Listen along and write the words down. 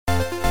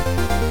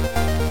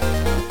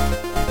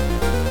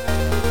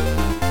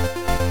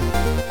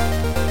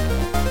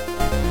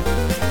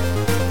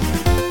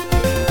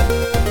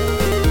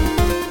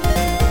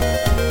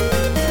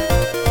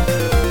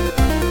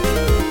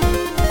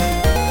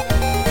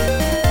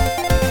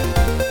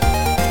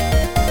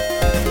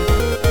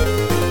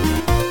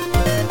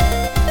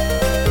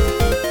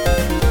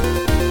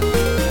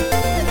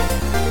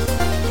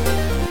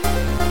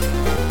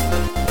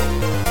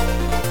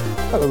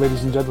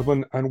and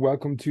gentlemen, and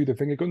welcome to the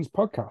Finger Guns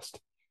podcast.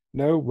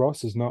 No,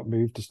 Ross has not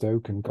moved to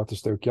Stoke and got the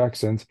Stoke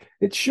accent.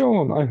 It's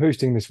Sean I'm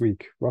hosting this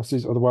week. Ross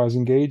is otherwise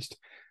engaged,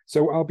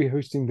 so I'll be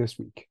hosting this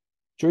week.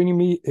 Joining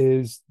me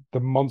is the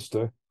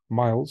monster,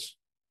 Miles.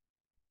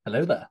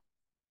 Hello there.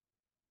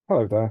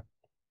 Hello there.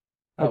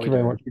 How are Thank we you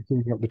very doing? much for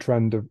keeping up the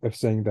trend of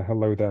saying the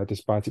hello there,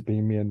 despite it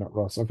being me and not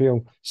Ross. I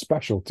feel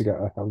special to get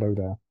a hello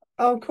there.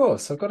 Oh, of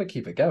course, I've got to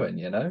keep it going,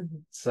 you know.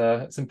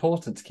 It's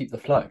important to keep the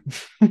flow.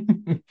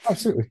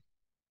 Absolutely.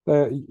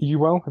 You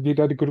well? Have you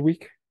had a good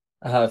week?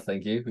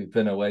 Thank you. We've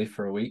been away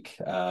for a week.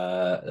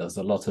 There was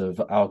a lot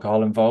of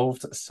alcohol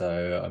involved,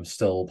 so I'm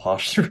still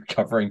partially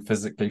recovering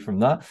physically from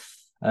that.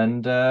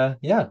 And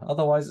yeah,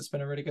 otherwise it's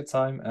been a really good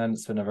time and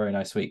it's been a very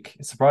nice week.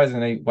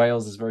 Surprisingly,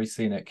 Wales is very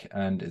scenic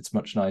and it's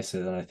much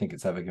nicer than I think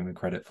it's ever given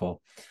credit for.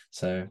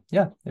 So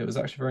yeah, it was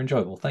actually very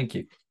enjoyable. Thank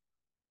you.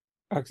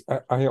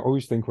 I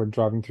always think when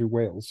driving through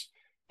Wales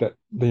that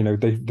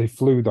they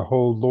flew the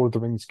whole Lord of the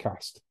Rings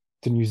cast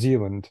to New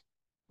Zealand,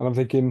 and I'm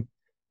thinking,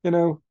 you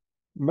know,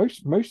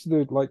 most of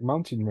the like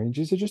mountain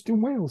ranges are just in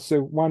Wales,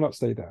 so why not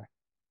stay there?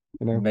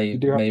 You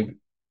do have Maybe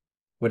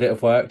would it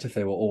have worked if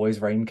they were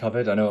always rain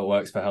covered? I know it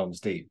works for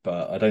Helm's Deep,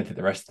 but I don't think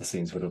the rest of the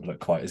scenes would have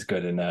looked quite as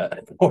good in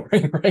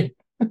pouring rain.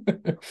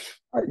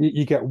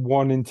 you get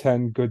 1 in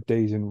 10 good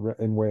days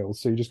in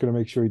Wales, so you're just going to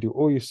make sure you do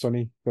all your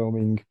sunny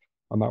filming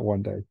on that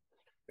one day.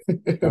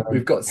 We've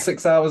Um, got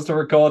 6 hours to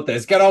record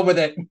this. Get on with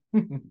it.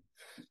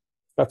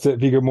 that's it,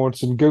 Viggo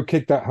Mortensen. Go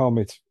kick that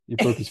helmet. You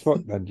broke his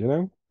foot, then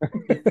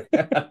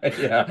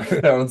Yeah,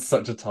 they're on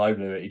such a time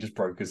limit. He just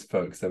broke his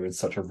foot because they were in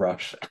such a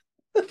rush.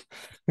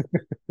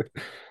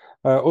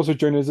 Also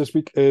joining us this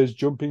week is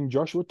Jumping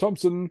Joshua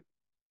Thompson.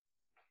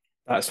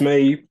 That's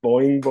me.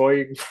 Boing,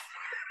 boing.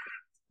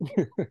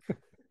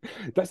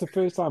 That's the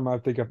first time I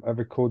think I've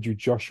ever called you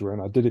Joshua,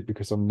 and I did it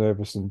because I'm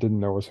nervous and didn't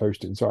know I was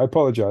hosting. So I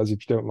apologize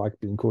if you don't like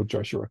being called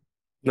Joshua.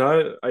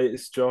 No,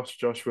 it's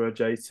Joshua,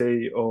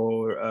 JT,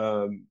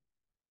 or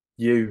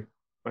you,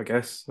 I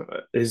guess,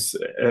 is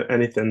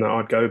anything that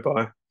I'd go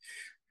by.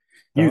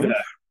 You Fair there,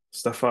 enough.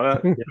 stuff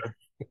like that.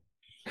 Yeah,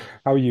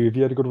 How are you? Have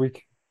you had a good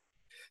week?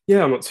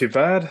 yeah, I'm not too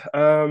bad.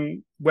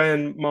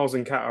 When Miles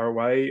and Kat are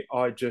away,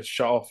 I just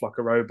shut off like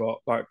a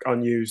robot, like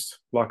unused,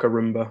 like a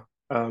Roomba.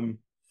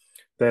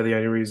 They're the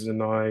only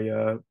reason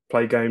I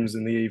play games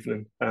in the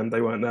evening, and they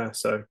weren't there,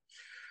 so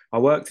I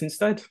worked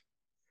instead.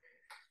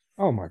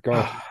 Oh my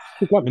God.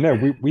 Just let me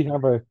know. We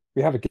have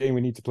a game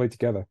we need to play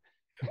together.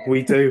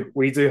 We do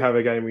have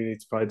a game we need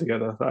to play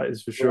together. That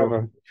is for sure.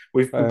 Whatever.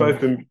 We've Um, both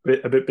been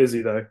a bit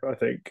busy though, I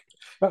think.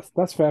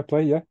 that's fair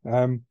play,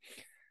 yeah.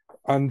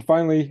 And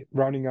finally,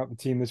 rounding out the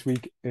team this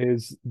week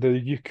is the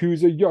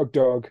Yakuza Yog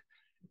Dog,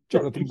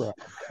 Jonathan Brown.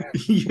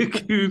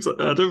 Yakuza.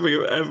 I don't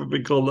think I've ever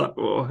been called that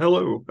before.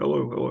 Hello,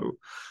 hello, hello.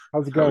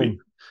 How's it How are you?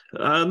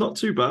 going? Not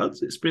too bad.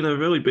 It's been a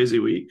really busy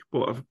week,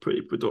 but a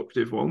pretty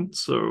productive one,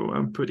 so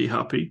I'm pretty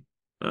happy.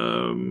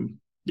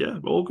 Yeah,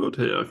 all good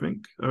here, I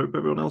think. I hope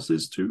everyone else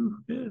is too.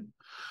 Yeah.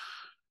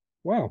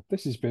 Wow,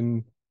 this has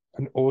been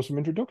an awesome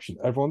introduction.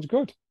 Everyone's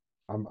good.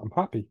 I'm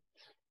happy.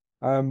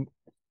 Um,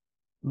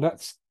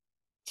 let's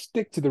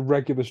stick to the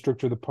regular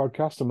structure of the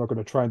podcast. I'm not going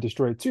to try and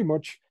destroy it too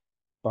much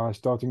by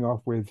starting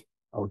off with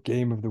our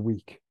game of the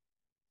week.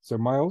 So,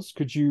 Miles,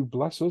 could you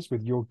bless us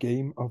with your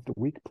game of the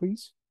week,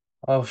 please?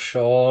 Oh,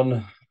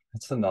 Sean,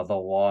 it's another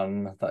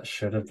one that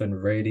should have been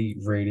really,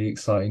 really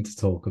exciting to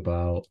talk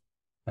about,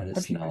 and Have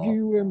it's you have not.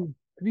 you um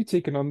have you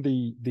taken on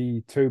the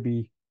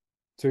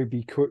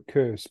Toby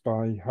curse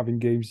by having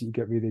games that you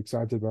get really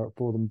excited about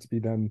for them to be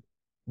then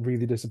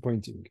really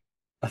disappointing?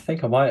 I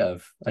think I might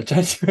have. I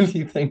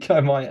genuinely think I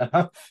might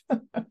have.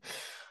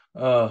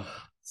 Oh,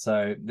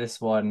 so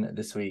this one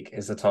this week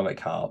is Atomic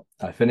Heart.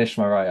 I finished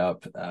my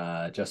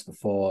write-up just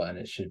before, and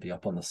it should be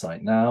up on the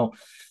site now.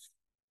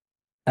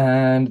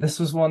 And this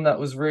was one that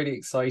was really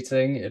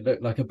exciting. It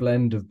looked like a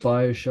blend of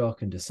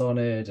BioShock and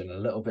Dishonored and a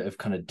little bit of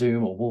kind of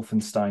Doom or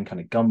Wolfenstein kind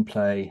of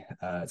gunplay.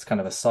 It's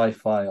kind of a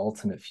sci-fi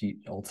alternate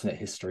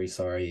history,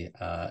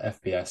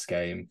 FPS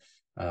game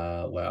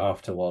where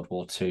after World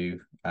War II,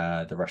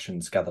 the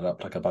Russians gathered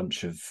up like a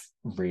bunch of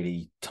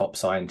really top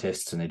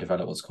scientists and they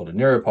developed what's called a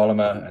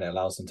neuropolymer, and it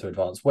allows them to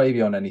advance way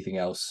beyond anything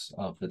else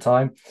of the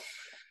time.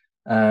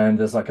 And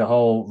there's like a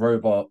whole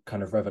robot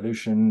kind of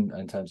revolution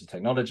in terms of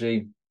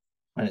technology,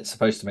 and it's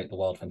supposed to make the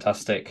world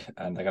fantastic.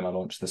 And they're going to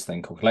launch this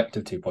thing called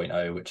Collective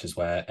 2.0, which is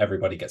where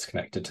everybody gets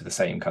connected to the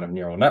same kind of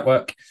neural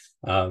network.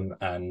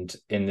 And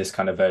in this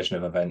kind of version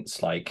of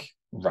events, like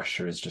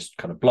Russia has just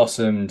kind of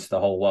blossomed, the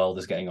whole world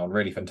is getting on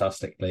really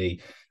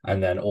fantastically,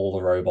 and then all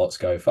the robots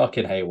go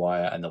fucking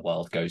haywire and the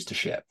world goes to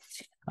shit.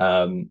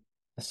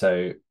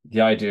 So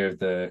the idea of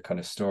the kind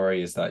of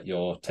story is that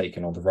you're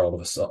taking on the role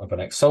of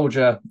an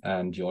ex-soldier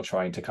and you're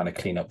trying to kind of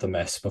clean up the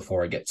mess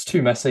before it gets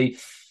too messy.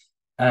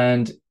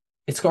 And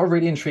it's got a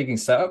really intriguing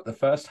setup. The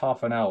first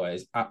half an hour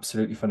is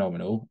absolutely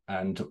phenomenal,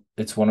 and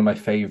it's one of my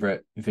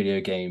favorite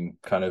video game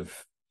kind of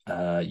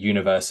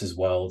universes,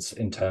 worlds,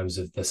 in terms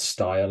of the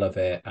style of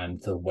it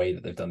and the way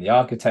that they've done the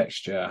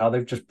architecture. How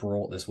they've just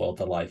brought this world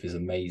to life is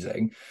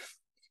amazing.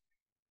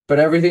 but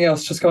everything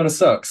else just kind of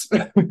sucks.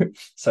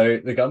 So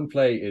the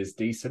gunplay is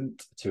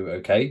decent to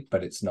okay,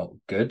 but it's not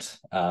good.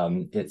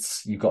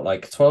 You've got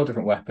like 12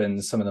 different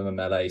weapons. Some of them are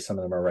melee, some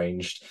of them are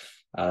ranged.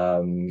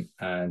 And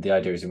the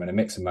idea is you're going to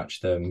mix and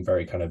match them,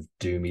 very kind of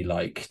doomy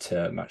like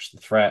to match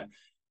the threat.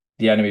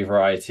 The enemy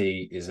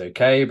variety is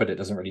okay, but it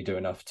doesn't really do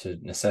enough to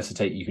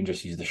necessitate you can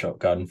just use the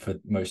shotgun for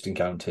most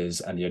encounters.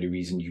 And the only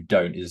reason you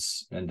don't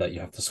is and that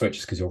you have to switch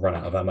is because you'll run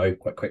out of ammo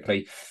quite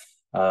quickly.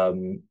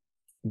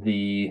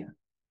 The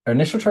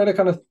initial trailer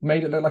kind of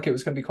made it look like it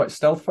was going to be quite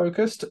stealth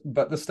focused,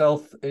 but the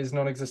stealth is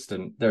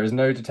non-existent. There is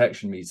no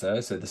detection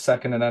meter, so the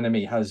second an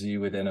enemy has you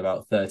within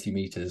about 30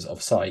 meters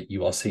of sight,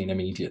 you are seen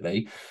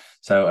immediately.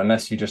 So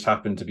unless you just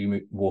happen to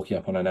be walking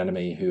up on an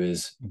enemy who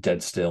is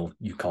dead still,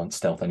 you can't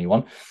stealth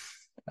anyone.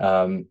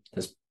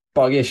 There's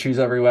bug issues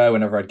everywhere.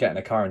 Whenever I'd get in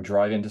a car and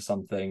drive into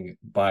something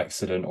by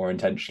accident or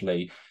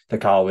intentionally, the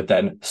car would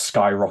then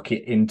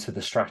skyrocket into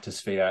the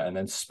stratosphere and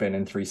then spin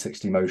in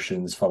 360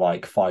 motions for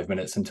like 5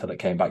 minutes until it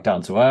came back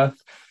down to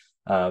earth.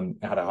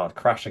 It had a hard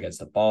crash against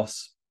the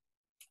boss.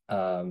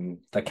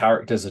 The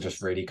characters are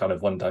just really kind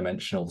of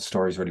one-dimensional. The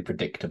story's really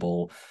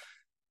predictable.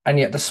 And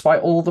yet,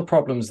 despite all the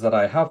problems that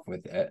I have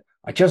with it,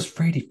 I just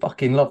really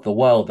fucking love the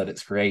world that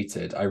it's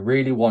created. I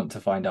really want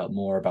to find out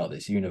more about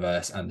this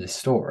universe and this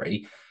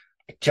story.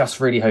 I just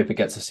really hope it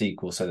gets a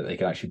sequel so that they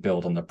can actually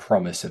build on the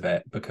promise of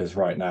it, because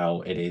right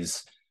now it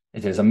is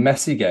a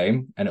messy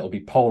game and it will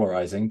be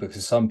polarizing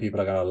because some people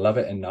are going to love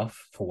it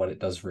enough for what it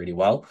does really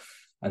well,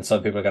 and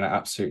some people are going to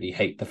absolutely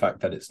hate the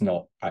fact that it's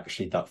not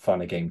actually that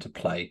fun a game to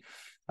play.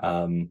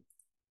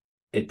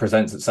 It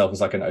presents itself as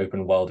like an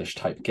open worldish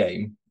type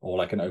game or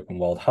like an open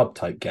world hub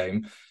type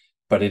game,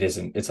 but it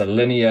isn't. It's a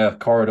linear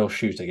corridor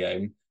shooter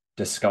game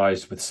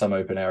disguised with some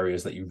open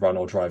areas that you run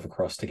or drive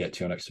across to get to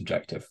your next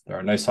objective. There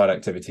are no side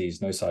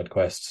activities, no side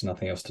quests,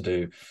 nothing else to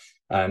do.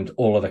 And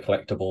all of the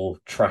collectible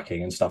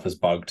tracking and stuff is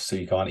bugged, so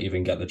you can't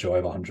even get the joy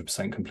of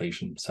 100%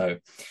 completion. So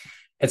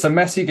it's a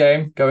messy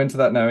game. Go into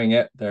that knowing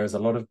it. There is a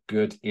lot of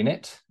good in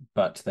it,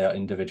 but there are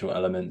individual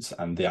elements,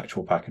 and the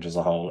actual package as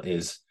a whole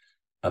is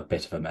a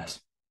bit of a mess.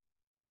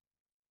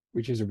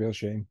 Which is a real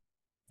shame.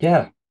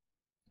 Yeah,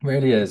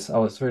 really is. I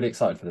was really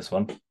excited for this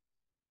one.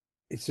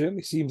 It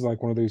certainly seems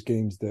like one of those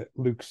games that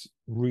looks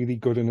really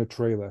good in a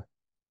trailer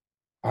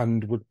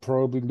and would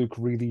probably look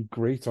really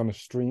great on a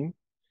stream,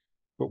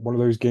 but one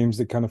of those games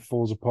that kind of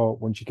falls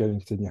apart once you get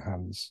it in your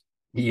hands.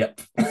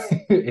 Yep.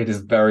 It is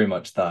very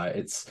much that.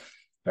 It's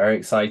very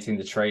exciting.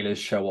 The trailers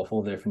show off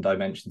all the different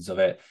dimensions of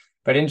it.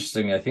 But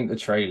interestingly, I think the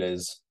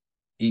trailers,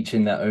 each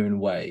in their own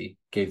way,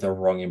 gave the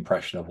wrong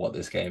impression of what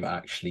this game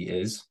actually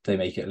is. They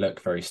make it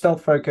look very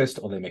stealth focused,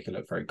 or they make it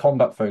look very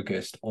combat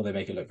focused, or they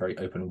make it look very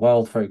open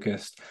world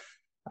focused.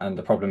 And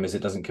the problem is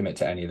it doesn't commit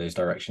to any of those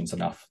directions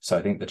enough. So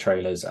I think the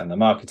trailers and the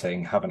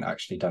marketing haven't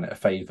actually done it a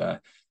favor,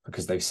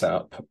 because they've set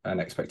up an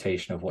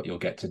expectation of what you'll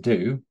get to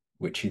do,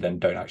 which you then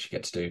don't actually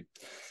get to do.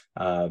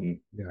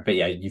 But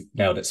yeah, you've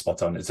nailed it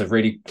spot on. It's a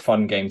really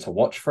fun game to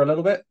watch for a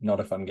little bit, not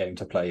a fun game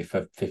to play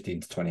for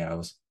 15 to 20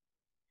 hours.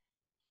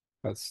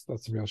 That's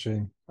a real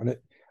shame. And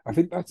I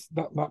think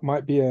that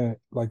might be a,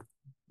 like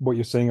what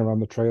you're saying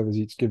around the trailers,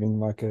 each giving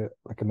like an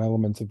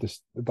element of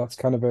this. That's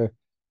kind of a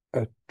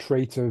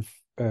trait of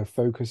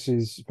Focus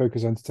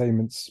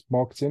Entertainment's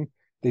marketing.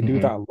 They do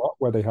that a lot,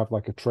 where they have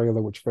like a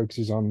trailer which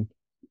focuses on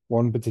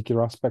one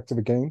particular aspect of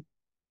a game,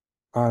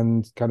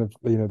 and kind of,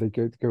 you know, they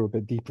go a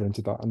bit deeper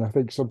into that. And I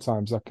think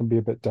sometimes that can be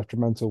a bit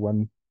detrimental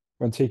when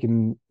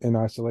taken in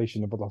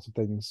isolation of a lot of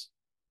things.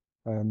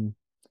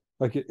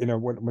 Like, you know,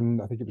 when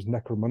I think it was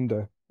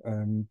Necromunda,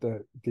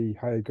 the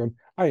hired gun,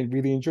 I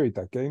really enjoyed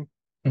that game.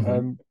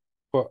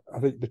 But I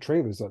think the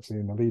trailers actually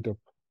in the lead up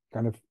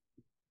kind of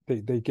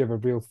they give a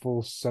real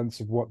full sense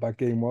of what that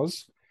game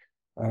was.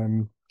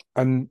 And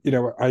you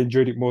know, I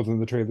enjoyed it more than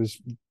the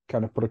trailers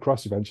kind of put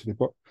across eventually.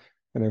 But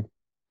you know,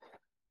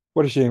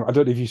 what a shame. I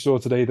don't know if you saw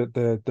today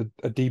that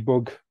a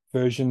debug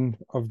version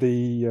of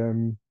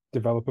the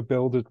developer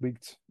build had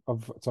leaked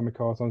of Atomic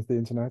Heart onto the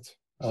internet.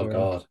 Oh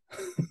God.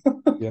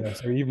 Yeah,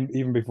 so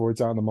even before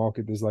it's out on the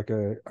market, there's like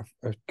a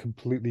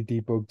completely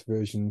debugged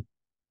version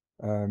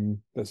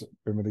that's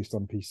been released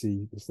on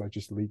PC. It's like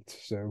just leaked.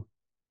 So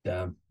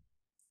damn,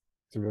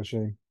 it's a real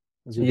shame.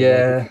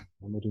 Yeah,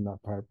 I'm doing that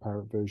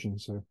pirate version.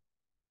 So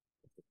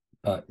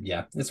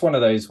yeah, it's one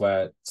of those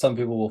where some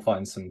people will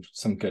find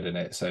some good in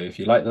it. So if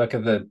you like the look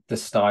of the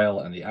style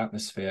and the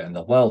atmosphere and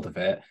the world of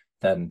it,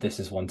 then this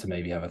is one to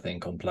maybe have a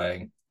think on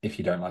playing. If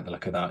you don't like the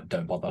look of that,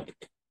 don't bother.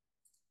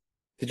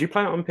 Did you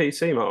play it on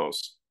PC,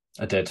 Miles?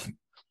 I did.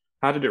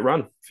 How did it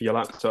run for your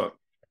laptop?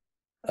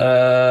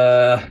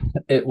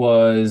 It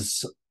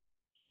was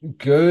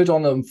good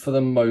on them for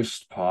the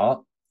most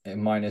part,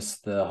 minus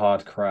the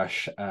hard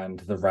crash and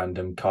the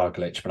random car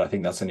glitch, but I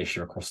think that's an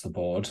issue across the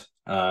board.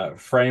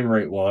 Frame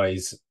rate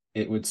wise,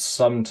 it would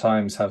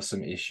sometimes have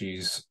some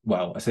issues.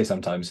 Well, I say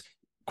sometimes,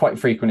 quite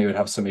frequently it would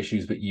have some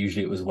issues, but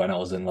usually it was when I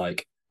was in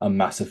like a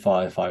massive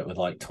firefight with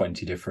like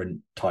 20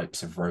 different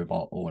types of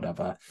robot or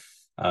whatever.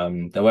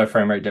 There were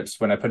frame rate dips.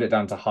 When I put it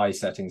down to high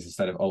settings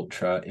instead of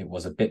ultra, it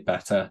was a bit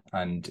better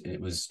and it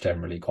was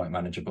generally quite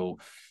manageable.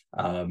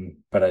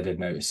 But I did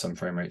notice some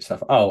frame rate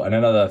stuff. Oh, and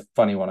another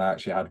funny one I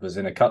actually had was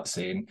in a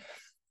cutscene.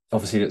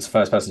 Obviously, it's a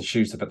first person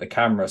shooter, but the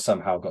camera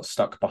somehow got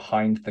stuck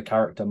behind the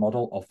character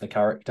model of the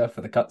character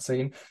for the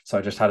cutscene. So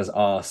I just had his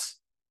arse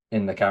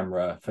in the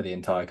camera for the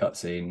entire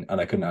cutscene,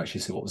 and I couldn't actually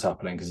see what was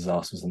happening because his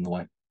arse was in the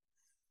way.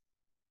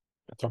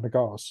 Atomic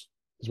Arse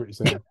is what you're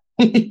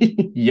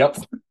saying. Yep.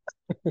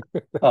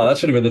 Oh, that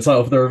should have been the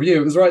title for the review.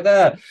 It was right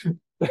there.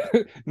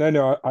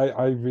 No,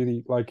 I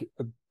really like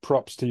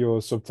props to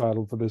your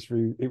subtitle for this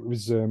review. It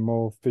was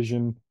more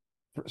fission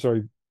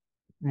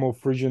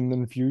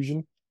than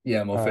fusion.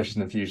 Yeah, more fission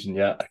than fusion.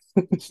 Yeah.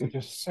 It's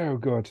just so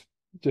good.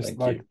 Just Thank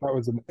like you. that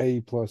was an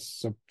A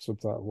plus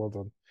subtitle. Well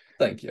done.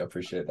 Thank you. I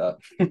appreciate that.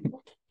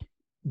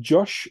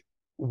 Josh,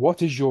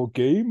 what is your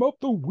game of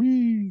the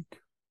week?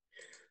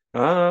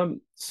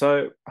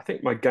 So I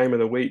think my game of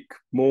the week,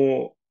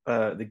 more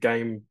the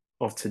game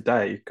of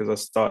today, because I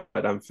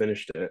started and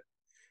finished it.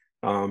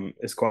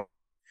 It's called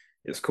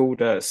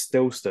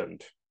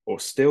Stillstand or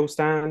Still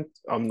Stand.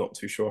 I'm not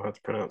too sure how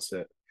to pronounce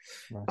it.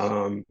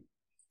 Nice.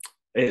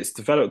 It's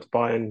developed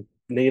by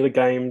Neela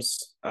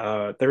Games.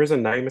 There is a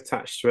name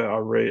attached to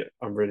it.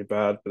 I'm really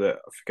bad with it.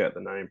 I forget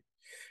the name.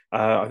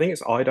 I think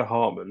it's Ida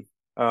Hartman.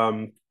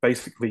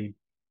 Basically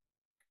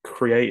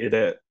created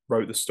it,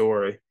 wrote the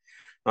story.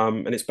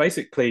 And it's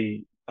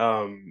basically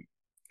a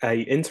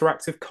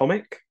interactive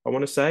comic, I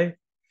want to say.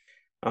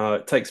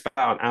 It takes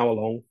about an hour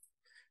long.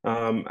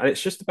 And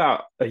it's just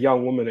about a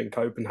young woman in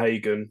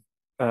Copenhagen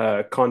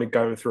kind of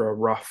going through a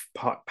rough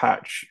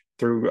patch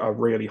through a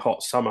really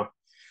hot summer.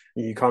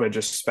 And you kind of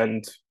just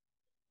spend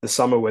the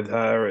summer with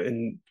her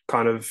in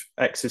kind of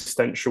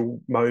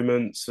existential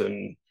moments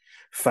and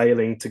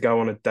failing to go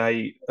on a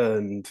date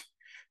and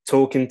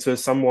talking to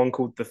someone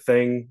called The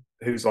Thing,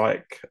 who's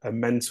like a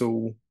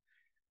mental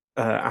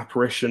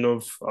apparition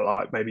of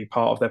like maybe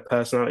part of their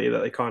personality that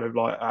they kind of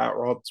like at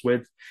odds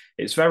with.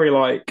 It's very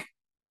like,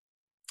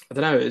 I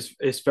don't know,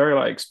 it's very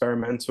like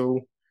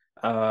experimental,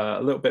 a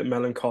little bit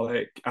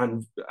melancholic,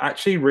 and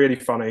actually really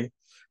funny.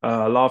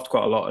 I laughed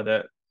quite a lot at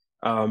it.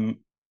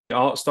 The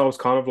art style is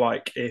kind of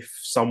like if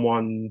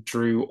someone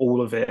drew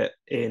all of it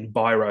in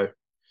biro,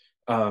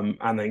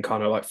 and then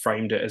kind of like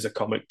framed it as a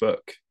comic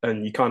book,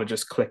 and you kind of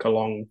just click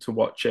along to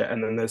watch it.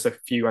 And then there's a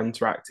few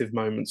interactive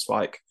moments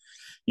like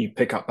you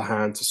pick up the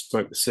hand to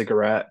smoke the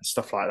cigarette and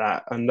stuff like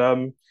that.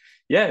 And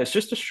yeah, it's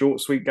just a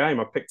short, sweet game.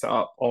 I picked it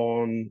up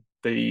on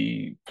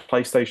the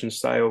PlayStation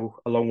sale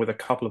along with a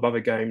couple of other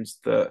games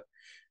that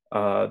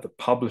the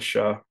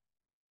publisher,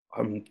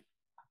 I'm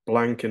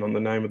blanking on the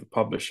name of the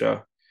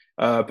publisher,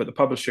 but the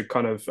publisher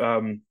kind of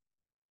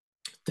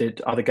did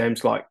other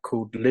games like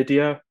called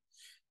Lydia,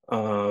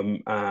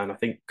 and I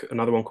think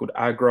another one called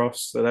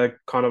Agros. So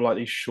they're kind of like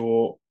these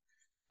short,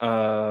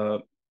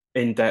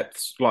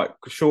 in-depth, like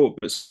short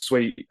but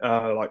sweet,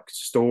 like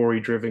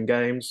story-driven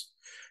games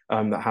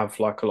that have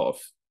like a lot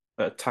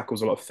of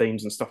tackles a lot of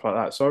themes and stuff like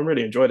that. So I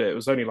really enjoyed it. It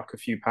was only like a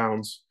few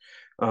pounds.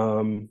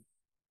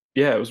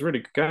 Yeah, it was a really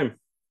good game.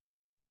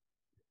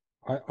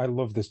 I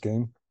love this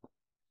game.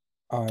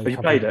 Have you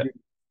played it?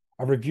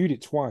 I reviewed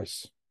it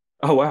twice.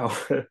 Oh wow.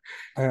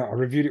 I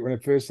reviewed it when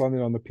it first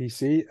landed on the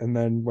PC, and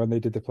then when they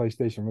did the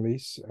PlayStation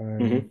release.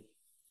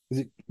 Is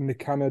it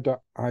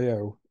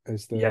Nikana.io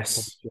as the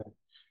Yes. publisher?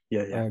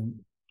 Yeah.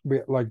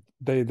 Like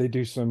they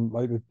do some,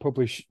 like they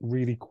publish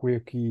really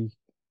quirky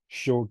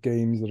short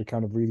games that are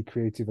kind of really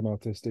creative and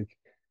artistic.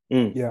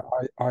 Yeah,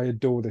 I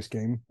adore this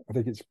game. I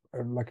think it's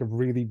like a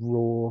really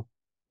raw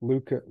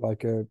look at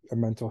like a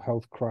mental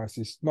health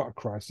crisis, not a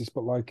crisis,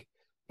 but like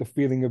the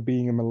feeling of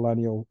being a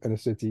millennial in a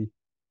city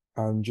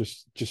and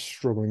just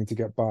struggling to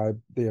get by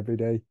the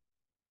everyday.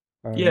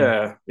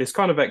 Yeah, it's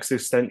kind of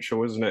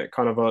existential, isn't it?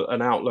 Kind of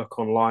an outlook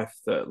on life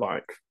that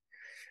like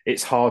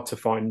it's hard to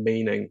find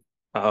meaning,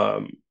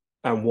 and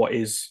what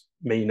is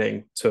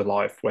meaning to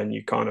life when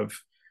you kind of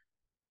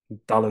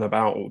dulling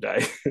about all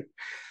day.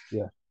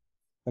 Yeah,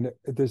 and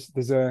there's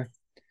an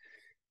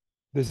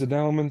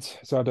element.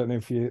 So I don't know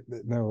if you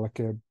know, like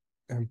a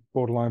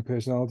borderline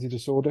personality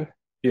disorder.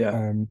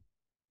 Yeah.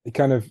 It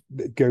kind of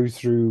it goes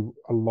through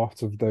a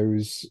lot of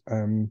those.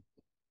 At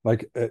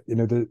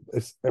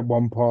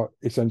one part,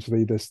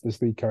 essentially,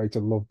 this lead character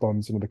love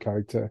bombs another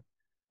character,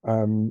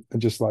 and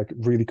just like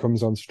really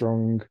comes on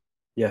strong.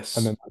 Yes.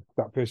 And then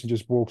that person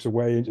just walks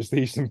away and just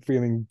leaves them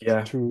feeling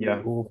truly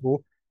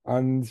awful.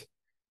 And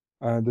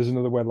there's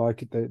another where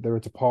like they're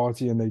at a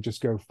party and they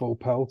just go full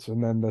pelt,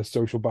 and then their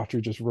social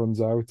battery just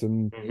runs out,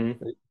 and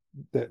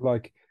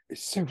like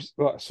it's so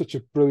like, such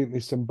a brilliantly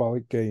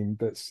symbolic game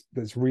that's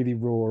really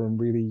raw and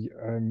really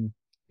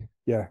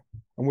yeah,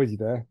 I'm with you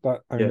there.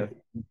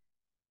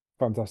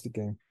 Fantastic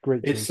game,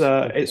 great choice.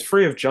 It's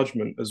free of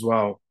judgment as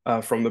well,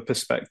 from the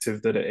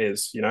perspective that it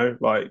is,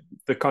 like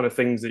the kind of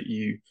things that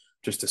you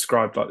just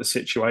described, like the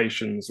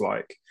situations,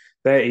 like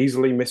they're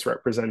easily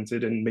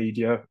misrepresented in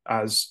media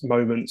as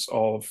moments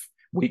of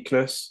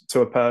weakness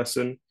to a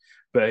person,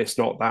 but it's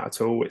not that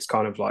at all. It's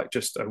kind of like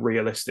just a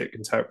realistic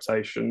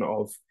interpretation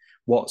of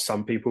what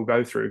some people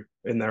go through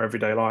in their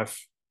everyday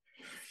life.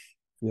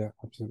 Yeah,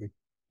 absolutely.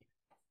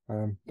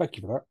 Thank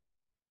you for that.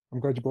 I'm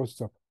glad you brought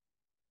it up.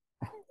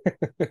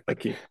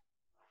 Thank you.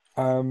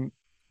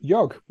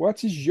 Yog,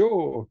 what is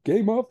your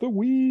game of the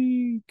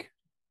week?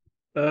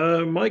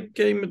 My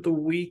game of the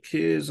week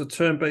is a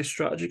turn-based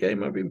strategy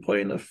game I've been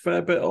playing a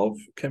fair bit of.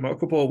 Came out a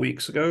couple of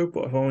weeks ago,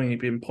 but I've only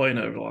been playing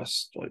it over the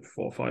last like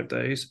 4 or 5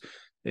 days.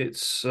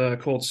 It's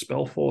called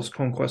Spellforce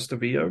Conquest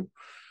of Io.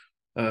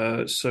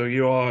 So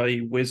you are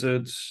a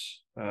wizard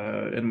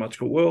in a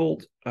magical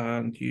world,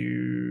 and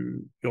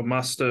your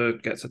master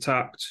gets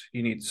attacked.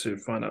 You need to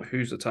find out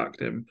who's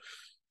attacked him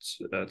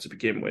to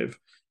begin with,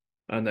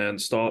 and then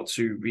start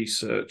to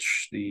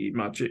research the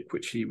magic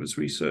which he was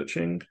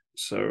researching.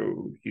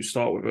 So you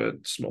start with a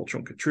small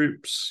chunk of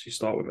troops. You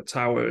start with a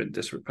tower in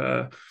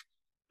disrepair.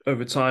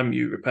 Over time,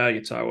 you repair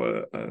your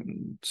tower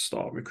and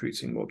start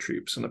recruiting more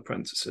troops and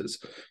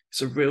apprentices.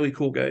 It's a really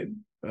cool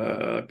game.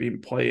 I've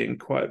been playing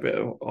quite a bit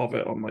of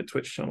it on my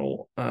Twitch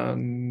channel,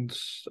 and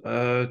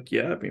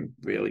yeah, I've been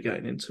really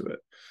getting into it.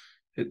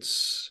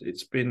 It's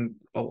been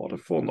a lot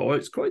of fun, though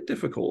it's quite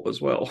difficult as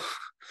well.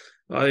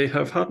 I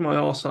have had my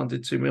arse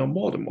handed to me on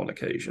more than one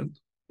occasion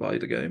by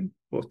the game,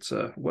 but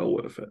well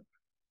worth it.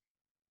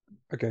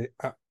 Okay,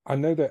 I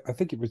know that I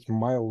think it was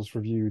Miles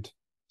reviewed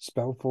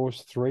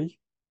Spellforce 3,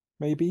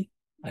 maybe.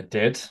 I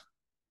did.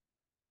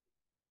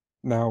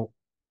 Now,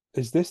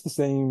 is this the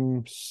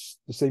same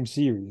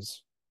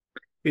series?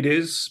 It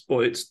is, but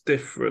it's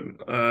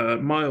different.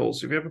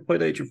 Miles, have you ever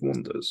played Age of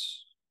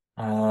Wonders?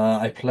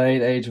 I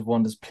played Age of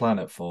Wonders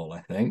Planetfall,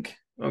 I think.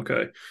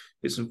 Okay.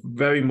 It's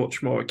very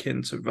much more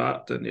akin to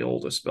that than the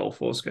older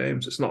Spellforce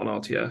games. It's not an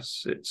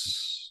RTS.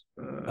 It's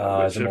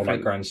Is it more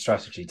like grand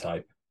strategy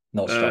type?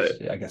 Not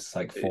strategy, I guess it's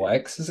like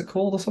 4X, is it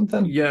called or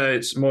something? Yeah,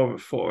 it's more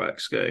of a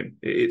 4X game.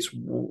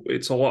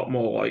 It's a lot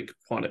more like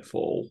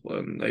Planetfall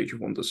and Age of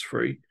Wonders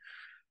 3.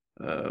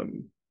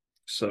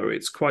 So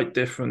it's quite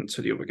different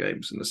to the other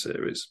games in the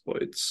series,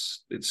 but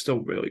it's still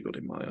really good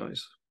in my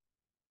eyes.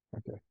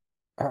 Okay.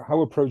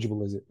 How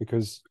approachable is it?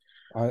 Because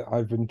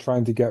I've been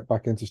trying to get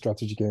back into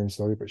strategy games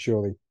slowly but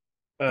surely.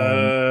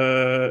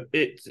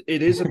 It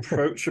is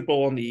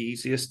approachable on the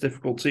easiest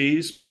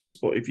difficulties,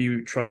 but if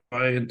you try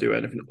and do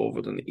anything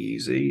other than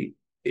easy,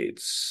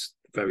 it's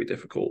very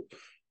difficult.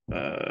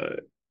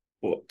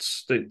 But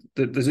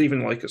there's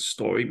even like a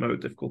story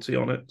mode difficulty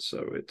on it,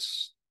 so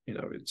it's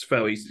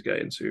fairly easy to get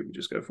into if you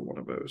just go for one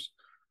of those.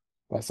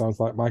 That sounds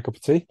like my cup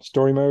of tea.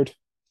 Story mode,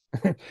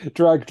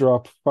 drag,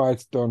 drop,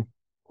 fight, done.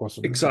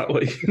 Awesome.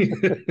 Exactly.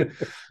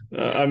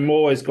 I'm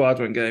always glad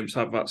when games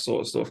have that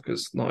sort of stuff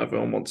because not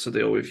everyone wants to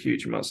deal with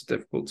huge amounts of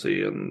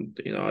difficulty. And,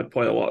 I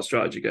play a lot of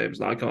strategy games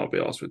and I can't be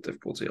asked with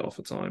difficulty half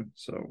the time.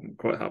 So I'm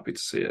quite happy to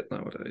see it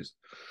nowadays.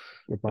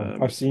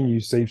 I've seen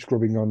you save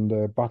scrubbing on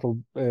the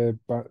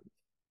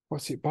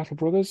what's it, Battle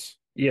Brothers?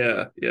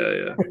 Yeah.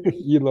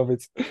 You love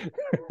it.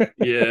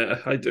 Yeah,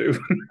 I do.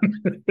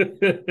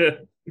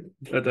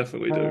 I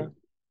definitely do.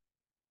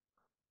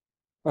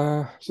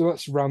 So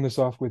let's round this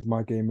off with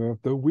my game of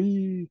the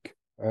week,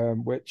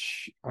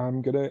 which I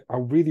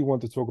really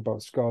want to talk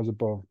about Scars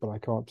Above, but I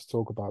can't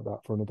talk about that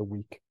for another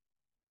week.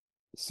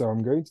 So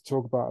I'm going to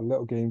talk about a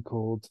little game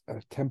called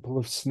Temple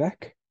of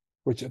Snake,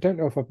 which I don't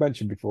know if I've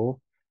mentioned before,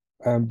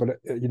 but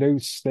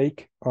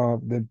Snake,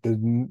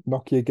 the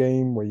Nokia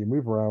game where you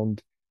move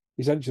around.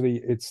 Essentially,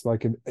 it's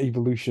like an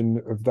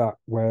evolution of that,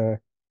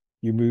 where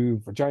you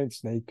move a giant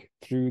snake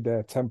through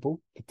their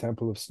temple, the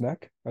Temple of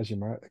Snake, as you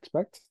might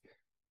expect.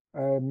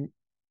 And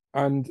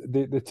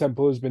the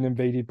temple has been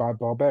invaded by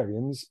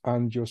barbarians,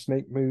 and your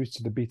snake moves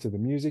to the beat of the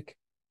music.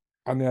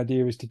 And the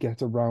idea is to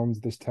get around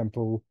this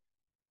temple,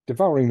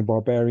 devouring the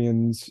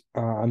barbarians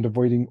and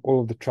avoiding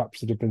all of the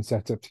traps that have been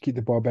set up to keep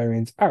the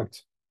barbarians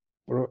out.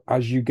 But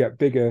as you get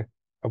bigger,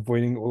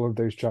 avoiding all of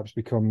those traps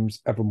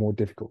becomes ever more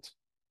difficult.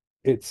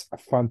 It's a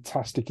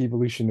fantastic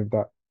evolution of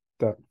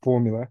that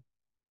formula.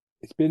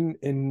 It's been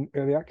in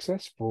early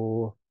access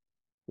for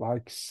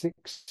like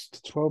 6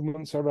 to 12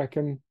 months, I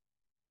reckon.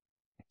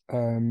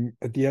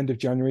 At the end of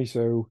January.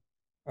 Sorry,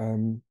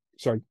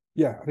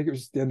 yeah, I think it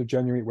was the end of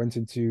January. It went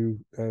into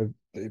the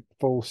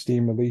full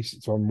Steam release.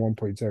 It's on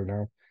 1.0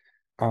 now,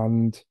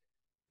 and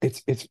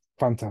it's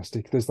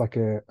fantastic. There's like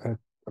a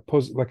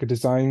puzzle, like a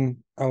design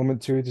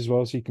element to it as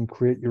well, so you can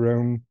create your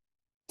own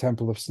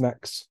Temple of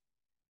Snakes.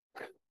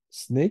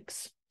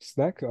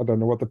 Snack? I don't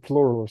know what the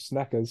plural of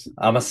snack is.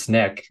 I'm a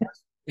snake.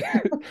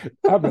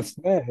 I'm a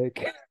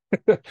snake.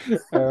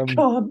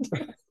 God.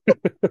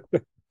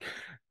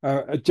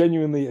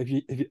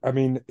 Genuinely, I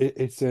mean,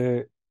 it's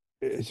a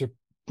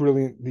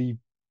brilliantly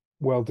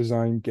well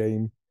designed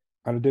game,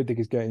 and I don't think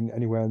it's getting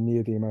anywhere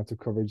near the amount of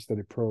coverage that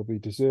it probably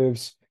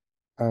deserves.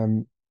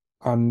 And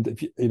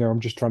if I'm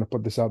just trying to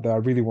put this out there. I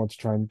really want to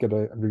try and get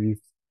a review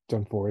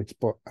done for it,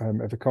 but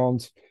if I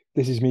can't,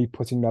 this is me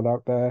putting that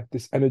out there.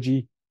 This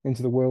energy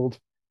into the world.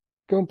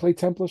 Go and play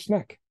Temple of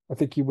Snack. I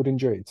think you would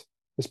enjoy it,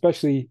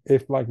 especially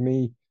if, like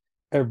me,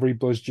 every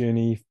Buzz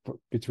journey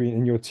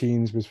in your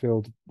teens was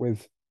filled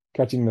with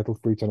catching little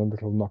fruit on a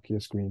little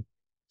Nokia screen.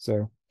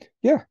 So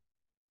yeah,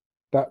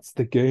 that's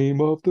the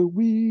game of the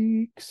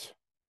weeks.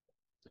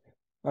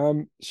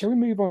 Shall we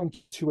move on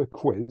to a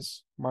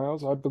quiz,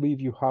 Miles? I believe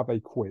you have a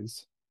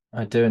quiz.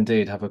 I do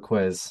indeed have a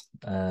quiz.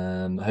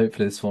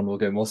 Hopefully this one will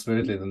go more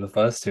smoothly than the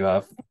first two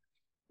have.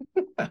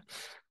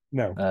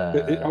 No,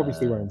 it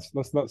obviously won't.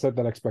 Let's not set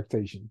that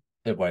expectation.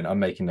 It won't. I'm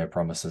making no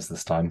promises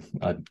this time.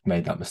 I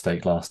made that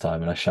mistake last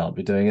time, and I shan't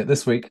be doing it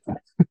this week.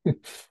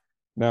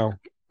 No,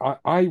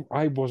 I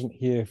wasn't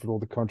here for all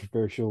the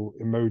controversial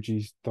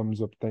emojis,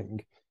 thumbs up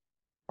thing.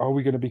 Are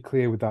we going to be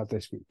clear with that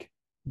this week?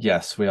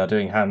 Yes, we are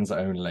doing hands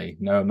only.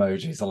 No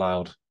emojis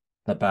allowed.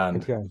 They're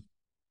banned. Okay.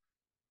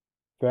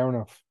 Fair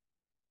enough.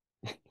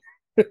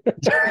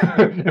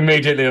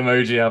 Immediately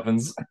emoji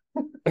happens.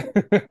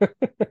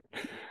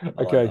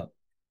 Okay. Like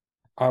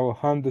I will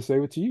hand this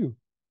over to you.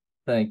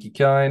 Thank you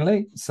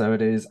kindly. So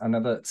it is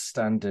another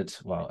standard,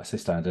 well, I say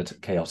standard,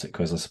 chaotic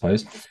quiz, I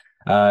suppose.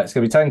 It's going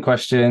to be 10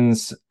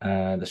 questions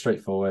and they're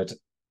straightforward.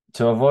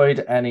 To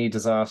avoid any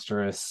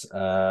disastrous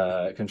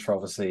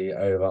controversy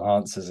over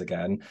answers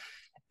again,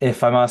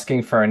 if I'm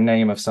asking for a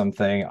name of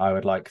something, I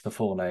would like the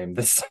full name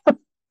this time.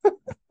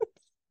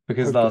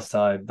 Because Okay. last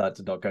time that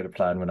did not go to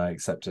plan when I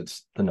accepted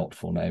the not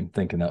full name,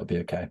 thinking that would be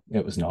okay.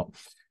 It was not.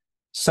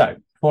 So,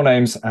 full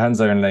names,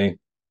 hands only.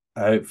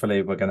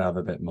 Hopefully, we're going to have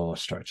a bit more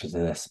structure to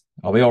this.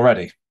 Are we all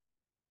ready?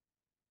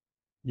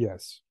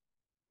 Yes.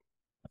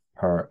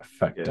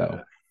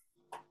 Perfecto.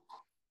 Yeah.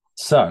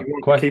 So,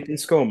 You want keeping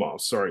score,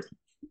 Miles? Sorry.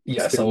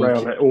 yes, I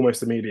rail will it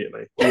almost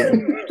immediately.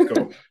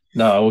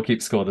 No, I will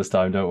keep score this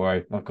time. Don't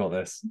worry. I've got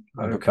this.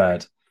 I'm Okay.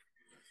 prepared.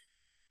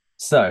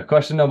 So,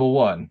 question number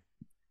 1.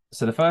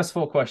 So, the first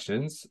 4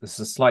 questions, this is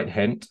a slight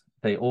hint.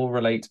 They all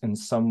relate in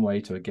some way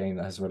to a game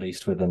that has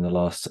released within the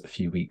last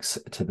few weeks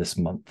to this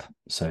month.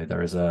 So,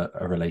 there is a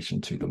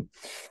relation to them.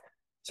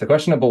 So,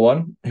 question number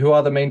 1. Who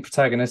are the main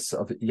protagonists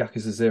of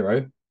Yakuza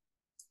 0?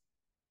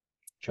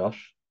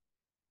 Josh?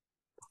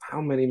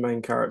 How many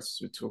main characters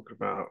are we talking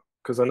about?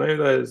 Because I know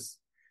there's.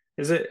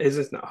 Is it?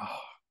 Oh,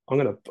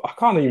 I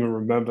can't even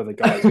remember the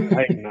guy's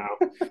name now.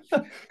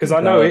 Because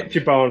I know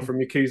Ichiban from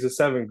Yakuza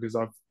 7 because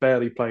I've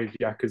barely played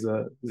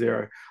Yakuza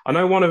 0. I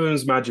know one of them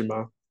is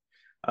Majima.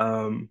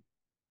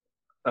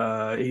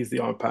 He's the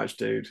Iron Patch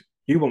dude.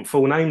 You want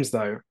full names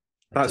though?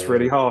 That's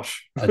really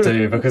harsh. I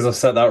do, because I've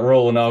set that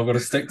rule. Now I've got to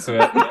stick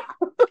to it.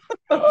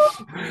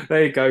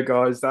 There you go,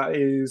 guys. That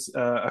is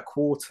a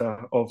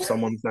quarter of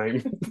someone's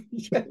name.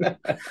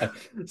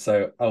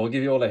 So I will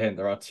give you all a hint.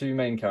 There are 2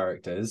 main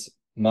characters.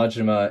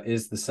 Majima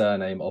is the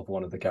surname of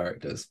one of the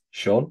characters.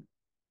 Sean?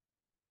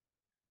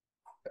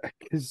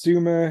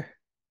 Kazuma.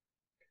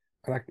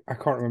 And I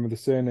can't remember the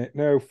surname.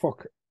 No,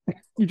 fuck.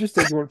 You just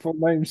said you want full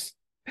names.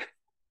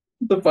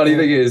 The funny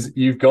thing is,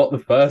 you've got the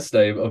first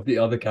name of the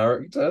other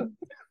character.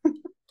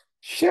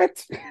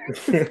 Shit.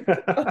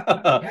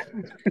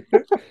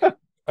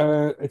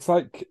 It's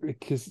like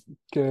because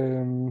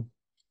Kirikou.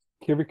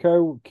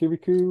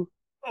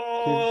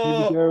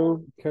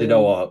 Oh! You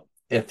know what?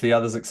 If the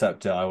others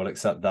accept it, I will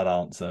accept that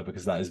answer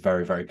because that is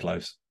very, very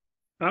close.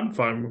 I'm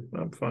fine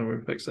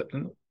with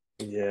accepting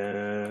it.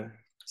 Yeah.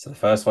 So the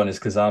first one is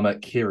Kazama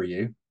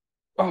Kiryu.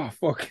 Oh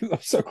fuck,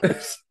 that's so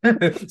close.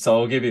 So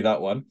I'll give you that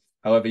one.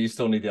 However, you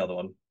still need the other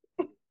one.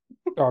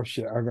 Oh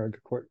shit, I'm going to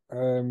quit.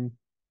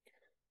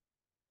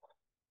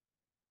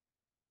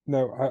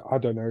 No, I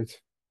don't know it.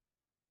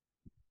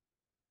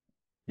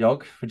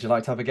 Yog, would you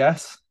like to have a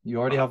guess? You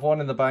already have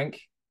one in the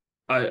bank.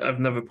 I've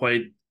never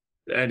played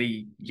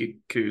any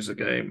Yakuza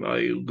game.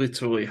 I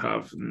literally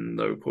have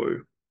no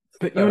clue.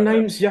 But your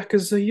name's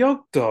Yakuza Yog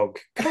Dog.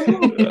 Come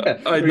on. Yeah,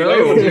 I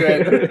know.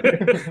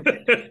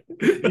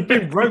 You've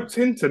been roped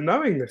into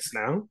knowing this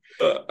now.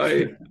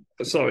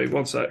 Sorry,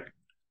 one sec.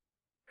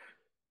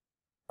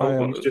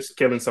 I'm just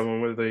killing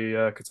someone with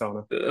the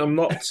katana. I'm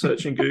not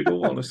searching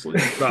Google, honestly.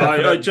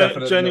 I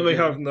genuinely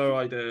have no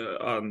idea.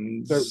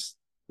 And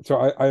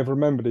so I have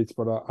remembered it,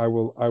 but I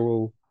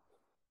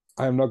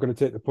am not going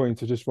to take the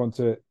point. I just want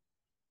to,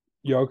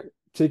 Yog,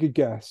 take a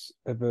guess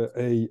of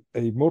a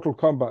Mortal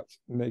Kombat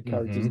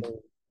character's name.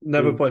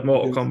 Never played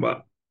Mortal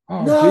Kombat.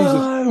 Oh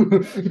No!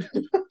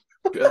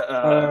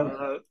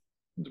 Jesus!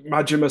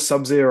 Majima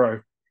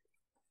Sub-Zero.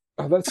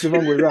 Oh, that's the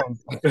wrong way around.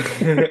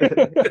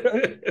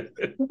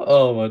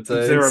 Oh my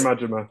days. Zero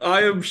Majima.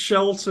 I am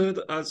sheltered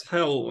as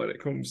hell when it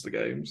comes to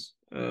games.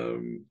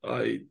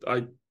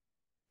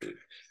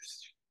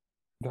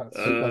 That's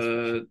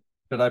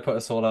Did I put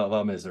us all out of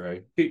our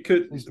misery?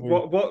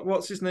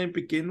 What's his name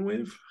begin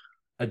with?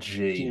 A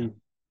G.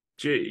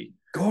 G.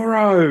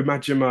 Goro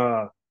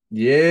Majima.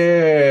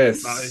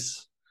 Yes.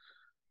 Nice.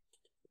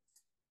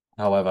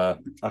 However,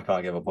 I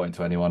can't give a point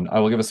to anyone. I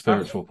will give a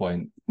spiritual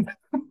point.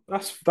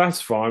 That's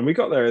fine. We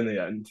got there in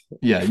the end.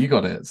 Yeah, you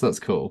got it. So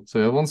that's cool.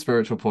 So 1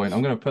 spiritual point.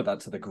 I'm going to put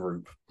that to the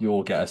group. You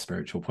all get a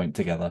spiritual point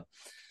together.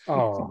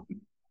 Oh,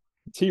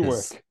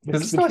 teamwork.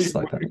 Because it's nice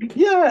like that.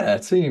 Yeah,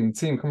 team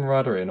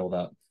camaraderie and all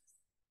that.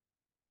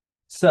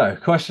 So,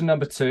 question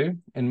number 2.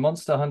 In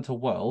Monster Hunter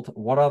World,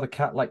 what are the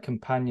cat-like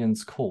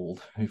companions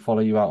called who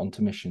follow you out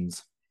onto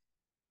missions?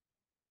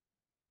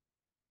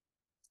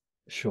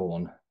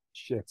 Sean.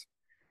 Shit.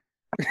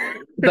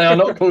 They are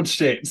not called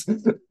shit.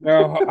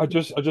 No, I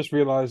just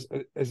realized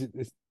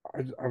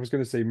I was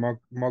going to say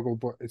Muggle,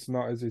 but it's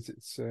not. Is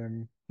it?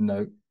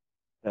 No.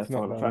 They're It's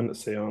not Final them.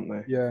 Fantasy, aren't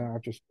they? Yeah,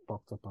 I've just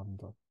fucked up on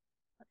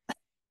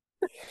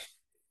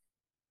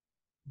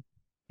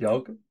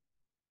Yog.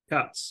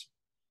 Cats.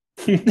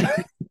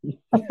 that.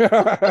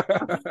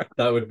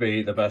 That would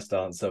be the best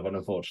answer, but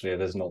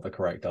unfortunately, it is not the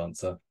correct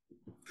answer.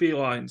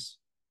 Felines.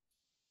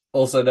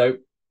 Also, no.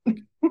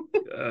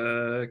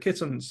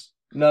 Kittens.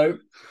 No.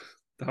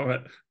 Damn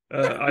it.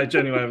 I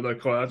genuinely have no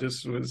clue. I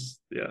just was,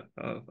 yeah,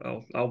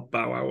 I'll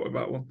bow out with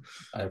that one.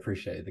 I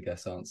appreciate the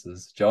guess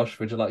answers. Josh,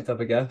 would you like to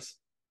have a guess?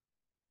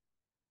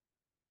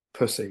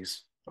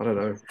 Pussies. I don't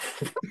know.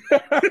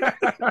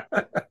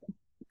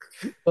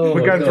 Oh,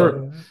 We're my going God.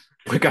 through.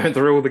 We're going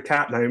through all the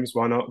cat names.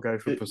 Why not go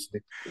for pussy?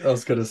 I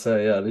was going to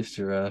say, yeah, at least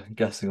you're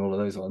guessing all of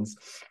those ones.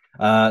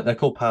 They're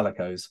called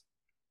palicos.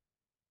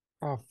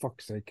 Oh,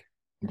 fuck's sake.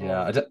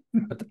 Yeah,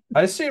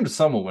 I assumed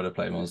someone would have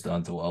played Monster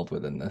Hunter World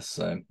within this,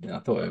 so yeah, I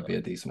thought it would be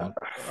a decent one.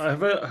 I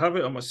have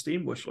it on my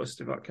Steam wish list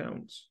if that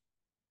counts.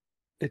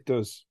 It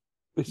does.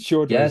 It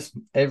sure does.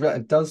 Yes,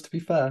 it does, to be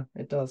fair.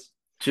 It does.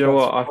 Do you know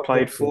what? That's I've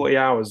played awesome. 40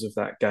 hours of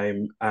that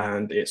game,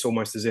 and it's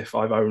almost as if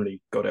I've only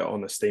got it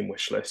on a Steam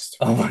wish list.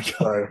 Oh my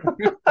God.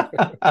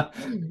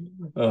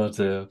 Oh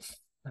dear.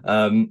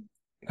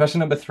 Question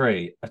number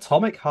 3.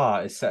 Atomic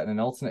Heart is set in an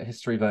alternate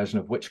history version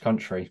of which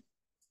country?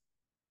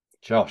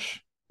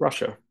 Josh.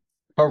 Russia.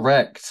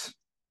 Correct.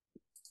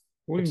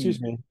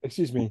 Excuse me.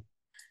 Excuse me.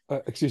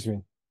 Excuse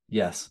me.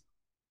 Yes.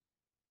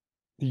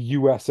 The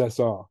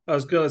USSR. I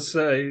was gonna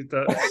say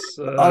that's.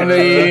 I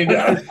mean,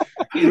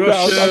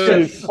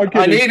 Russia. I'm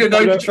I kidding. need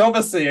no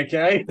controversy,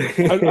 okay?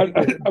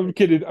 I'm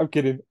kidding. I'm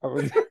kidding. I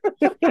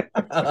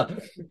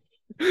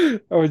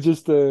was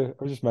just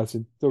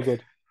messing. It's all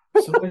good.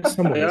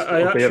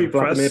 I actually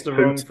pressed the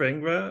wrong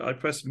thing there. I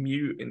pressed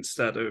mute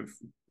instead of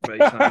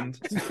raise hand,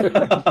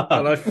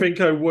 and I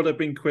think I would have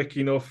been quick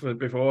enough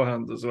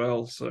beforehand as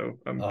well. So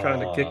I'm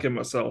kind of kicking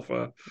myself.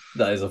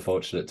 That is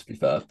unfortunate, to be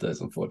fair. That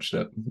is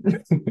unfortunate.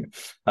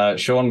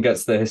 Sean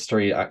gets the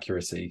history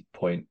accuracy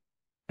point,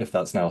 if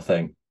that's now a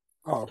thing.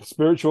 Oh,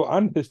 spiritual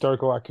and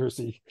historical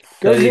accuracy.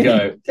 There you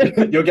go.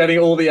 You're getting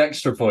all the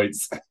extra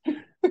points. I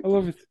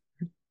love it.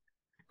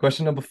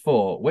 Question number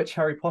 4. Which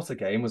Harry Potter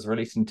game was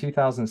released in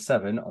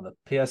 2007 on the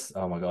PS...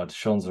 Oh my God,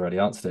 Sean's already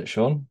answered it.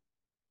 Sean?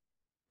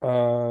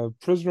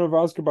 Prisoner of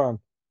Azkaban.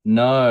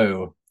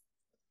 No.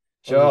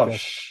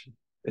 Josh.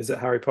 Is it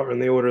Harry Potter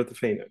and the Order of the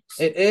Phoenix?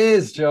 It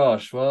is,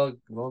 Josh. Well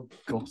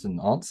gotten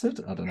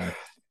answered. I don't know.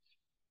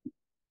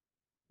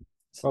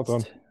 Well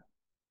done.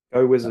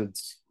 Go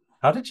Wizards.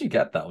 How did you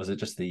get that? Was it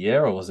just the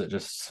year, or was it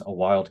just a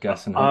wild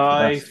guess? And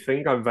I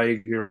think I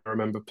vaguely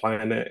remember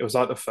playing it. It was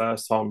like the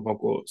first time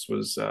Hogwarts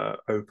was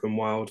open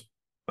world.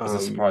 It was a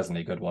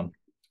surprisingly good one.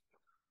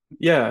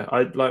 Yeah,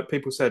 like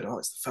people said, oh,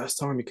 it's the first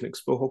time you can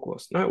explore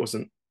Hogwarts. No, it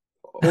wasn't.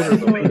 Order of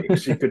the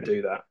Phoenix, you could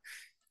do that.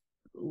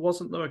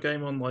 Wasn't there a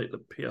game on like the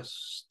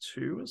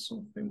PS2 or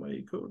something where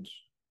you could?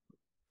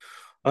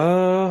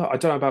 I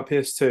don't know about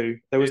PS2.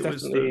 There was It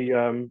was definitely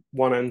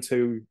 1 and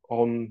 2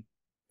 on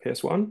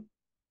PS1.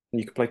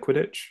 You could play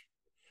Quidditch.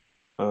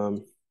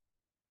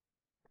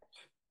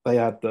 They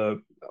had the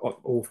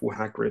awful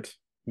Hagrid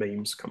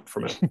memes come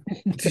from it.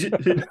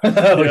 Yeah,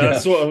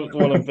 that's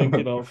what I'm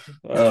thinking of.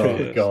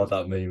 Oh God,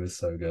 that meme is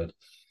so good.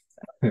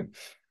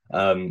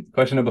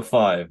 Question number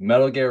 5.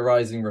 Metal Gear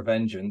Rising: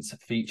 Revengeance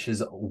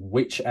features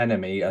which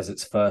enemy as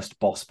its first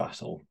boss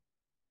battle?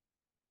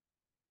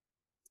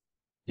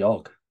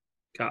 Yog.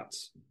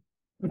 Cats.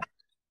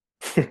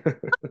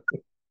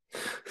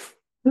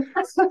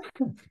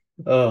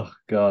 Oh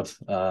God,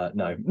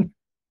 no.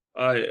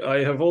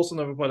 I have also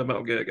never played a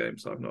Metal Gear game,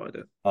 so I have no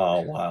idea.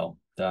 Oh wow,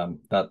 damn,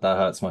 that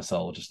hurts my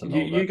soul just a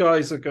little bit. You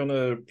guys are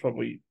gonna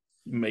probably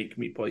make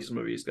me play some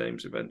of these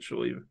games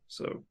eventually,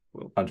 so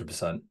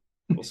 100%.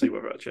 We'll see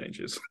whether that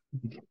changes.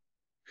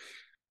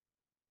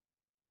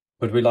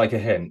 Would we like a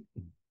hint?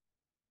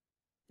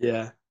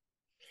 Yeah.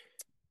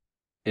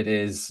 It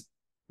is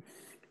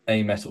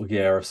a Metal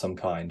Gear of some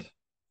kind.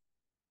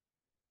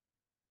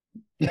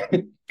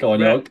 Go on,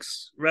 Yog.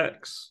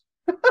 Rex.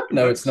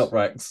 No, it's not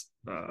Rex.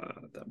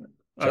 Damn it.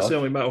 That's the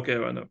only Metal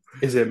Gear I know.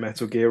 Is it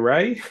Metal Gear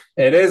Ray?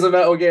 It is a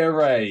Metal Gear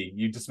Ray.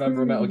 You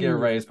dismember a Metal Gear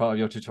Ray as part of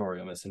your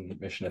tutorial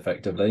mission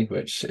effectively,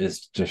 which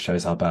just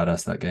shows how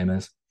badass that game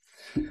is.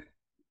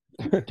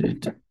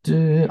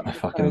 I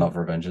fucking love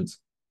Revengeance.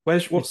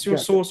 What's your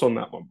source on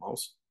that one,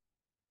 Miles?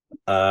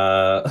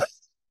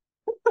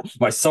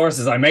 My source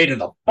is I made it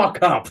the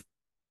fuck up.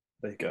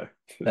 There you go.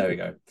 There we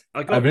go.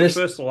 I got the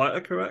first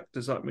letter correct.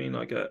 Does that mean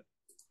I get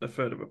a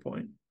third of a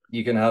point?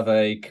 You can have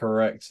a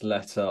correct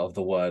letter of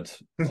the word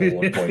for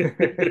 1 point.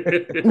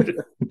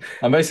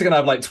 I'm basically going to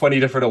have like 20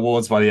 different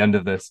awards by the end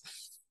of this.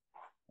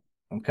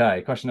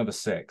 Okay, question number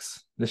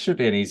 6. This should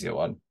be an easier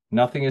one.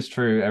 Nothing is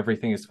true,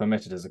 everything is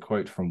permitted is a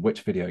quote from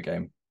which video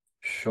game?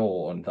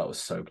 Sean, that was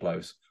so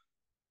close.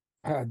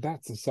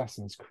 That's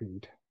Assassin's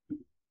Creed.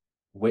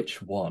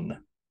 Which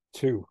one?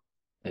 2.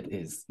 It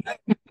is.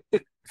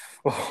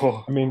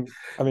 Oh,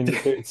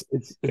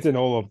 it's in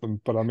all of them,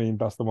 but I mean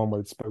that's the one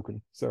where it's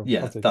spoken. So I'll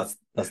Yeah, take it. that's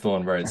the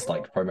one where it's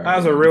like that was primarily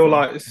a known real for.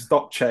 like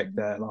stop check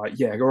there. Like,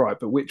 yeah, all right,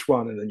 but which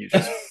one? And then you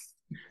just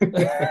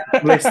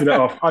listed it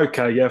off.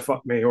 Okay, yeah,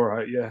 fuck me. All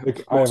right, yeah.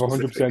 Look, I More have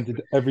specific.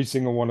 100% every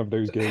single one of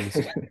those games.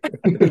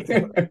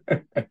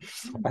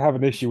 I have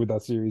an issue with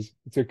that series.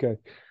 It's okay.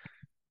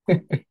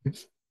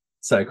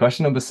 So,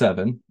 question number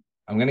 7.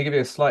 I'm going to give you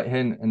a slight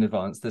hint in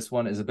advance. This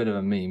one is a bit of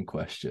a meme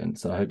question,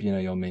 so I hope you know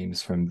your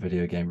memes from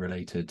video game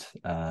related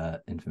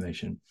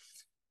information.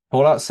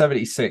 Fallout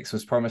 76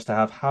 was promised to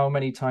have how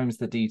many times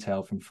the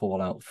detail from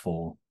Fallout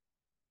 4?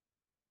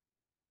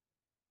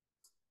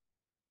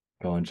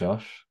 Go on,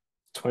 Josh.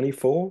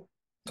 24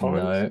 times.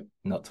 No,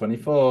 not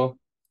 24.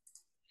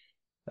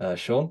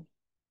 Sean?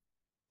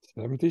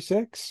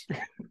 76.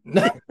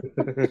 That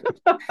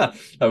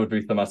would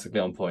be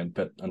thematically on point,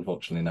 but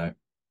unfortunately, no.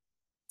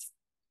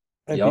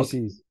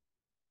 NPCs.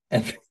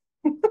 Yog?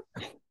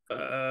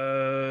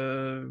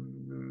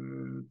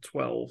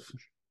 12.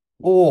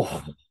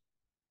 Oh,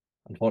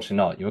 unfortunately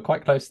not. You were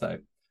quite close, though.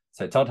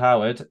 So Todd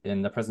Howard,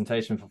 in the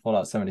presentation for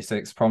Fallout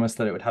 76, promised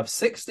that it would have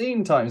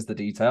 16 times the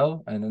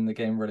detail, and then the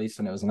game released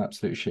and it was an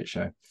absolute shit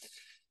show.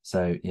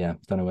 So, yeah,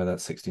 don't know where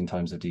that 16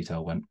 times of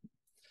detail went.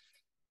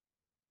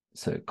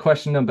 So,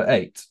 question number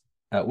 8.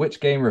 At which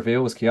game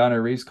reveal was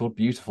Keanu Reeves called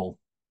beautiful?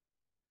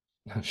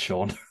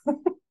 Sean.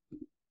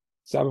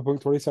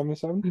 Cyberpunk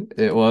 2077.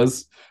 It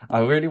was. I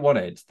really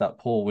wanted that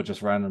Paul would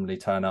just randomly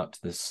turn up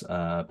to this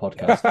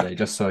podcast today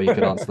just so you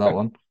could answer that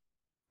one.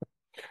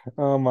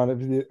 Oh man, it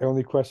was the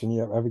only question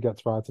you ever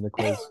get right in a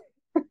quiz.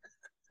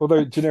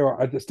 Although, do you know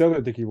what? I still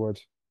don't think he would.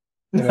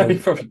 No, he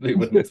probably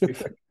wouldn't. To be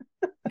fair.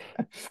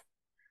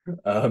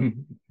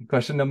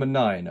 Question number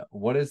 9.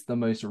 What is the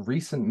most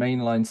recent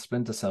mainline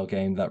Splinter Cell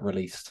game that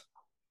released?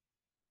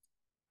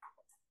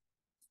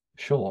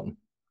 Sean.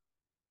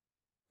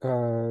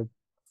 Oh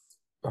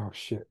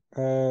shit.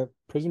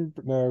 Prison.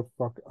 No,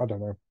 fuck. I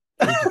don't know.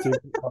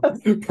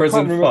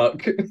 Prison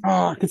fuck.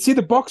 Oh, I can see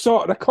the box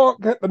art and I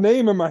can't get the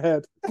name in my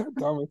head. God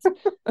damn it.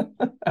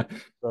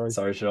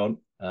 Sorry, Sean.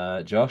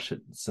 Josh,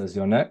 it says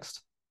you're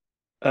next.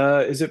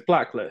 Is it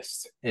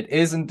Blacklist? It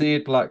is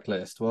indeed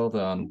Blacklist. Well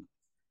done.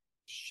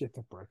 Shit,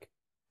 a brick.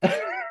 I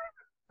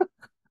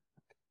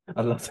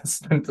love that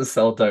Splinter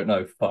Cell don't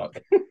know fuck.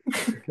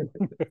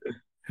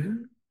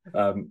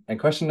 And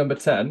question number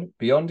 10.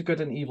 Beyond Good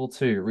and Evil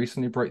 2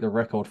 recently broke the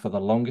record for the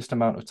longest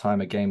amount of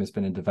time a game has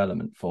been in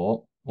development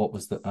for. What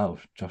was the... Oh,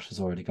 Josh is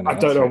already going to I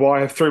don't know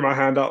why I threw my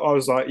hand up. I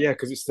was like, yeah,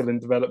 because it's still in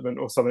development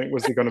or something.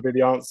 Was it going to be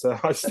the answer?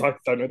 I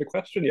don't know the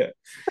question yet.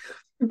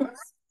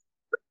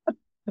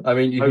 I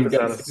mean, you can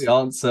get the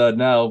answer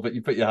now, but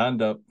you put your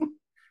hand up.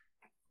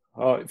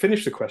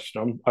 Finish the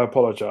question. I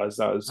apologize.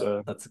 That was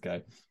That's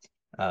okay.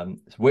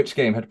 Which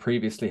game had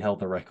previously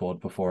held the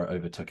record before it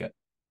overtook it?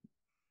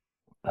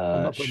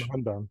 I'm not putting my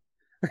hand down.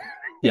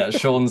 Yeah,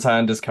 Sean's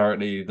hand is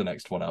currently the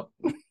next one up.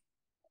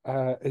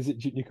 Is it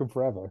Duke Nukem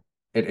Forever?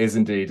 It is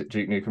indeed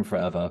Duke Nukem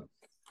Forever.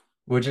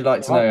 Would you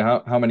like to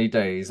know how many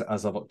days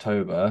as of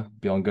October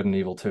Beyond Good and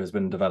Evil 2 has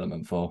been in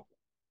development for?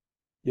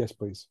 Yes,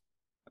 please.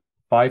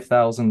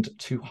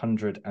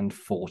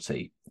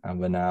 5,240. And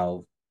we're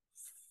now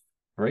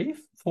 4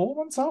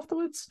 months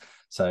afterwards.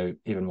 So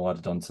even more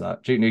added on to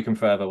that. Duke Nukem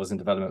Forever was in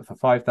development for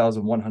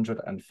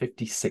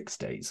 5,156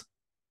 days.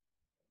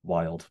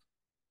 Wild.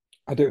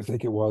 I don't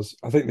think it was.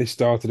 I think they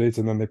started it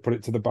and then they put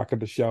it to the back of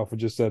the shelf and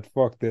just said,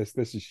 fuck this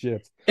is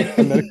shit.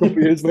 And then a couple of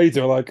years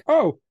later, like,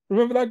 oh,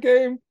 remember that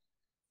game?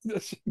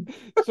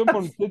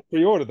 Someone did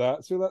pre-order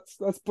that, so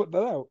let's put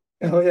that out.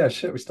 Oh yeah,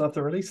 shit, we still have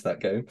to release that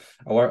game.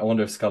 I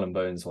wonder if Skull and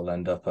Bones will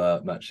end up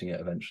matching it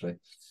eventually.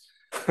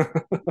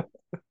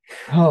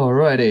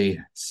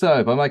 Alrighty.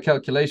 So by my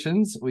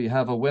calculations, we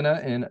have a winner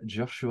in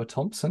Joshua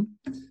Thompson.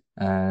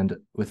 And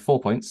with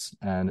 4 points,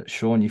 and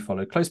Sean, you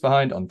followed close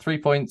behind on 3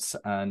 points,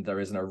 and there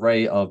is an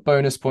array of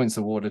bonus points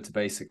awarded to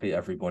basically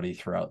everybody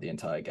throughout the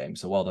entire game.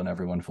 So well done,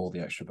 everyone, for all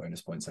the extra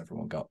bonus points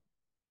everyone got.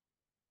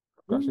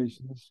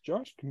 Congratulations,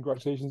 Josh.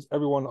 Congratulations,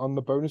 everyone, on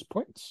the bonus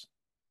points.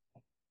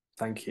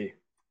 Thank you.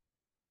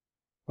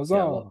 Huzzah.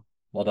 Yeah,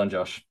 well done,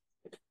 Josh.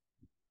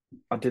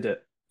 I did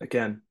it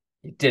again.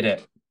 You did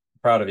it.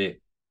 Proud of you.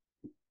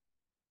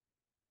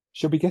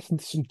 Shall we get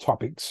into some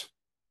topics?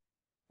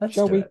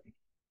 Shall we?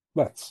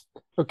 Let's.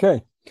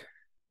 Okay.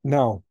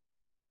 Now,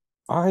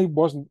 I'm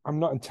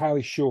not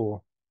entirely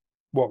sure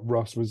what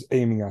Ross was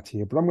aiming at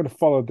here, but I'm going to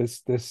follow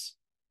this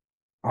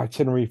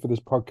itinerary for this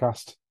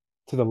podcast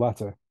to the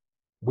letter.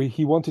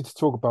 He wanted to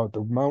talk about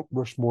the Mount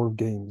Rushmore of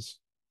games,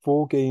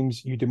 4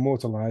 games you'd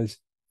immortalize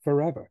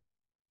forever.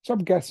 So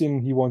I'm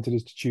guessing he wanted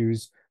us to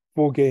choose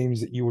 4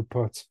 games that you would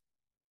put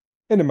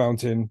in a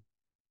mountain,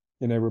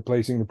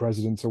 replacing the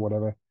presidents or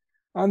whatever,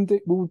 and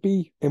it will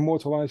be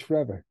immortalized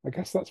forever. I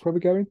guess that's where we're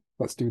going.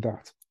 Let's do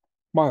that.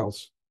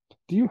 Miles,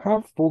 do you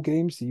have 4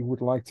 games that you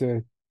would like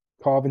to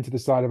carve into the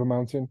side of a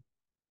mountain?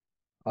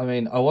 I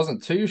mean, I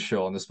wasn't too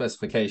sure on the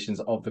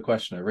specifications of the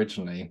question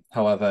originally.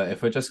 However,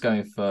 if we're just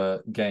going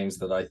for games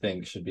that I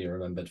think should be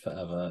remembered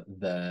forever,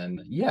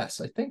 then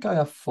yes, I think I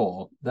have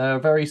four. They're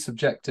a very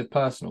subjective,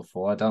 personal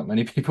four. I doubt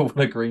many people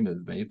will agree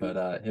with me,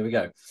 but here we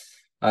go.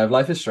 I have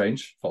Life is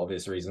Strange for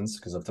obvious reasons,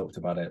 because I've talked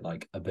about it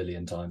like a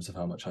billion times of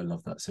how much I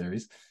love that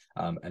series.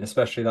 And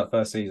especially that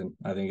first season.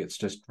 I think it's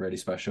just really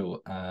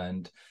special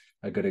and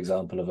a good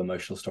example of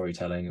emotional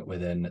storytelling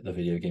within the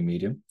video game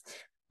medium.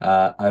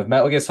 I have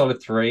Metal Gear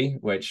Solid 3,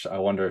 which I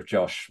wonder if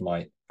Josh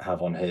might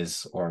have on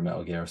his, or a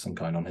Metal Gear of some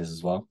kind on his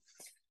as well.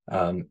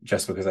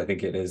 Just because I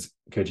think it is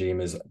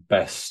Kojima's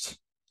best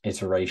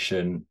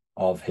iteration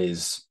of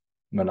his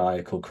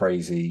maniacal,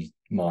 crazy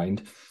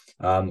mind,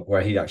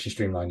 where he actually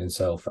streamlined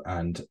himself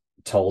and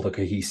told a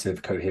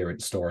cohesive,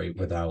 coherent story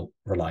without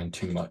relying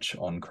too much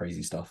on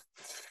crazy stuff.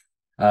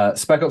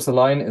 Spec Ops: The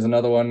Line is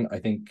another one. I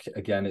think,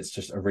 again, it's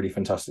just a really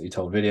fantastically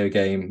told video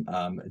game.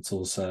 It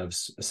all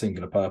serves a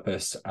singular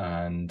purpose,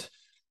 and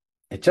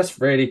it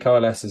just really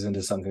coalesces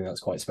into something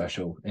that's quite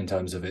special in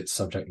terms of its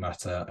subject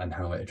matter and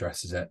how it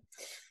addresses it.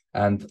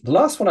 And the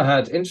last one I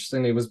had,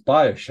 interestingly, was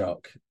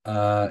BioShock,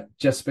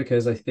 just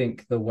because I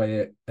think the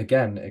way it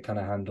kind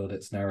of handled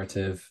its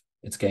narrative,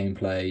 its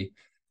gameplay,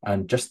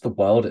 and just the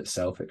world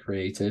itself it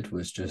created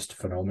was just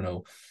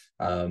phenomenal.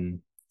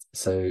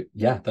 So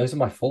yeah, those are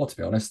my four, to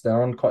be honest.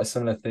 They're on quite a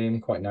similar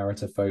theme, quite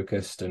narrative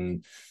focused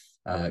and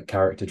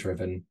character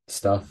driven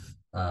stuff.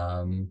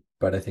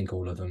 But I think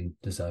all of them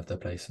deserve their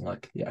place in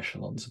like the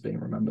echelons of being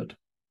remembered.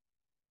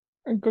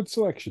 And good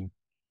selection.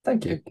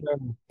 Thank you.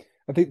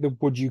 I think the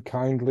Would You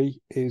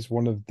Kindly is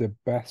one of the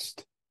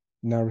best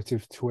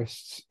narrative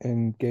twists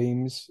in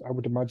games, I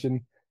would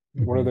imagine.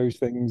 One of those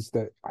things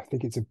that I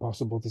think it's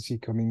impossible to see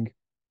coming.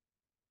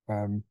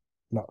 No,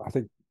 I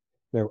think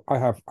I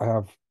have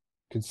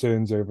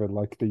concerns over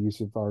like the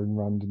use of Ayn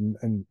Rand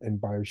and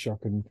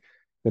Bioshock, and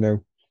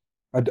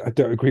I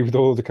don't agree with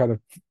all the kind of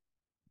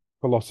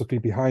philosophy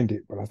behind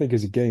it, but I think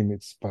as a game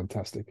it's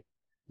fantastic.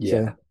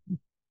 Yeah.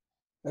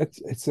 So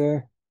it's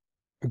a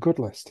good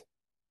list.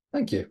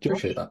 Thank you.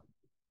 Appreciate that.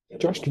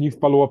 Josh, can you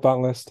follow up that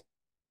list?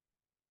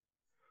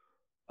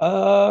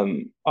 I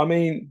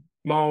mean,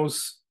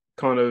 Miles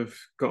kind of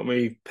got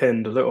me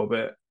pinned a little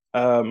bit.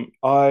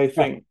 I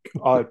think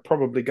I'd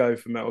probably go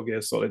for Metal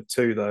Gear Solid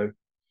 2 though.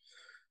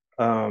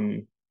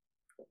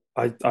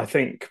 I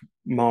think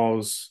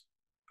Miles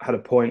had a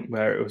point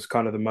where it was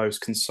kind of the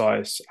most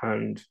concise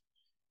and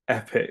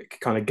epic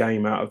kind of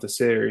game out of the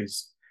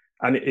series,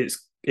 and it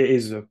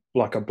is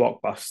like a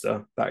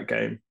blockbuster, that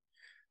game.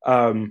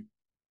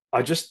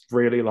 I just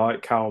really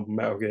like how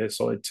Metal Gear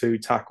Solid 2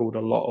 tackled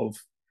a lot of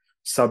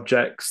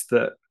subjects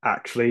that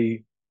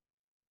actually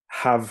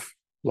have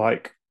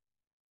like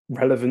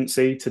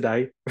relevancy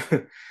today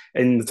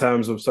in the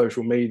terms of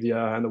social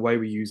media and the way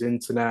we use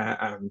internet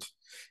and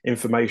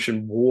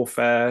information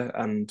warfare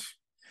and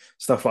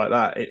stuff like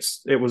that.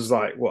 It was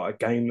like what, a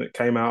game that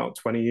came out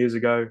 20 years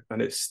ago,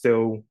 and it's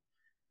still,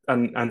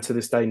 and to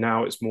this day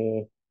now it's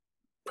more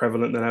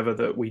prevalent than ever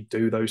that we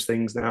do those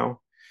things now.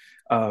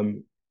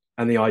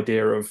 And the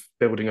idea of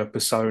building a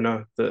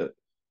persona that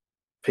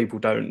people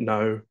don't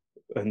know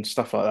and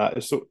stuff like that.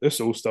 It's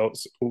all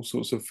sorts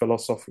of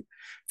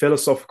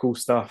philosophical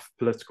stuff,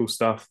 political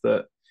stuff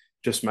that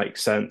just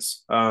makes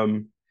sense.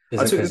 Is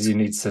it because you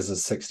need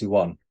Scissors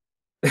 61?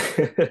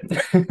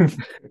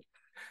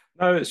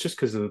 No, it's just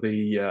because of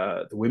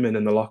the women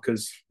in the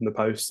lockers and the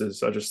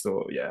posters. I just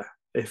thought, yeah,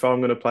 if I'm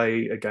going to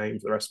play a game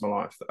for the rest of my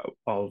life,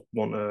 I'll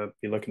want to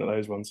be looking at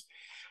those ones.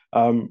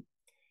 No,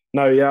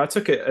 yeah, I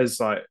took it as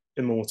like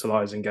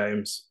immortalizing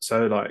games.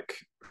 So like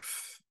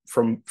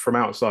from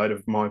outside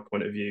of my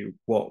point of view,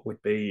 what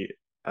would be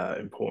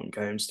important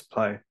games to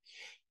play?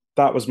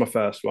 That was my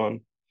first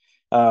one.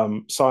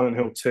 Silent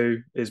Hill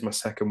 2 is my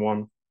second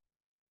one.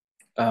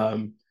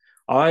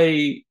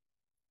 I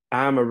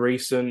am a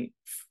recent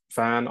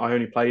fan. I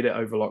only played it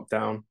over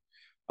lockdown,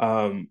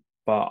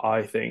 but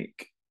I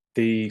think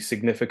the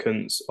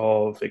significance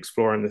of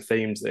exploring the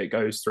themes that it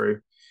goes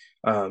through,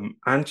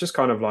 and just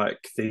kind of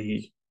like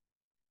the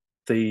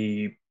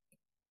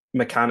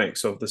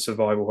mechanics of the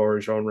survival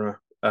horror genre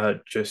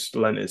just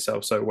lent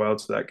itself so well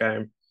to that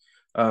game.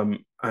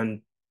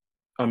 And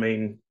I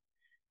mean,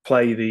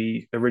 play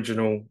the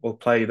original or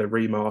play the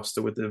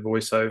remaster with the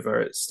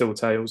voiceover, it still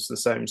tells the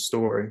same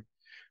story.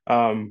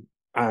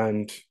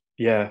 And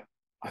yeah,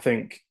 I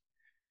think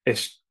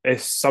it's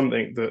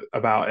something that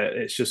about it.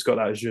 It's just got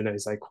that je ne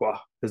sais quoi,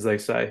 as they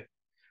say,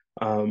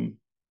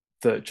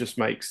 that just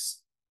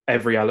makes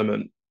every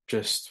element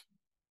just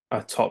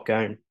a top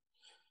game.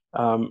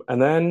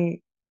 And then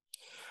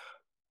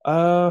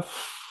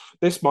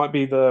this might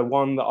be the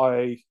one that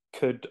I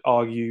could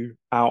argue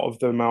out of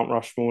the Mount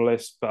Rushmore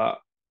list, but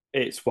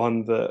it's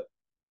one that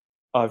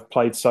I've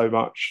played so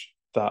much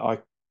that I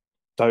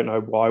don't know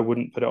why I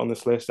wouldn't put it on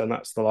this list, and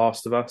that's The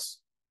Last of Us.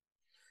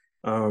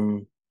 I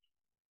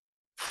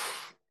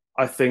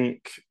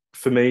think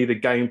for me, the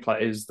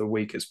gameplay is the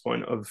weakest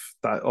point of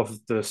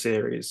the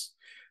series.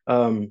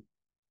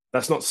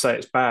 That's not to say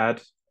it's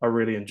bad. I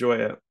really enjoy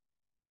it.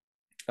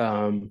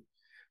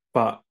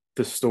 but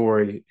the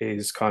story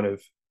is kind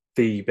of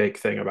the big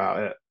thing about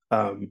it.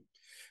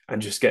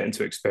 And just getting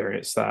to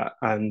experience that,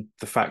 and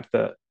the fact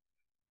that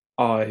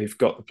I've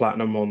got the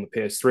platinum on the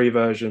PS3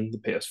 version, the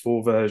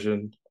PS4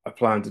 version. I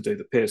plan to do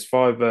the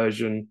PS5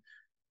 version,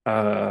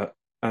 uh,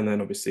 and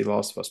then obviously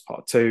Last of Us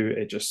Part Two.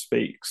 It just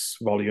speaks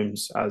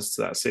volumes as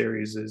to that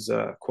series'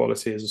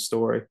 quality as a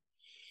story.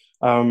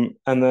 And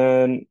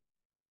then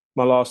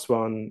my last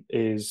one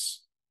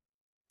is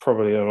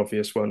probably an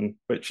obvious one,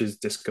 which is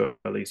Disco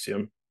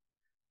Elysium.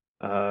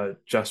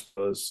 Just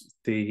because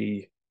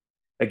the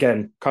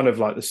again, kind of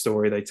like the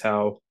story they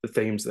tell, the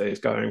themes that it's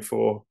going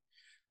for,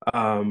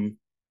 um,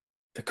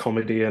 the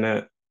comedy in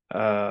it,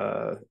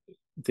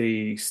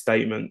 the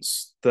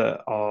statements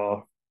that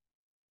are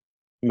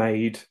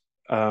made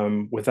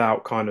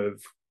without kind of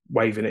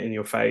waving it in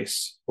your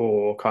face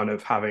or kind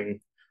of having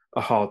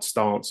a hard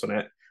stance on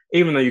it,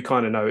 even though you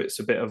kind of know it's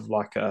a bit of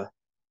like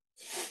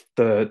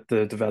the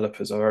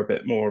developers are a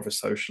bit more of a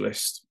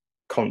socialist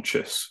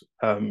conscious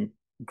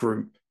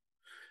group.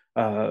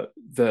 It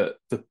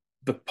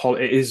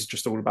is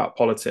just all about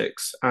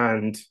politics,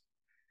 and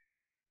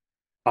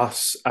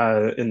us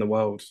in the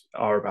world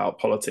are about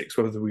politics,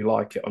 whether we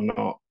like it or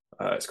not.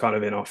 It's kind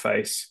of in our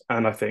face,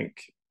 and I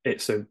think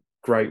it's a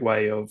great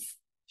way of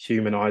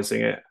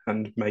humanizing it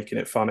and making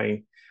it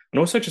funny, and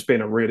also just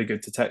being a really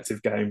good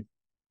detective game.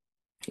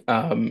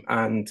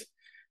 And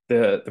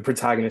the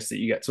protagonist that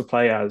you get to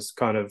play as,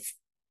 kind of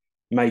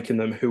making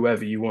them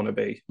whoever you want to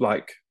be.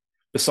 Like,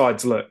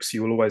 besides looks,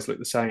 you will always look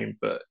the same,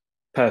 but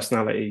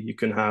personality, you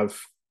can have,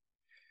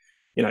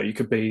 you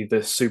could be the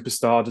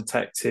superstar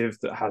detective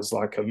that has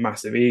like a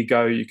massive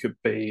ego. You could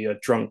be a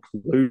drunk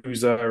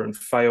loser and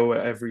fail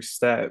at every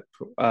step.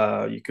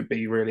 You could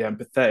be really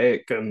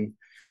empathetic and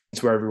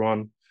to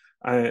everyone.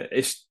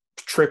 It's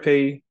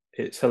trippy.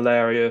 It's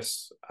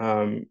hilarious.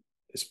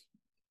 It's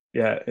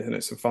yeah, and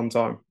it's a fun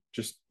time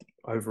just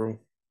overall.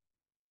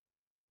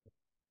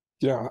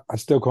 Yeah, I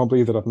still can't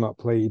believe that I've not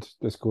played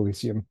Disco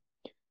Elysium.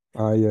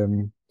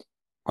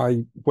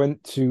 I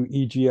went to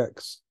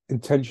EGX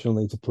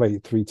intentionally to play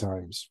it 3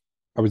 times.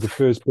 I was the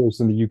first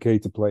person in the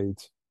UK to play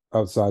it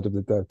outside of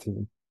the dev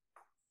team.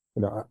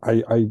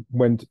 I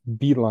went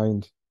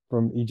beelined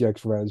from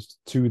EGX Res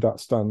to that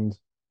stand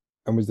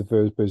and was the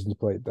first person to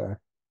play it there.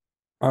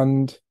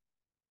 And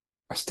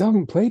I still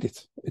haven't played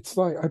it. It's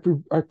like I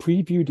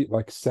previewed it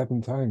like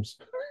 7 times.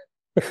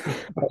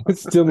 I've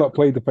still not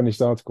played the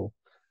finished article.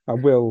 I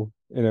will,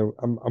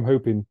 I'm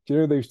hoping. Do you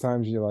know those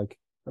times when you're like,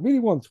 I really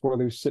want one of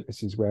those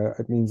sicknesses where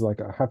it means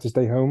like I have to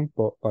stay home,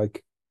 but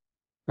like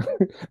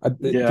it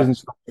Yeah, doesn't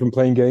stop me from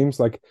playing games.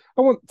 Like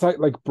I want to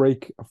like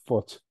break a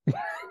foot.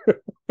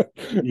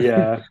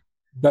 yeah. I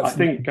That's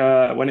think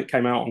when it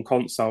came out on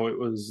console, it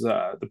was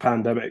the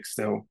pandemic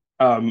still,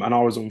 and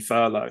I was on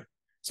furlough,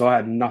 so I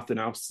had nothing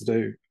else to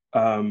do.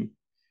 Um,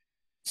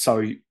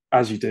 so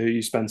as you do,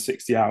 you spend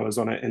 60 hours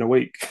on it in a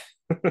week.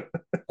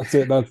 that's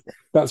it.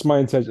 That's my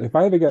intention. If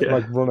I ever get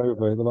like Yeah, run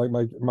over,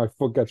 like my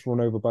foot gets run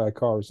over by a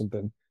car or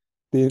something,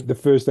 the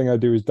first thing I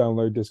do is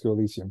download Disco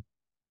Elysium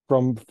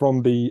from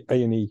the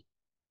A&E.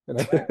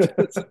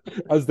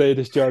 As they're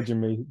discharging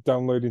me,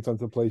 downloading it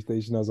onto the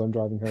PlayStation as I'm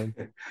driving home.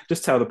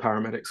 just tell the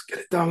paramedics, get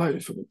it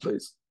downloaded for me,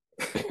 please.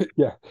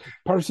 Yeah,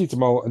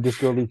 paracetamol and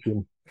Disco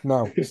Elysium.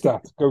 Now,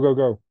 stat, go, go,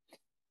 go.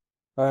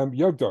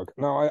 Yog Dog.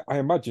 Now, I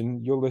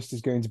imagine your list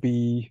is going to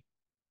be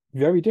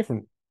very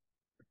different.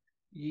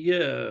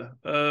 Yeah.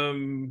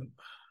 I'm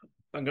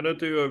gonna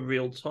do a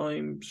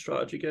real-time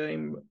strategy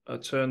game, a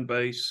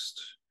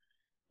turn-based,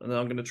 and then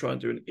I'm gonna try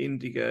and do an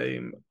indie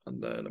game,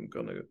 and then an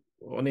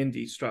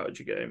indie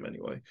strategy game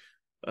anyway,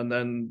 and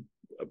then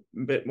a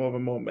bit more of a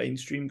more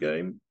mainstream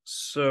game.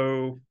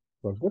 So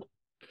Sounds good.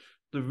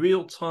 the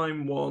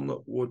real-time one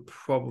would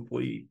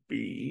probably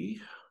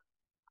be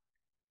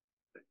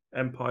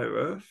Empire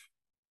Earth,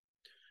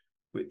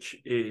 which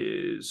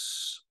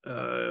is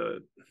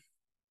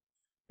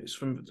it's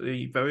from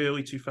the very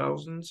early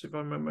 2000s, if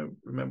I'm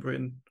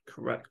remembering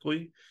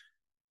correctly.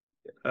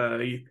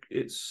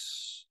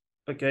 It's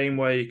a game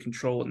where you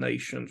control a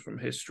nation from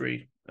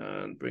history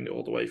and bring it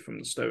all the way from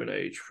the Stone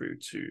Age through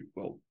to,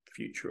 well,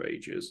 future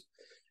ages.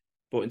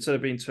 But instead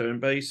of being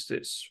turn-based,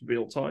 it's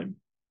real-time.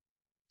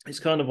 It's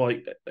kind of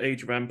like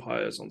Age of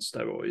Empires on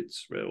steroids,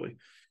 really.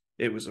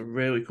 It was a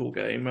really cool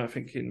game. I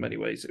think in many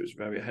ways it was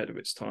very ahead of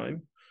its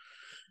time.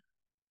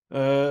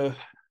 Uh,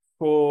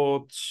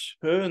 for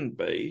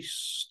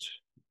turn-based,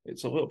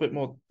 it's a little bit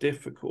more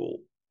difficult.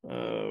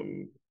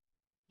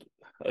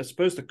 I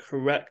suppose the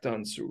correct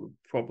answer would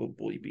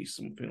probably be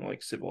something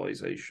like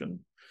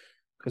Civilization,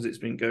 because it's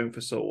been going for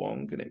so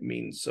long and it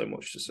means so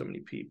much to so many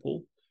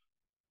people.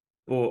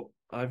 But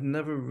I've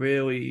never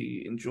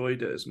really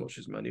enjoyed it as much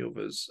as many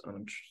others,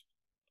 and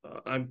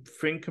I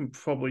think I'm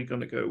probably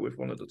going to go with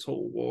one of the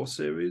Total War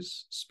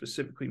series,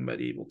 specifically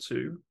Medieval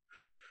 2.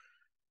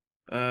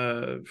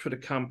 For the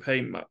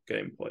campaign map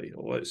gameplay,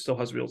 although it still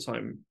has real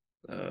time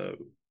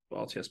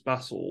RTS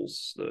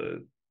battles,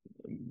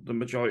 the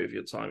majority of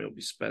your time you'll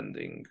be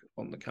spending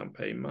on the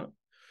campaign map.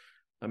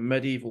 And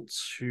Medieval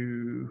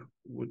 2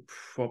 would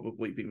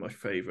probably be my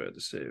favorite of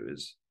the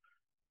series.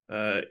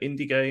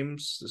 Indie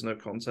games, there's no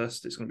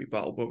contest. It's going to be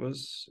Battle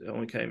Brothers. It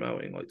only came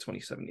out in like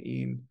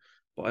 2017,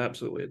 but I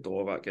absolutely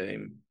adore that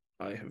game.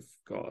 I have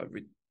got a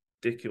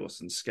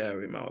ridiculous and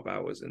scary amount of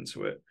hours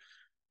into it,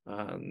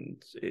 and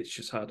it's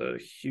just had a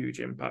huge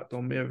impact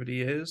on me over the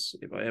years.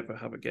 If I ever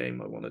have a game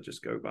I want to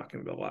just go back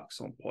and relax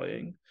on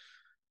playing,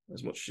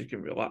 as much as you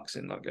can relax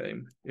in that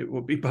game, it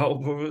would be Battle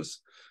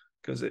Brothers,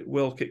 because it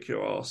will kick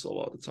your ass a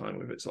lot of the time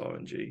with its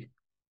RNG.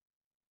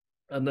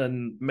 And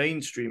then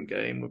mainstream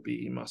game would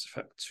be Mass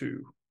Effect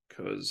 2,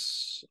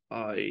 because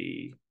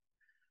I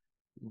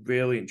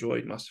really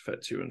enjoyed Mass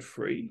Effect 2 and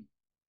 3.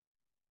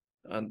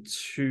 And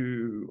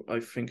 2, I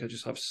think I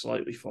just have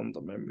slightly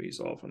fonder memories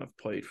of, and I've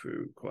played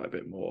through quite a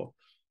bit more.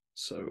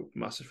 So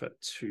Mass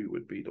Effect 2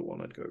 would be the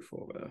one I'd go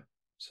for there.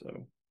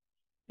 So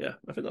yeah,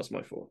 I think that's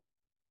my 4.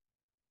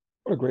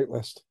 What a great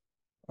list.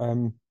 I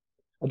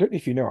don't know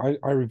if you know,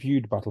 I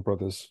reviewed Battle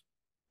Brothers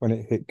when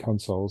it hit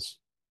consoles.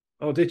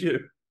 Oh, did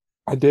you?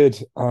 I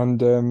did,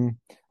 and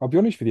I'll be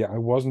honest with you, I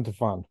wasn't a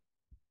fan,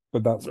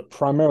 but that's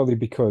primarily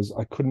because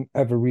I couldn't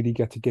ever really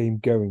get a game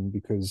going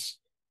because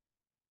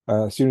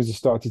as soon as I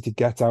started to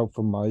get out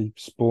from my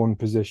spawn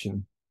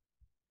position,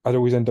 I'd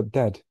always end up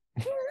dead.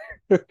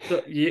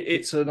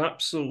 It's an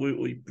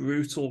absolutely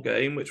brutal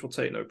game which will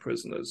take no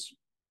prisoners.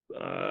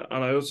 And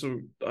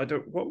I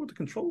don't. What were the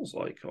controls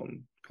like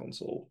on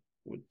console?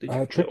 Did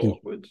you feel Tricky,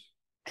 awkward?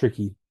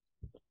 tricky,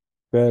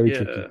 very Yeah,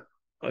 tricky.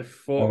 I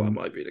thought that Um,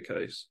 might be the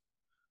case.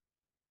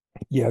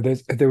 yeah,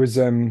 there was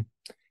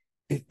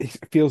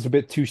it feels a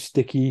bit too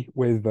sticky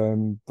with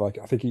like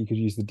I think you could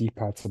use the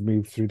D-pad to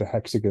move through the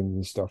hexagons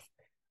and stuff.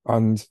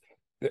 And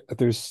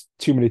there's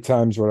too many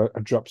times where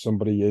I drop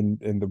somebody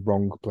in the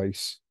wrong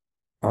place.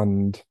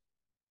 And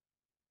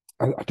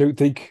I don't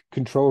think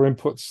controller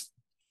inputs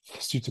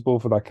suitable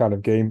for that kind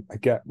of game. I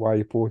get why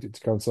you port it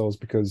to consoles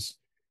because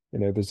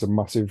there's a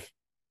massive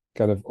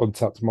kind of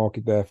untapped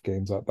market there for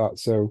games like that.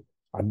 So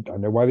I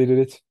know why they did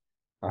it.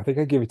 I think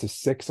I give it a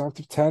 6 out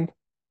of 10.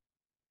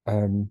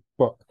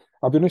 But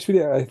I'll be honest with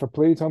you, if I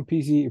played it on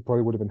PC, it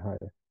probably would have been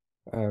higher.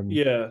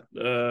 Yeah,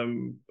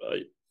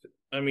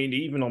 I mean,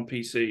 even on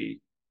PC,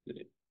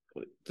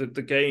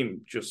 the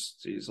game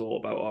just is all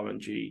about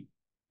RNG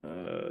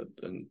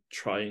and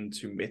trying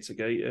to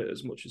mitigate it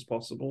as much as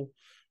possible.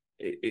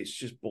 It's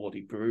just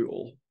bloody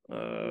brutal,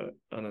 and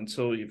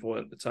until you've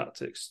learned the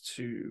tactics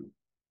to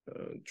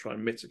try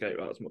and mitigate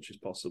that as much as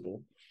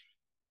possible,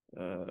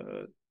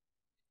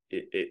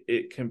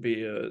 it can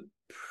be a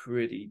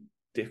pretty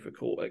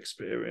difficult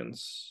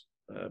experience,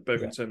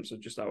 both in terms of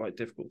just outright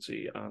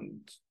difficulty and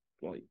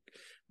like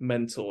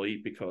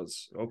mentally,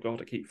 because oh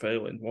god, I keep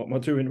failing. What am I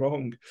doing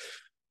wrong?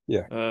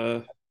 Yeah.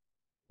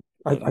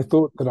 I And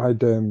thought that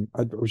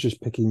I was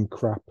just picking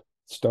crap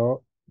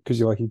start because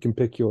you can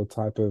pick your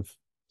type of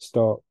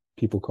start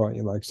people, can't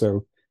you? Like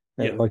so,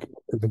 yeah. like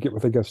I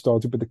think I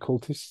started with the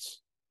cultists.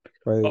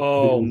 Right? I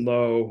think it Oh was,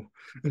 no,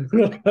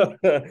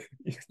 that's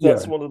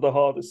yeah. one of the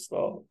hardest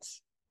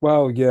starts.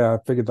 Well, yeah, I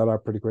figured that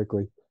out pretty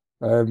quickly.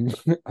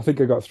 I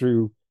think I got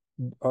through.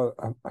 I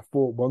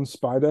fought one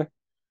spider,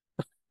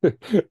 and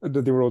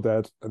then they were all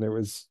dead, and it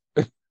was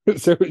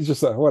so it's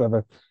just like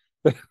whatever.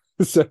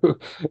 So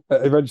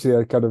eventually,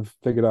 I kind of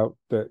figured out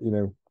that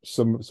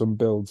some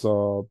builds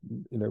are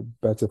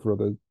better for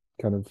other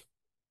kind of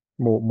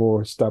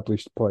more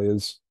established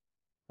players.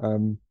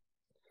 Um,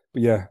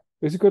 but yeah,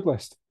 it's a good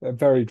list, a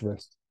varied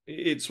list.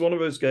 It's one of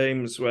those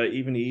games where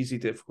even easy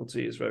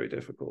difficulty is very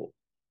difficult.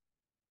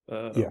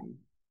 Yeah,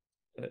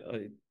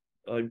 Um,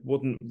 I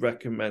wouldn't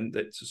recommend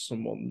it to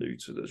someone new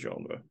to the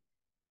genre.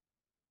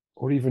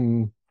 or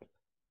even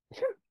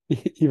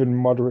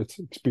moderate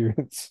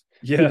experience.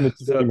 Even Yeah, a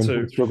that journeyman too.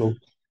 would struggle.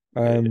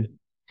 Um,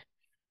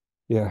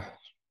 yeah,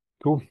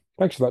 cool.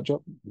 Thanks for that,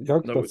 job. Yeah,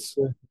 No, that's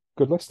a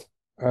good list.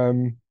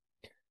 Um,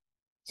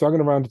 so I'm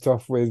going to round it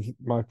off with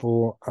my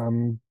 4.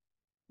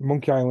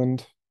 Monkey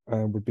Island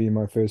would be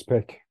my first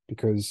pick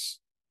because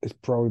it's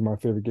probably my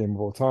favorite game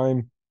of all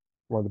time.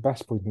 One of the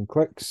best point and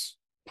clicks,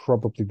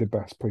 probably the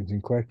best point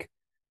and click,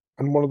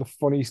 and one of the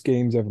funniest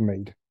games ever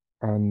made.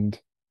 And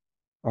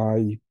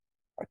I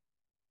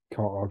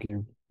can't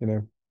argue.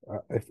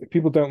 If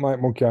people don't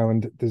like Monkey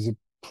Island, there's a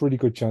pretty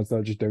good chance that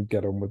I just don't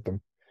get on with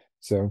them.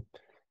 So,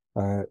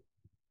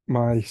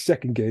 my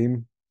second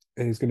game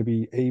is going to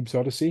be Abe's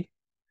Odyssey,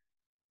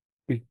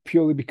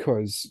 purely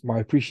because my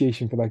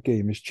appreciation for that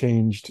game has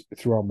changed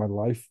throughout my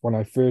life. When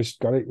I first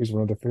got it, it was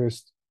one of the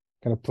first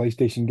kind of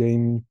PlayStation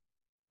game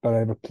that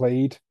I ever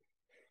played.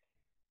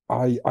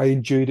 I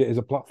enjoyed it as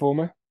a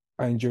platformer.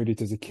 I enjoyed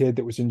it as a kid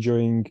that was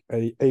enjoying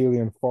a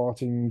alien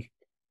farting,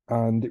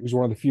 and it was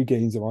one of the few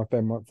games that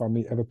my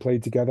family ever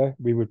played together.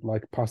 We would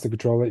like pass the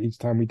controller each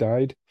time we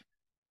died,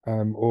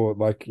 or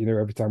like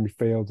every time we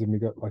failed and we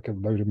got like a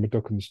load of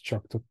Meduckans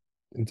chopped up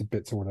into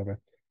bits or whatever.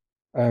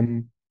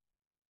 Um,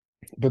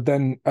 but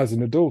then as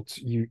an adult,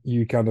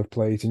 you kind of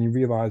play it and you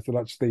realize that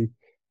actually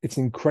it's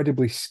an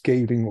incredibly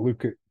scathing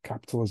look at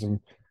capitalism,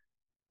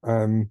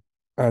 and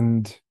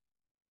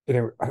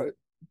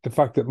the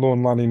fact that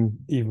Lorne Lanning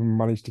even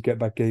managed to get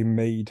that game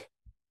made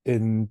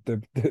in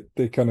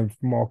the kind of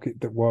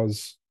market that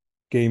was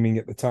gaming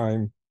at the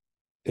time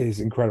is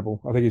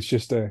incredible. I think it's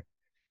just a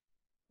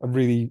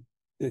really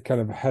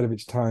kind of ahead of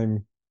its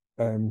time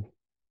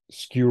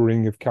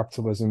skewering of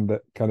capitalism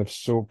that kind of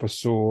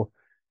foresaw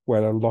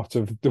where a lot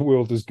of the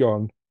world has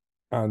gone.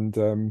 And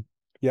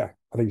yeah,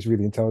 I think it's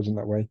really intelligent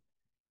that way.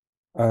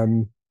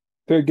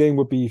 Third game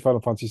would be Final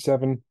Fantasy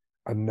VII.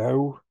 I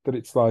know that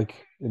it's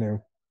like,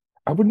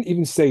 I wouldn't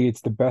even say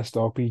it's the best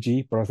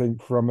RPG, but I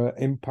think from an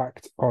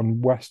impact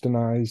on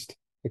westernized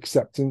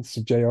acceptance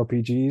of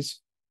JRPGs,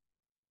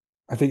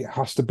 I think it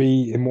has to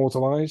be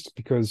immortalized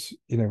because,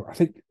 I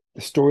think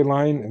the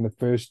storyline in the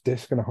first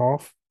disc and a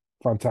half,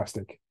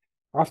 fantastic.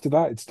 After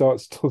that, it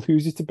starts to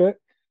lose it a bit.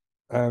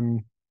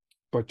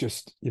 But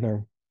just,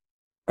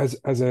 as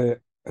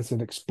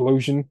an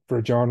explosion for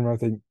a genre, I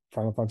think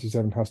Final Fantasy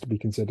VII has to be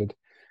considered.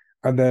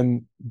 And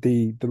then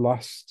the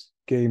last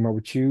game I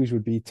would choose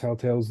would be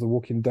Telltale's The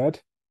Walking Dead,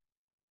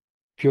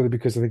 purely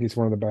because I think it's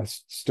one of the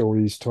best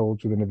stories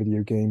told within a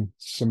video game.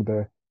 Some of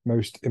the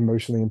most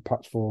emotionally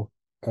impactful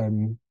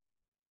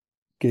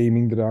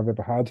gaming that I've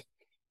ever had.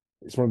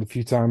 It's one of the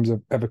few times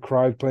I've ever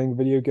cried playing a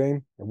video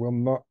game. I will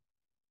not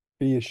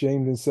be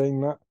ashamed in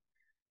saying that.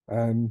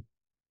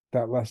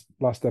 That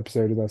last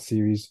episode of that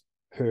series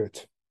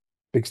hurt,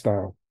 big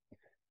style.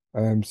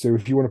 So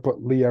if you want to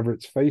put Lee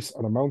Everett's face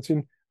on a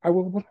mountain, I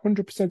will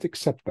 100%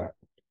 accept that.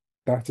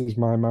 That is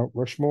my Mount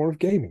Rushmore of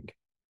gaming.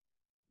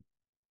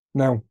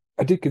 Now,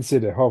 I did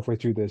consider halfway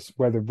through this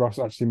whether Ross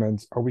actually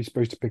meant, are we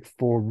supposed to pick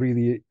 4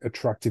 really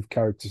attractive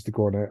characters to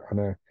go on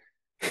a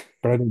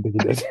but I didn't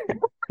think he did.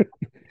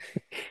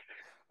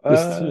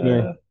 Just,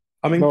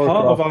 I mean, Lara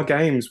part of Croft. our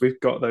games, we've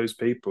got those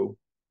people.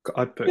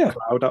 I'd put Yeah.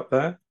 Cloud up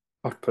there.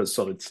 I'd put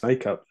Solid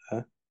Snake up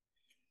there.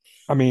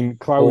 I mean,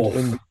 Cloud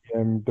Oof.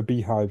 in the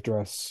beehive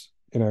dress,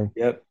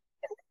 Yep.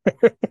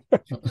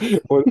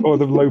 or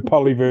the low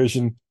poly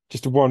version,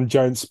 just one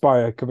giant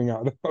spire coming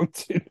out of the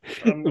mountain.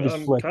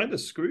 I'm kind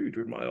of screwed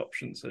with my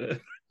options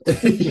here.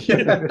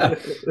 Yeah.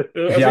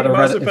 If you had a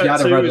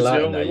red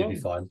alert in there, you'd be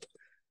fine.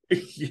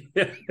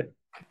 Yeah.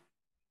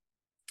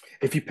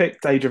 If you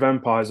picked Age of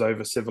Empires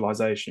over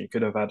Civilization, you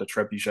could have had a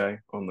Trebuchet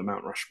on the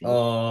Mount Rushmore.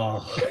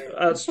 Oh,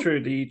 That's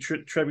true. The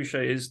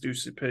Trebuchet is the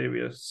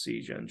superior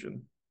siege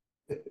engine.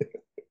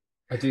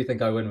 I do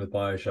think I win with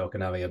Bioshock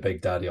and having a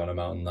Big Daddy on a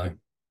mountain, though.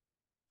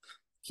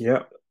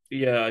 Yeah.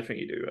 Yeah, I think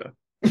you do.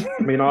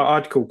 I mean,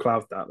 I'd call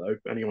Cloud that, though,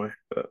 anyway.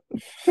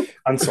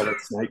 And Solid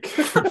Snake.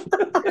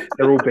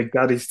 They're all Big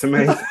Daddies to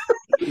me.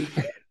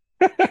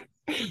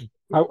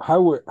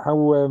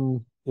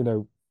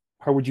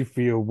 How would you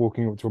feel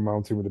walking up to a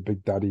mountain with a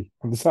Big Daddy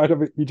on the side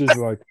of it? You just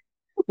like,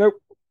 nope,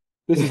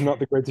 this is not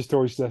the greatest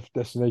tourist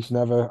destination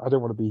ever. I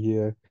don't want to be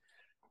here.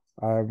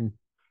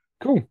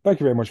 Cool. Thank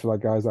you very much for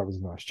that, guys. That was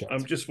a nice chat.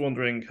 I'm just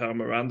wondering how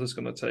Miranda's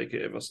going to take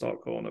it if I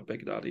start calling her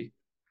Big Daddy.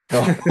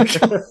 I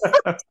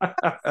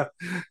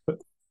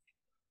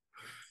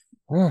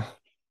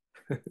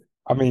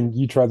mean,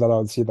 you try that out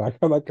and see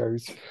how that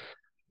goes.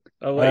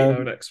 I'll let you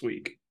know next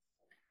week.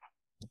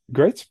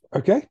 Great.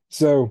 Okay.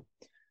 So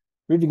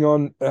moving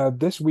on,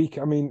 this week,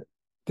 I mean,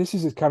 this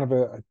is kind of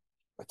a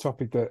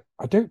topic that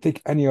I don't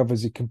think any of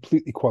us are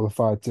completely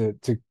qualified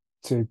to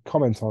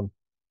comment on,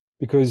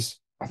 because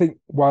I think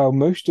while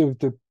most of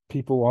the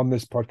people on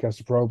this podcast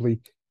have probably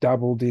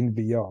dabbled in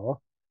VR,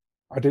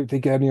 I don't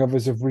think any of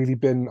us have really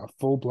been a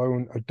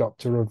full-blown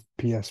adopter of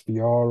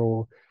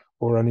PSVR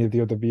or any of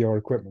the other VR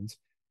equipment.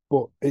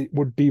 But it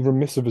would be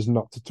remiss of us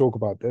not to talk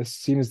about this,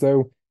 seeing as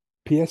though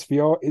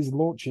PSVR is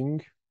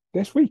launching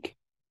this week.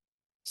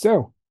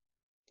 So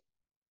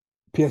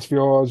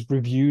PSVR's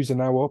reviews are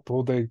now up,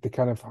 all the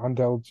kind of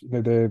handheld,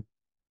 the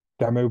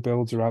demo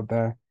builds are out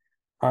there,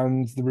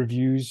 and the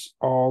reviews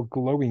are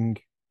glowing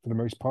for the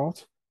most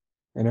part.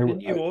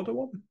 Didn't you order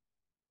one?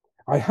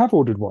 I have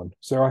ordered one,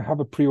 so I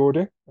have a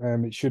pre-order.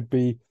 It should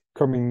be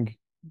coming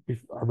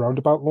around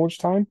about launch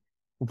time.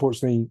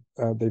 Unfortunately,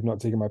 they've not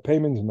taken my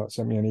payment and not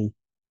sent me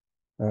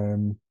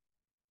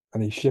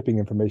any shipping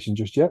information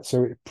just yet,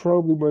 so it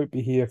probably won't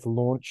be here for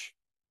launch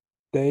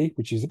day,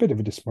 which is a bit of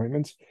a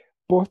disappointment.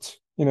 But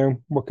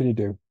what can you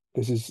do?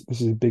 This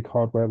is a big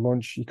hardware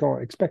launch. You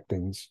can't expect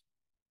things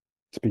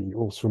to be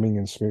all swimming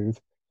and smooth.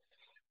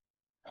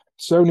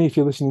 Sony, if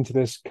you're listening to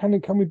this, can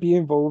we be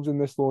involved in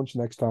this launch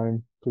next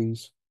time,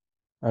 please?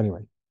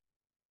 Anyway,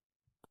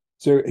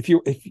 so if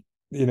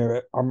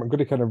I'm going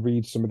to kind of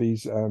read some of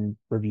these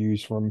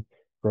reviews from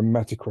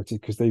Metacritic,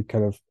 because they've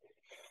kind of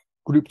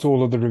grouped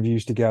all of the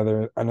reviews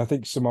together, and I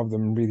think some of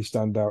them really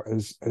stand out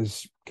as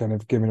kind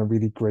of giving a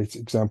really great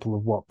example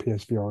of what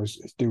PSVR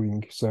is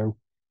doing. So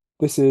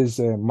this is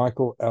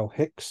Michael L.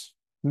 Hicks,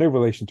 no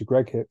relation to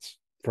Greg Hitz,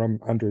 from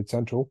Android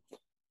Central.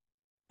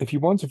 If you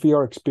want a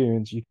VR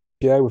experience you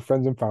share with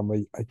friends and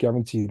family, I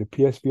guarantee the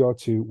PSVR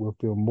 2 will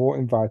feel more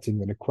inviting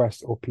than a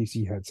Quest or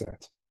PC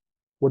headset.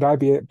 Would I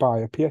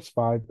buy a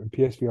PS5 and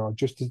PSVR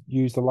just to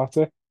use the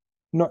latter?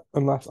 Not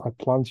unless I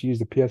plan to use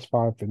the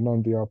PS5 for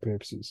non-VR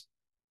purposes.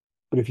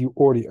 But if you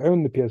already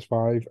own the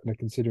PS5 and are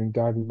considering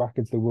diving back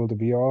into the world of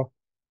VR,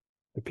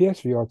 the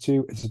PSVR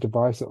 2 is a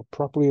device that will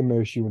properly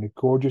immerse you in a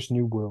gorgeous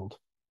new world,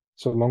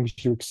 so long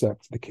as you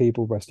accept the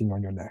cable resting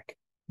on your neck.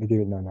 They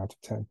give it 9 out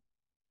of 10.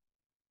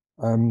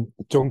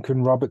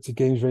 Duncan Roberts at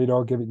Games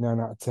Radar gave it 9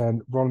 out of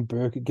 10. Ron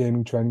Burke at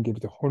Gaming Trend gave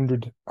it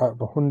 100 out of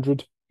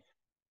 100.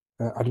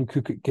 Adam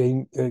Cook at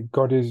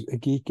God is a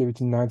Geek gave it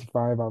a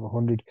 95 out of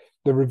 100.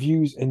 The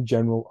reviews in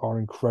general are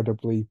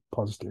incredibly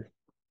positive.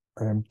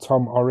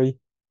 Tom Orry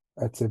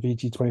at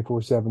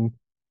VG247.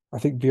 I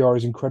think VR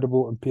is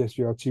incredible, and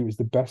PSVR 2 is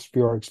the best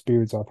VR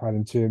experience I've had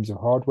in terms of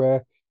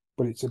hardware,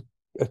 but it isn't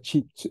a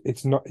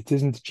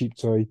cheap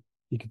toy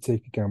you can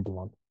take a gamble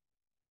on.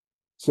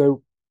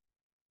 So,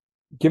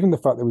 given the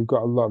fact that we've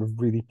got a lot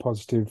of really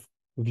positive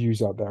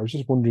reviews out there, I was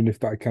just wondering if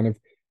that kind of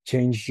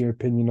changed your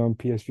opinion on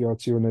PSVR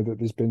 2. I know that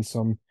there's been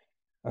some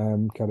I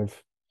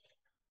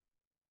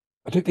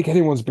don't think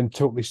anyone's been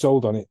totally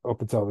sold on it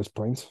up until this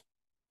point.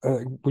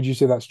 Would you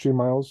say that's true,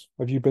 Miles?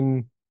 Have you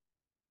been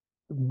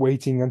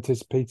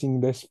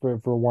anticipating this for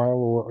a while,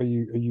 or are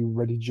you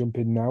ready to jump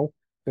in now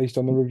based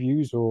on the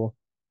reviews, or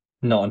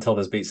Not until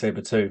there's Beat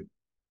Saber 2.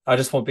 I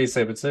just want Beat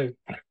Saber 2.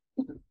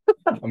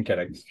 I'm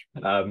kidding.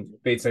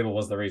 Beat Saber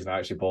was the reason I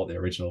actually bought the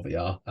original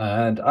VR,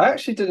 and I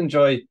actually did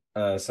enjoy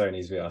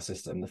Sony's VR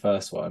system, the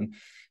first one,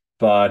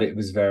 but it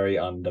was very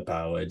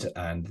underpowered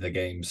and the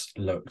games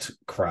looked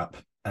crap,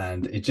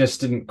 and it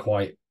just didn't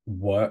quite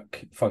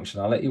work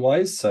functionality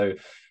wise. So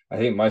I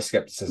think my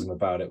skepticism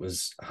about it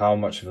was how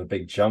much of a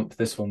big jump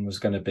this one was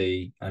going to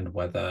be, and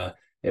whether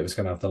it was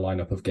going to have the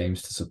lineup of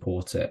games to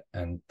support it,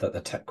 and that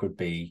the tech would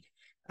be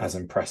as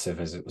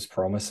impressive as it was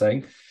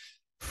promising.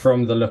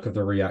 From the look of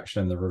the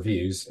reaction and the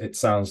reviews, it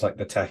sounds like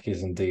the tech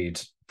is indeed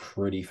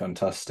pretty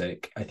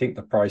fantastic. I think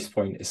the price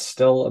point is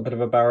still a bit of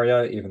a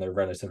barrier, even though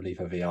relatively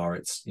for VR,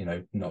 it's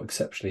not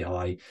exceptionally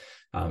high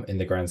in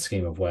the grand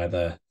scheme of where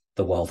the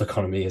world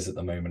economy is at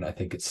the moment. I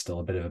think it's still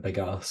a bit of a big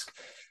ask.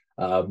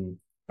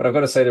 But I've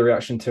got to say the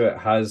reaction to it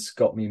has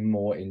got me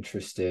more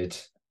interested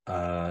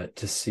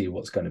to see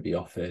what's going to be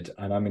offered.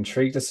 And I'm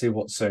intrigued to see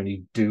what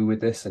Sony do with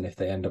this, and if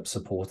they end up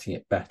supporting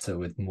it better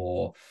with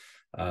more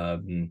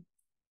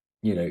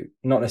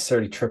not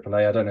necessarily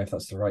AAA. I don't know if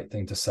that's the right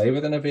thing to say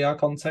within a VR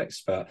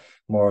context, but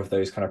more of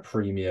those kind of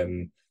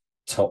premium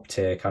top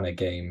tier kind of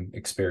game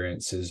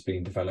experiences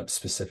being developed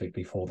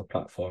specifically for the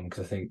platform.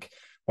 Because I think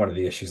one of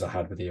the issues I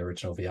had with the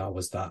original VR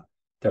was that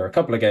there are a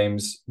couple of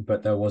games,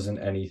 but there wasn't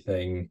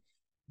anything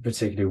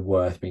particularly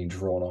worth being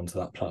drawn onto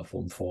that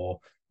platform for,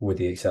 with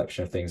the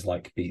exception of things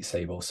like Beat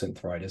Saber or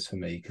Synth Riders for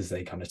me, because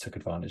they kind of took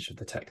advantage of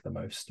the tech the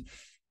most.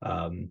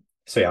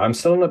 So yeah, I'm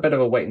still in a bit of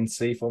a wait and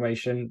see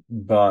formation,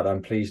 but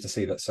I'm pleased to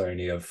see that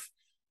Sony have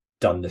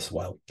done this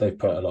well. They've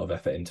put a lot of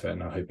effort into it,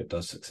 and I hope it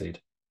does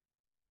succeed.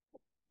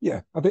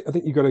 Yeah, I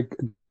think you got a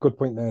good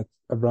point there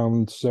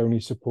around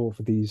Sony support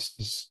for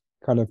these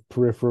kind of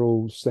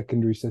peripheral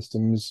secondary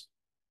systems.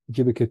 If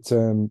you look at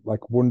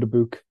like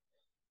Wonderbook,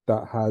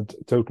 that had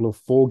a total of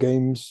 4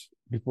 games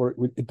before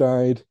it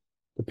died.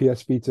 The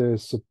PS Vita,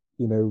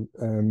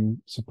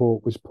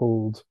 support was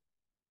pulled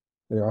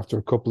after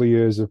a couple of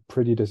years of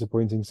pretty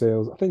disappointing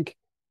sales. I think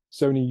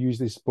Sony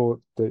usually support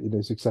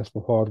the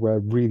successful hardware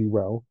really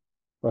well,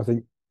 but I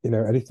think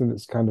anything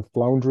that's kind of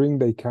floundering,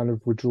 they kind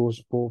of withdraw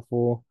support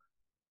for.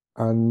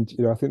 And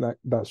I think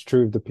that's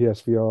true of the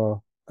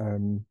PSVR,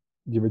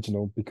 the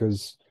original,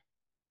 because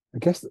I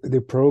guess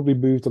they probably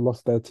moved a lot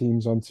of their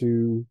teams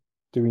onto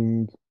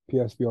doing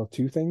PSVR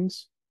 2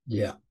 things.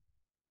 Yeah.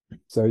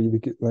 So you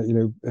get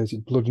as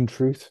Blood and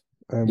Truth,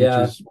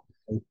 Yeah. which is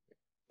my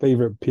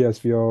favorite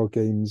PSVR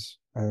games.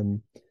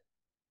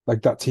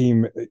 Like that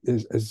team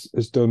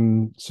has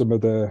done some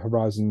of the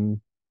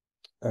Horizon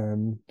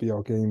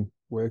VR game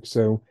work,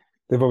 so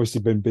they've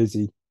obviously been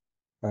busy.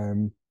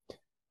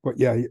 But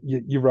yeah,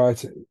 you're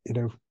right.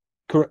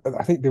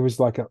 I think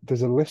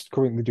there's a list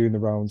currently doing the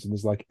rounds, and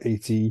there's like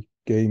 80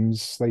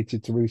 games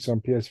slated to release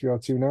on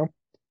PSVR 2 now,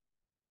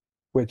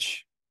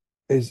 which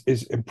is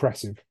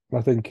impressive. And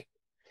I think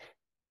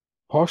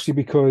partially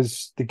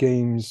because the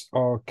games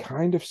are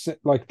kind of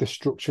like the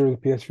structure of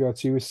the PSVR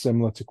 2 is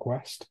similar to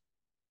Quest,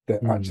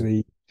 that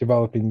actually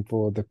developing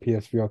for the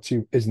PSVR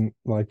 2 isn't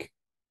like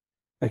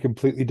a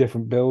completely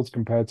different build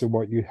compared to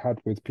what you had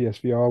with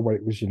PSVR, where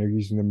it was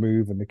using the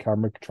move and the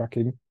camera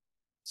tracking.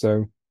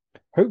 So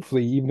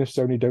hopefully, even if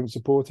Sony don't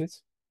support it,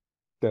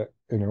 that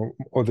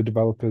other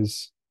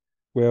developers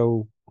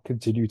will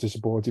continue to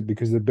support it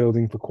because they're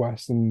building for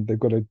Quest and they've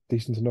got a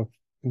decent enough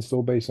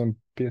install base on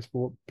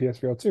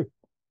PSVR 2.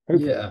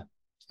 Hopefully. Yeah,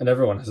 and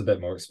everyone has a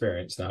bit more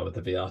experience now with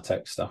the VR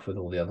tech stuff with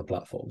all the other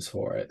platforms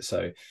for it.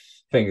 So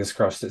fingers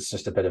crossed, it's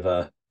just a bit of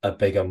a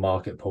bigger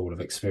market pool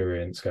of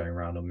experience going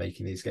around on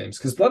making these games.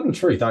 Because Blood and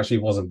Truth actually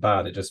wasn't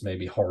bad. It just made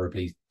me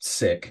horribly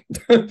sick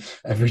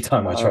every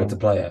time I tried to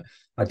play it.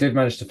 I did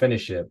manage to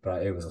finish it,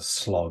 but it was a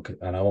slog,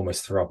 and I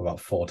almost threw up about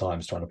 4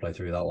 times trying to play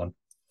through that one.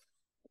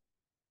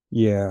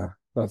 Yeah,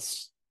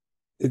 that's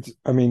it's.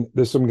 I mean,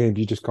 there's some games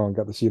you just can't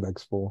get the sea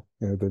legs for.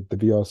 The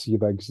VR sea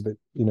legs that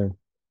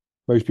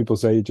most people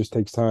say it just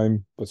takes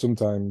time, but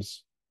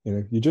sometimes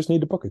You just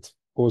need a bucket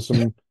or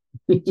some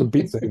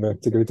Beat Saber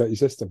to get it out your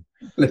system.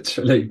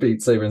 Literally,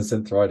 Beat Saber and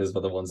Synth Riders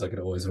were the ones I could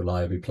always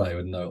reliably play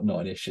with not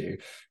an issue.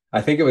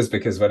 I think it was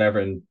because whenever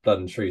in Blood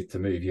and Truth to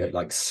move, you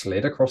like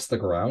slid across the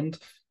ground,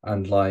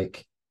 and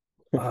like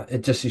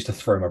it just used to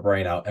throw my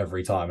brain out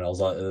every time, and I was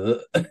like,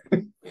 ugh.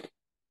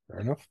 Fair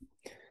enough.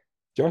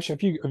 Josh,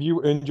 have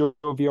you enjoyed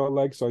your VR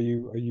legs? Are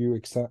you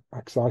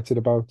excited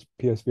about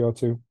PSVR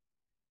 2?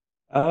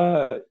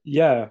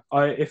 Yeah.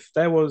 If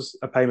there was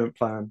a payment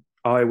plan,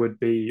 I would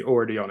be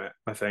already on it,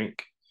 I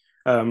think.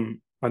 I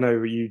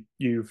know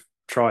you've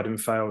tried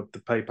and failed the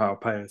PayPal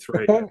Pay in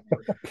 3,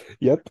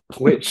 Yep.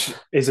 which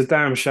is a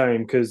damn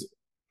shame because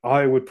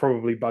I would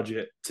probably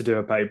budget to do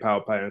a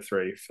PayPal Pay in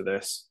 3 for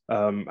this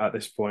at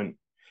this point.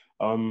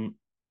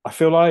 I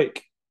feel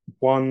like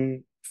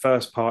one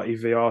first party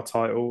VR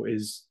title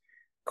is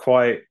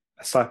quite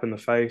a slap in the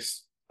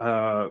face,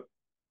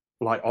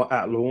 like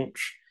at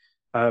launch.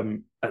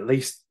 At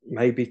least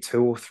maybe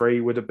 2 or 3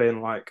 would have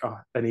been like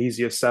an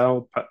easier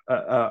sell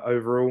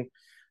overall.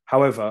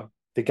 However,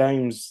 the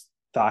games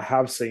that I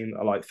have seen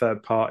are like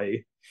third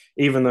party,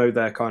 even though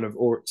they're kind of,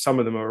 or some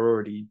of them are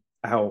already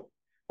out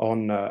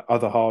on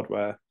other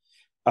hardware.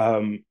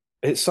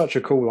 It's such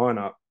a cool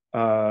lineup,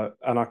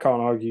 and I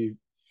can't argue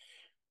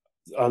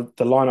the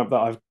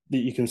lineup that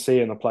you can see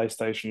in the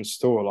PlayStation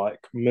Store. Like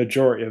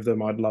majority of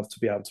them, I'd love to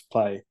be able to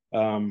play.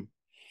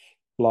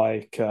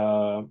 Like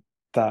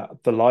that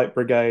the Light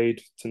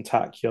Brigade,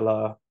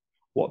 Tentacular,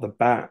 What the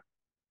Bat,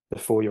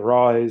 Before Your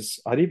Eyes.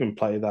 I'd even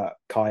play that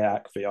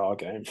Kayak VR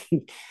game.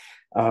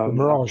 The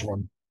Mirage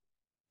one.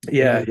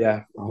 Yeah,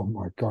 yeah. Oh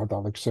my God, that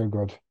looks so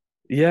good.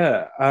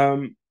 Yeah.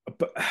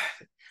 But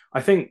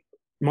I think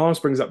Mars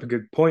brings up a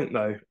good point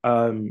though,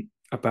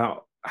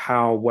 about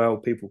how well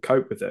people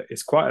cope with it.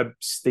 It's quite a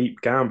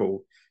steep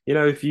gamble.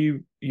 If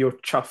you're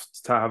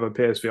chuffed to have a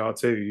PSVR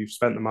 2, you've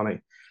spent the money,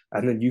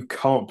 and then you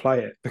can't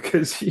play it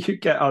because you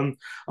get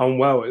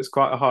unwell. It's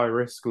quite a high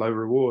risk, low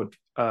reward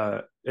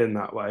in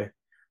that way,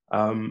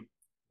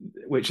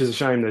 which is a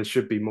shame. There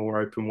should be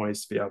more open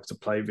ways to be able to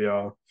play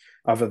VR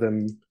other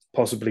than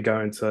possibly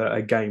going to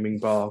a gaming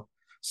bar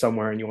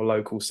somewhere in your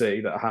local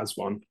city that has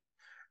one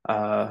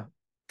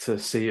to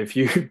see if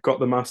you got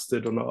the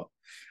mustard or not.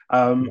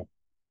 Yeah.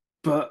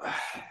 But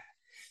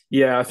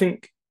yeah, I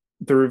think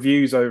the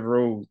reviews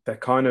overall, they're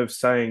kind of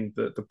saying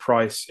that the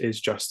price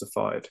is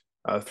justified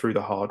through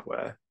the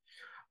hardware,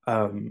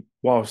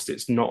 whilst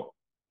it's not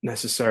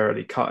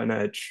necessarily cutting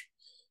edge,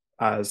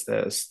 as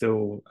there's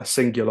still a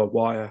singular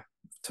wire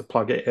to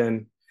plug it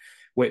in,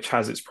 which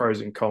has its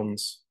pros and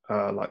cons.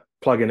 Like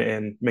plugging it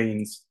in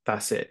means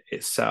that's it;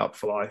 it's set up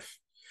for life.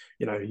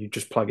 You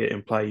just plug it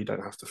in, play. You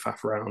don't have to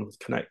faff around with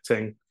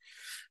connecting.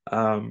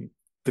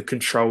 The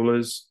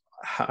controllers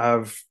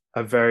have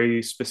a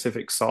very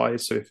specific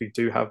size, so if you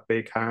do have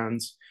big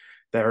hands,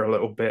 they're a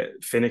little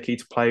bit finicky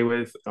to play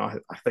with. I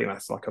think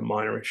that's like a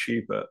minor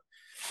issue, but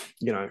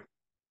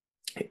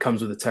it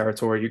comes with the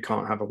territory. You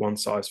can't have a one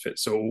size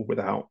fits all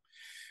without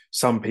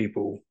some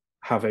people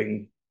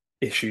having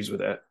issues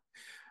with it.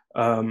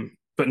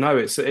 But no,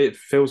 it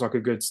feels like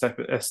a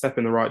step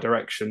in the right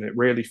direction. It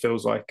really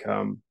feels like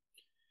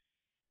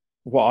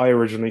what I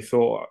originally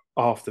thought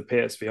after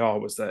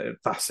PSVR was that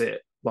that's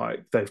it.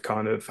 Like they've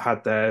kind of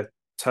had their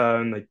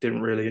turn. They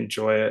didn't really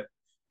enjoy it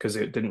because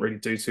it didn't really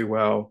do too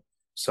well.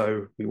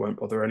 So we won't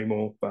bother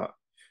anymore. But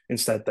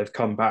instead, they've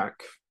come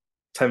back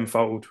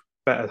tenfold,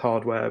 better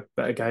hardware,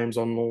 better games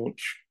on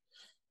launch,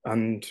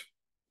 and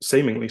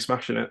seemingly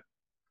smashing it.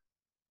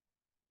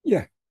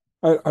 Yeah,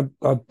 I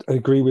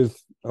agree with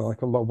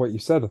like a lot of what you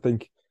said. I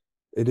think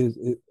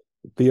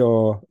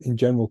VR in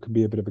general can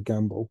be a bit of a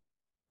gamble.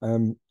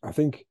 I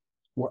think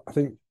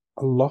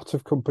a lot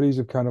of companies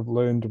have kind of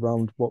learned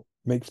around what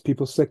makes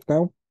people sick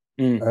now.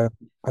 And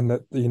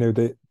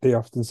that they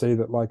often say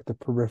that like the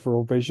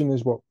peripheral vision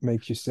is what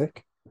makes you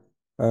sick.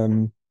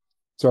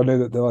 So I know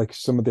that they're like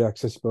some of the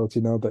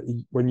accessibility now that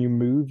when you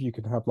move, you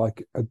can have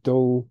like a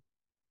dull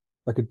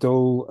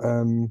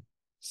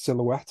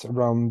silhouette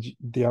around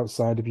the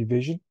outside of your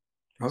vision,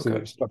 so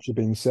Okay. it stops you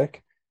being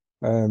sick.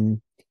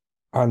 And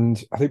I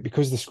think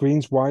because the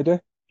screen's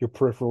wider, your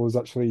peripheral is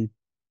actually,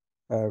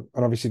 and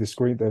obviously the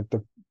screen,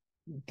 the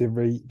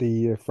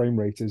frame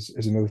rate is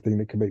another thing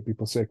that can make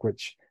people sick,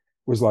 which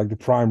was like the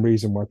prime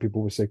reason why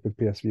people were sick with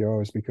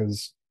PSVR, is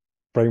because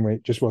frame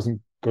rate just wasn't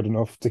good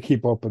enough to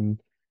keep up,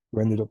 and you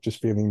ended up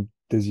just feeling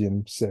dizzy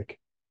and sick.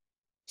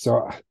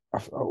 So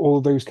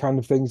all those kind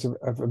of things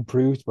have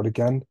improved, but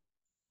again,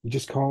 you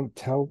just can't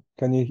tell,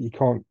 can you? You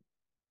can't.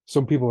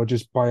 Some people are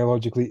just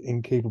biologically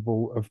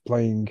incapable of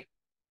playing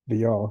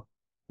VR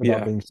without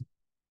Yeah. being.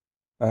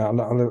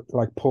 And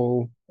like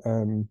Paul,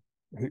 for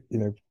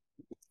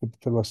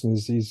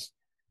listeners, he's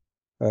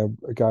a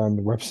guy on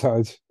the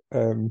website.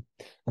 I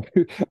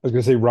was going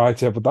to say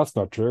writer, but that's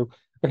not true.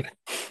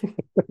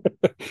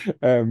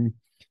 um,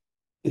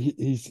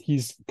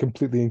 he's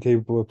completely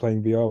incapable of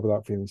playing VR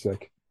without feeling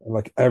sick.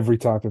 Like every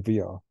type of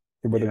VR,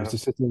 whether Yeah. it's a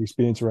sitting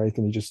experience or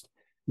anything,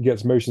 he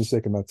gets motion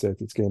sick and that's it.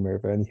 It's game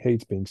over, and he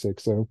hates being sick,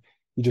 so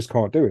you just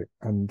can't do it.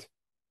 And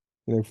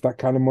for that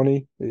kind of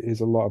money, it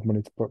is a lot of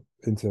money to put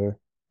into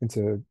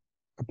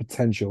a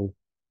potential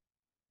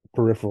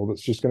peripheral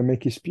that's just going to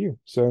make you spew.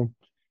 So,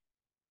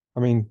 I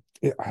mean,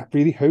 I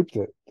really hope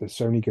that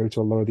Sony go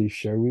to a lot of these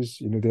shows.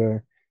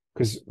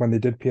 Because when they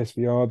did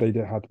PSVR, they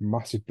had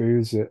massive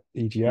booths at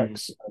Mm.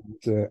 EGX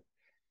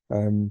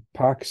and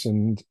PAX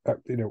and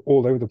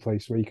all over the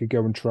place where you could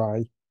go and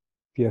try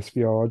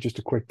PSVR, just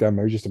a quick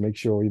demo, just to make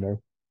sure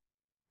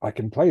I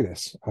can play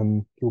this.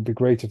 And it would be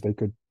great if they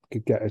could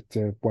get it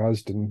to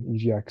WASD and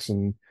EGX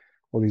and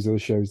all these other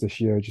shows this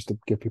year, just to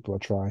give people a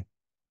try.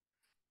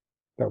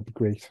 That would be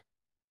great.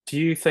 Do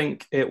you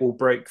think it will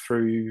break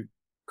through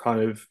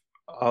kind of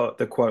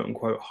the quote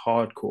unquote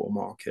hardcore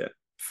market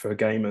for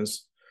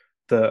gamers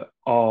that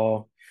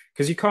are,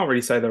 because you can't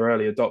really say they're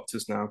early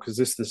adopters now because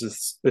this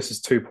is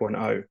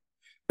 2.0.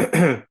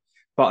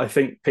 But I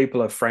think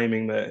people are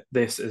framing that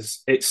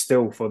it's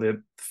still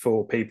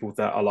for people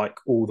that are like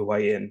all the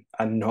way in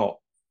and not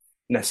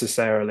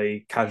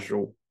necessarily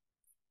casual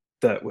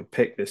that would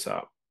pick this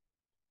up.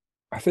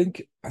 I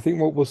think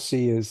what we'll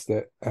see is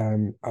that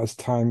as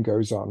time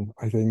goes on,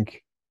 I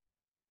think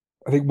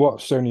what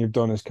Sony have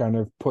done is kind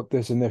of put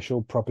this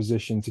initial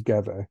proposition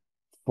together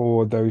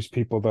for those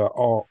people that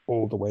are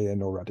all the way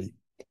in already.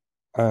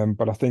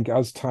 But I think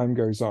as time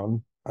goes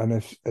on, and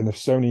if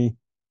Sony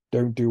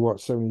don't do what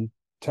Sony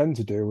tend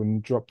to do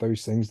and drop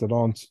those things that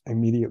aren't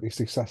immediately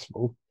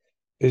successful,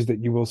 is that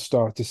you will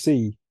start to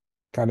see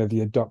kind of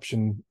the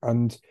adoption,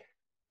 and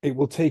it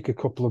will take a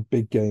couple of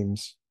big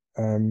games.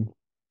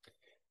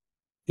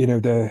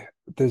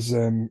 There's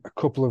a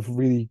couple of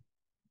really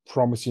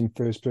promising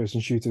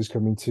first-person shooters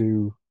coming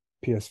to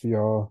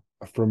PSVR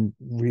from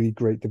really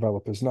great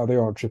developers. Now they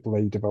aren't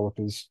AAA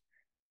developers,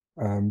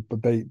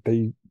 but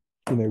they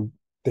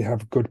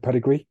have good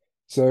pedigree.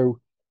 So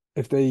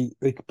if they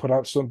could put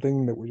out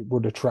something that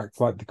would attract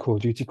like the Call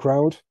of Duty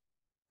crowd,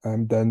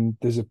 then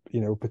there's a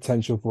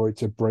potential for it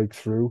to break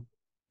through.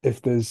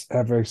 If there's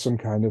ever some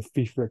kind of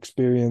FIFA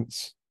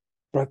experience,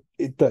 but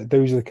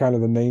those are the kind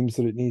of the names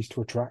that it needs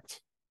to attract.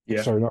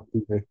 Yeah. Sorry, not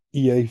FIFA,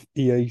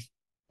 EA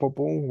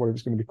football, whatever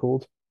it's going to be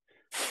called.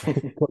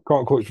 Can't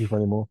call it FIFA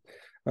anymore.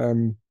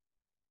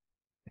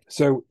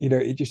 So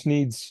it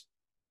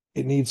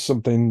needs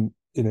something,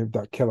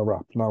 that killer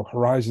app. Now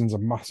Horizon's a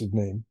massive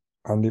name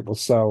and it will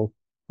sell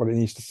what it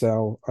needs to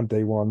sell on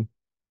day one.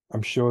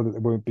 I'm sure that there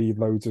won't be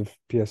loads of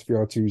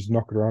PSVR 2s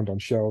knocking around on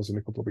shelves in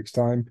a couple of weeks'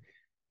 time,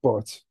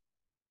 but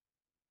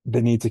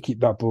they need to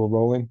keep that ball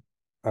rolling.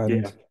 Yeah.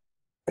 And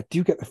I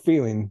do get the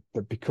feeling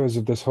that because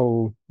of this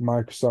whole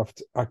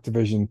Microsoft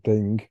Activision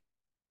thing,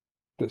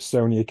 that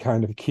Sony are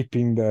kind of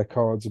keeping their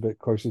cards a bit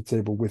closer to the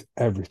table with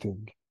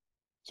everything.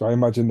 So I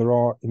imagine there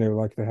are,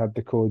 like they had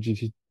the Call of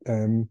Duty,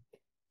 is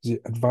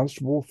it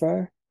Advanced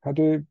Warfare had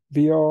a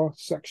VR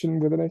section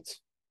within it,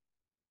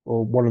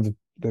 or one of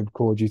the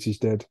Call of Duties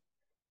did.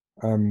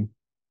 And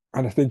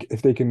I think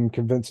if they can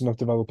convince enough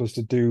developers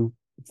to do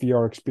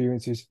VR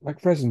experiences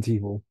like Resident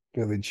Evil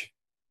Village,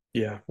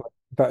 Yeah.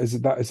 that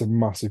is a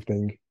massive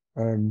thing.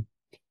 And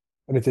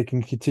if they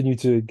can continue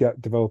to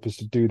get developers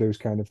to do those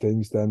kind of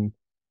things, then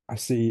I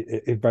see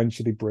it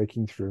eventually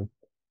breaking through.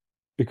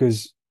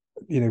 Because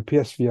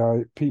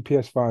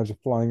PS5s are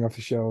flying off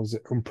the shelves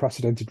at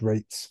unprecedented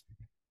rates,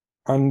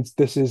 and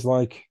this is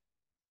like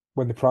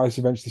when the price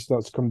eventually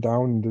starts to come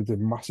down and there's a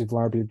massive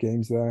library of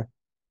games there,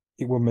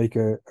 it will make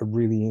a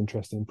really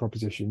interesting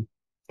proposition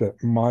that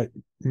might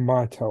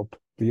help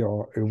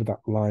VR over that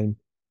line,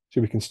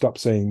 so we can stop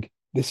saying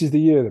this is the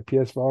year that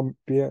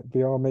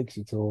VR makes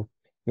it, or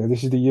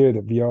this is the year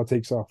that VR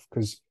takes off,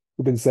 because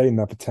we've been saying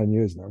that for 10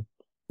 years now.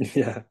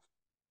 Yeah.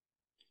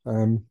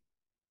 Um,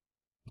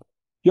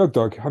 Yog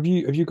Dog, have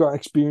you got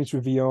experience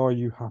with VR?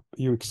 Are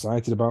you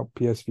excited about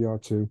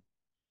PSVR 2?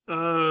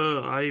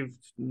 I've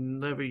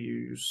never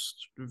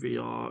used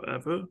VR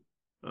ever.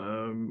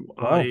 Wow.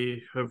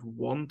 I have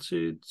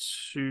wanted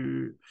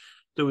to.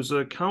 There was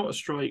a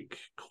Counter-Strike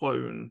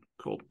clone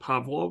called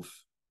Pavlov, Oh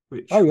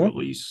which yeah.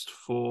 released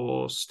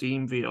for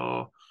Steam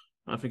VR.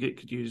 I think it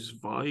could use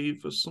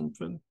Vive or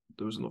something.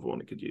 There was another one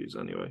it could use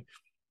anyway.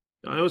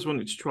 I always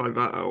wanted to try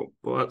that out,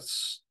 but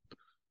that's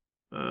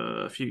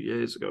a few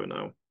years ago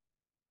now.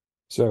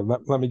 So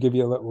let me give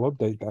you a little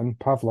update then.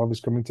 Pavlov is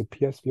coming to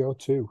PSVR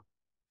 2.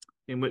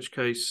 In which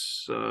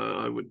case,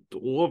 I would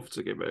love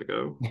to give it a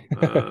go.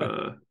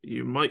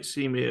 You might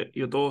see me at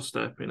your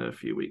doorstep in a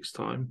few weeks'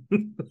 time.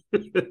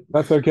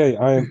 That's okay.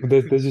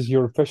 This is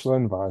your official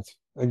invite.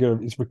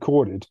 Again, it's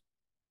recorded.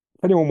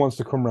 If anyone wants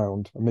to come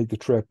round and make the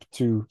trip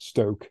to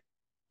Stoke,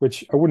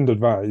 which I wouldn't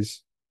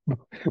advise,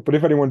 but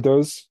if anyone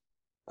does,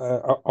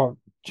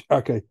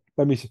 okay,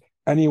 let me see.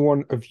 Any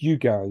one of you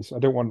guys, I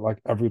don't want like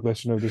every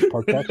listener of this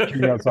podcast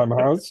queuing outside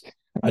my house.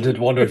 I did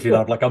wonder if you'd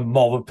have like a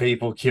mob of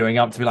people queuing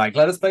up to be like,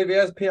 let us play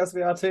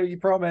PSVR 2, you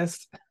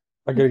promised.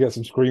 I'm gonna get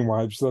some screen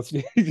wipes. That's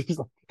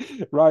just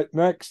right.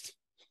 Next,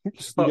 you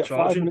Start get 5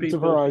 charging minutes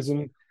of people.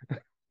 Horizon.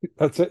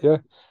 That's it. Yeah.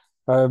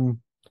 Um,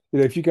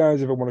 if you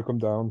guys ever want to come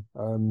down,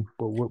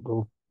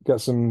 we'll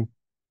get some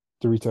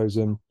Doritos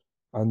in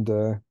and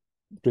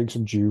drink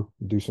some Dew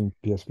and do some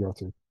PSVR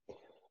 2.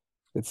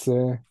 it's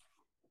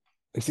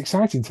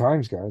exciting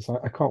times, guys.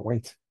 I can't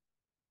wait.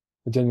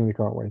 I genuinely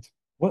can't wait.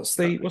 What's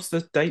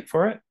the date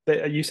for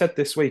it? You said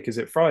this week. Is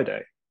it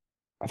Friday?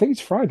 I think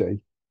it's Friday.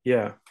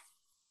 Yeah.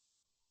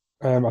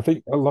 I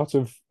think a lot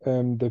of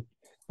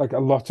a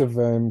lot of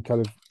kind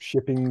of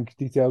shipping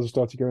details have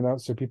started going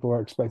out, so people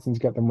are expecting to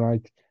get them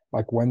right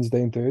like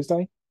Wednesday and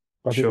Thursday.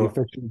 But I think the Sure.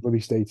 official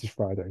release date is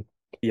Friday.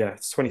 Yeah,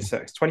 it's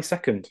 26th.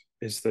 22nd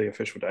is the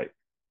official date.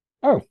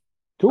 Oh, That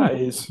cool.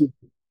 is, yeah,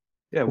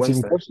 That's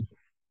even Wednesday. closer.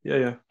 Yeah,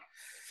 yeah.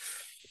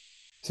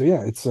 So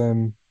yeah, it's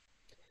going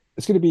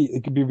to be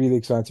it could be a really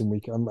exciting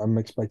week. I'm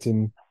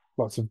expecting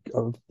lots of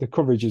the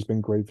coverage has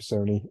been great for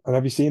Sony. And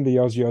have you seen the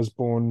Ozzy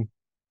Osbourne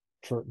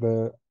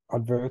the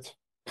advert?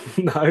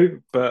 No,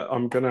 but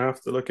I'm gonna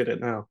have to look at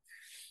it now.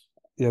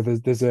 Yeah,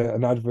 there's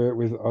an advert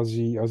with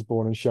Ozzy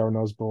Osbourne and Sharon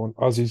Osbourne.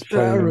 Ozzy's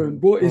playing them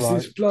Sharon, what is right.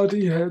 this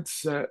bloody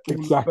headset all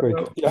Exactly.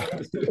 about? Yeah.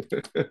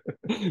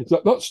 It's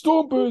like that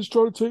Stormbird's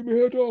trying to take my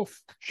head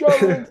off.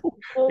 Sharon.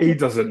 He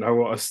doesn't know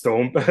what a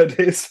stormbird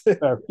is.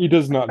 No, he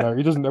does not know.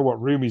 He doesn't know what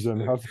room he's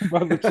in. How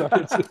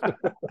excited.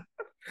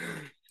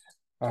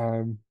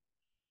 Um,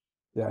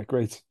 yeah,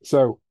 great.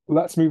 So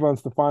let's move on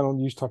to the final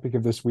news topic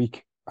of this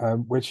week,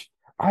 which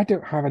I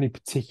don't have any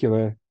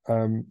particular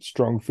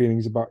strong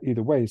feelings about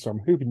either way. So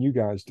I'm hoping you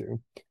guys do.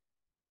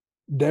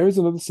 There is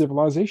another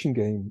Civilization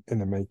game in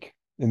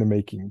the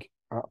making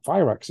at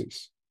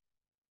Fireaxis.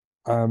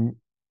 Um,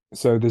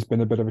 so there's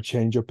been a bit of a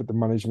change up at the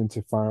management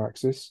of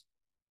Fireaxis.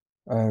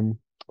 Um,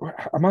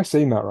 am I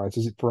saying that right?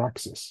 Is it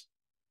Firaxis?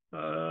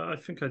 I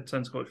think I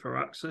tend to call it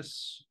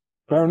Firaxis,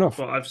 Fair enough.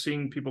 but I've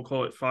seen people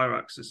call it Fire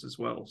Axis as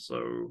well.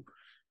 So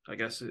I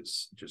guess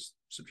it's just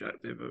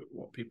subjective at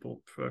what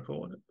people prefer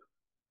calling it.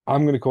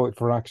 I'm going to call it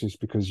Firaxis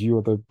because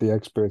you're the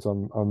expert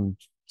on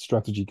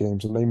strategy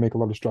games, and they make a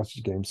lot of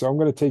strategy games. So I'm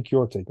going to take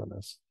your take on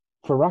this.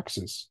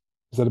 Firaxis, is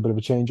that a bit of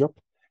a change up?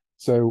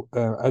 So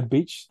Ed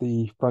Beach,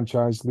 the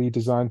franchise lead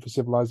design for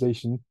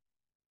Civilization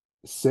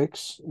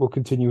 6, will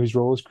continue his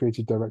role as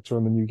creative director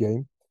on the new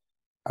game.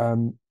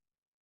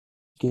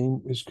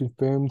 Game is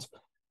confirmed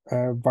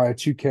via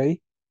 2K,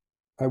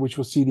 which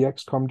will see the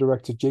XCOM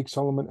director Jake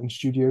Solomon and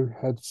studio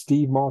head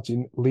Steve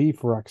Martin leave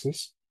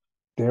Firaxis.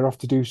 They're off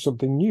to do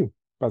something new,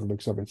 by the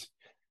looks of it.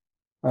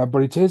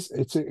 But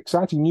it's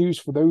exciting news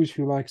for those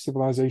who like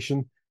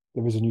Civilization.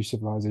 There is a new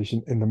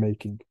Civilization in the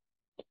making.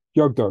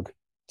 Yogdog,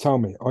 tell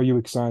me, are you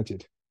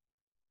excited?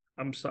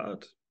 I'm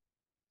sad.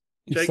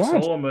 You're Jake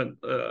sad. Solomon,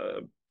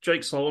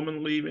 Jake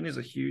Solomon leaving is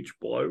a huge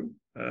blow.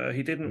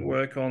 He didn't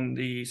work on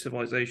the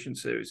Civilization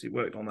series. He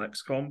worked on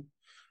XCOM,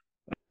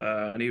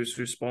 and he was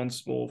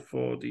responsible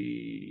for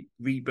the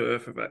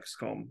rebirth of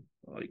XCOM,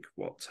 like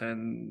what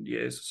 10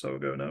 years or so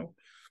ago now,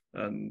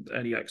 and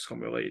any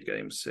XCOM related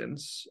games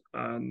since.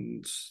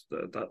 And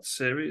that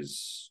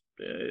series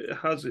it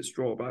has its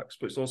drawbacks,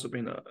 but it's also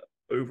been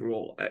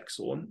overall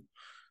excellent.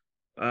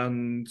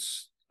 And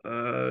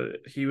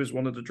he was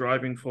one of the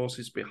driving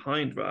forces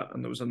behind that.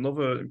 And there was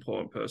another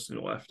important person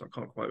who left. I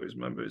can't quite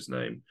remember his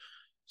name.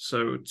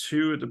 So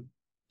two of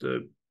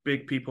the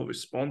big people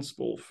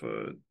responsible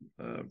for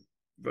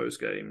those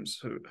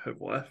games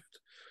have left.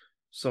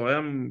 So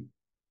I'm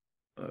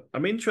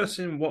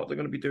interested in what they're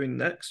going to be doing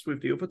next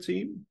with the other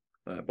team.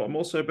 But I'm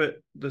also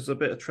there's a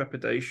bit of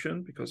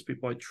trepidation because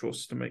people I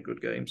trust to make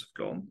good games have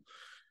gone.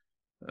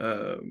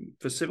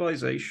 For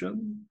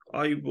Civilization,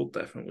 I will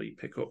definitely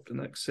pick up the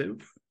next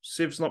Civ.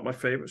 Civ's not my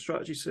favorite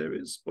strategy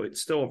series, but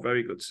it's still a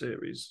very good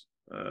series.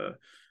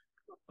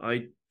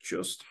 I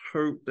just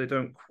hope they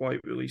don't quite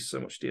release so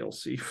much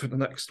DLC for the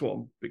next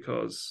one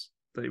because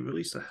they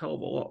released a hell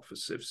of a lot for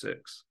Civ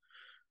 6.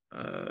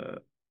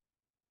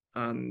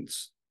 And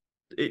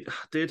it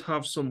did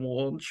have some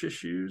launch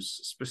issues.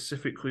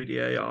 Specifically, the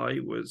AI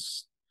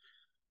was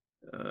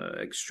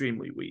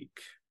extremely weak.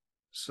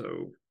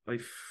 So I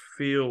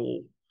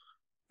feel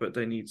that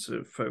they need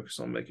to focus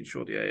on making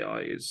sure the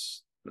AI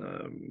is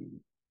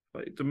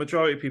like the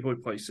majority of people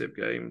who play Civ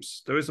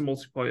games. There is a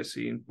multiplayer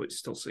scene, but it's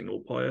still single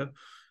player,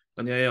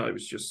 and the AI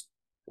was just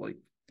like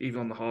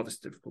even on the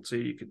hardest difficulty,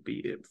 you could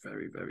beat it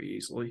very, very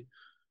easily.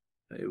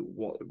 It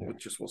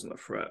just wasn't a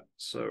threat.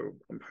 So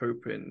I'm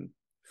hoping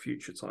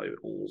future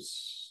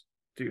titles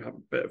do have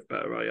a bit of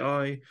better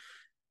AI.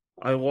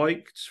 I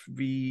liked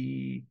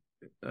the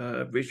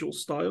visual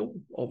style,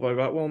 although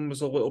that one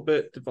was a little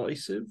bit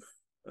divisive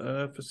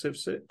for Civ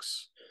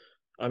 6.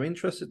 I'm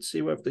interested to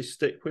see whether they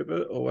stick with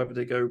it or whether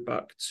they go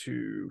back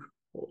to,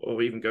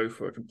 or even go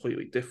for a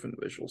completely different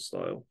visual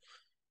style.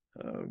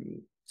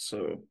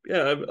 So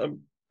yeah,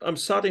 I'm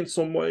sad in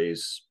some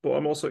ways, but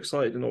I'm also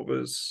excited in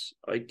others.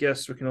 I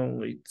guess we can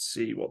only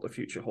see what the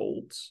future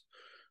holds.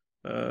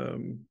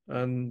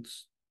 And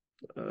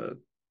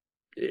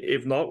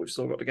if not, we've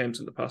still got the games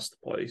in the past to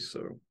play,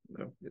 so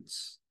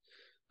it's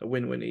a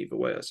win-win either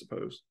way, I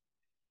suppose.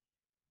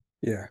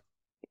 Yeah.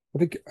 I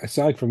think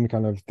aside from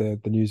kind of the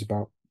news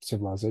about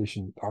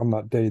Civilization, on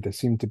that day there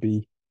seemed to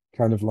be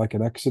kind of like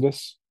an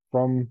exodus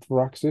from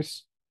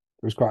Firaxis.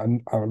 There was quite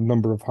a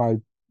number of high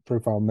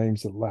profile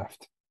names that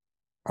left.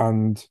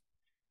 And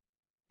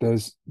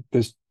there's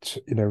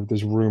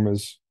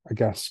rumors, I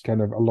guess,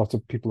 kind of a lot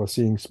of people are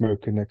seeing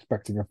smoke and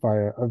expecting a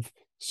fire of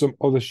some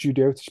other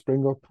studio to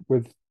spring up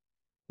with,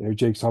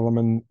 Jake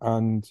Solomon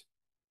and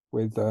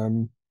with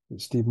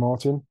Steve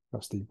Martin,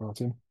 not Steve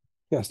Martin,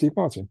 yeah, Steve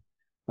Martin,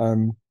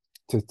 um,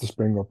 to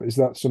spring up. Is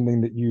that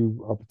something that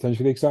you are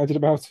potentially excited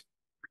about?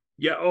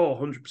 Yeah,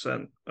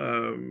 100%.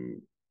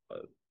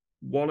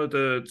 One of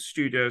the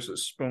studios that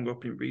sprung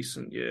up in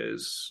recent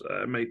years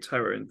made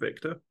Terra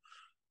Invicta,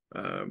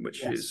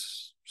 which Yes.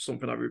 is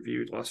something I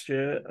reviewed last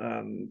year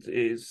and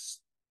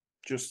is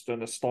just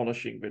an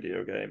astonishing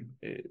video game.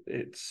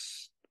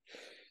 It's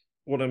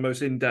one of the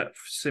most in-depth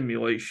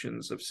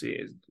simulations I've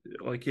seen.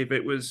 Like if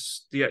it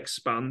was The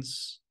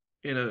Expanse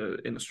in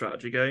a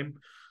strategy game,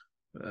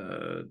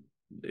 it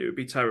would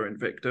be Terra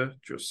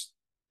Invicta. Just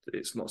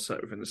it's not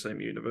set within the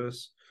same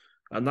universe,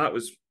 and that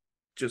was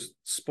just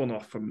spun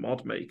off from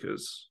mod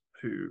makers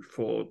who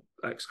for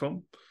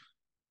XCOM.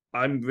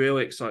 I'm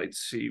really excited to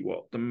see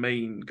what the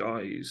main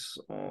guys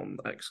on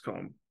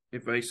XCOM,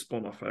 if they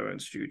spun off their own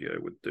studio,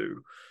 would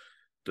do.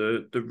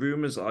 The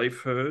rumors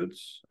I've heard,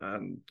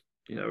 and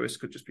this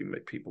could just be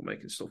people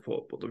making stuff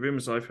up, but the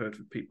rumors I've heard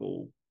from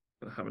people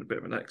having a bit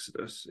of an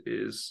exodus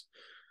is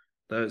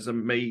there's a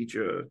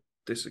major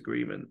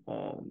disagreement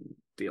on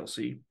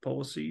DLC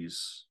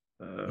policies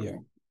Yeah.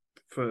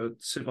 for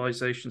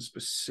Civilization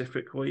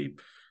specifically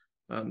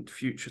and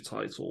future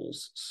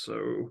titles.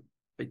 So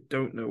I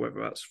don't know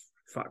whether that's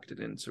factored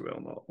into it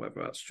or not,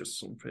 whether that's just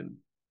something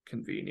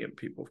convenient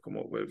people have come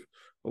up with,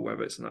 or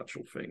whether it's an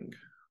actual thing.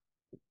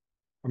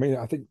 I mean,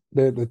 I think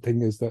the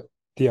thing is that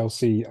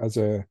DLC as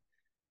a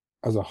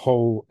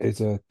whole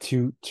is a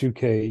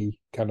 2K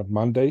kind of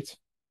mandate.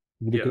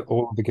 If you look Yeah. at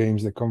all of the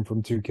games that come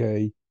from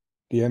 2K,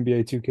 the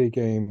NBA 2K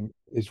game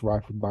is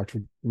rife with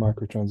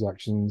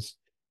microtransactions.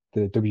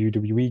 The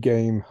WWE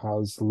game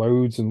has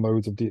loads and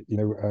loads of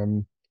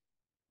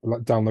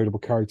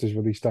downloadable characters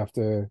released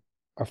after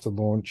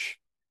launch.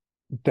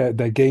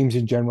 Their games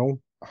in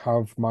general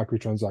have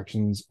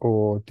microtransactions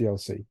or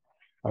DLC,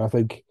 and I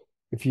think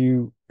if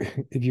you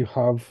if you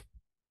have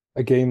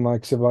a game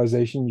like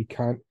Civilization, you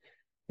can't.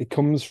 It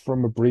comes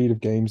from a breed of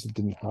games that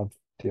didn't have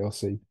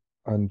DLC,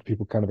 and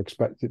people kind of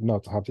expect it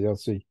not to have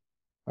DLC.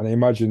 And I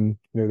imagine,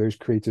 those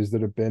creators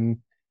that have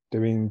been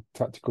doing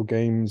tactical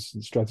games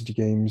and strategy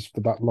games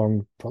for that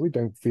long probably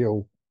don't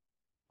feel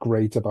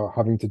great about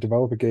having to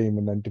develop a game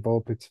and then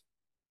developing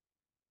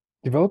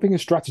a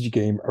strategy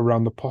game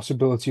around the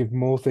possibility of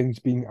more things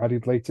being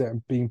added later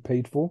and being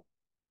paid for.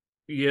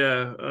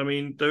 Yeah, I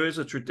mean, there is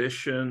a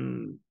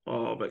tradition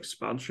of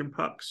expansion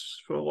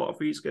packs for a lot of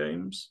these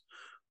games,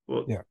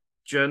 but Yeah.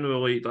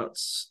 generally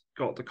that's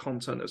got the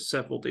content of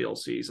several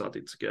DLCs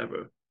added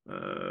together,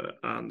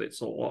 and it's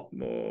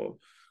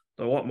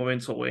they're a lot more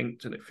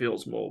interlinked, and it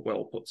feels more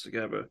well put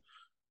together.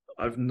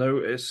 I've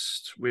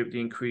noticed with the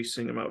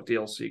increasing amount of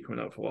DLC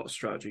coming out for a lot of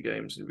strategy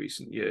games in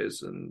recent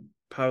years, and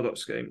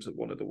Paradox games are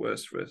one of the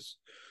worst for this,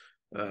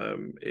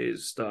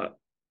 is that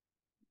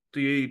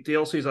the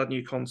DLCs add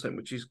new content,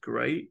 which is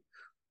great,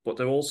 but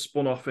they're all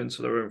spun off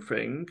into their own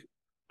thing,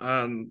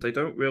 and they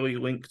don't really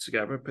link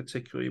together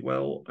particularly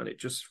well, and it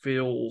just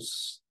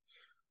feels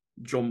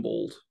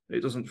jumbled.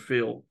 It doesn't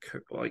feel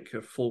like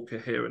a full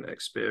coherent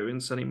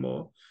experience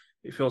anymore.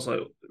 It feels like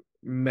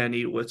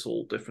many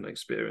little different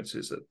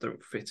experiences that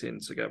don't fit in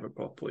together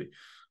properly.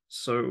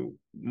 So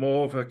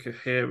more of a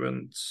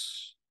coherent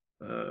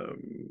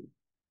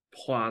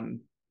plan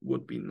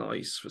would be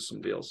nice for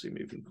some DLC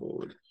moving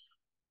forward.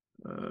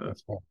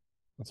 That's fair.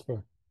 That's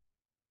fair.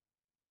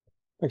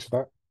 Thanks for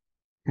that.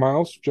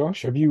 Miles,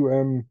 Josh, have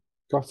you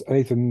got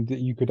anything that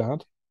you could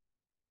add?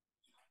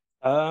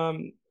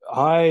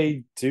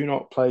 I do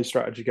not play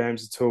strategy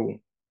games at all.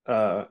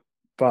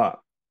 But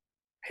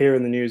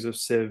hearing the news of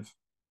Civ,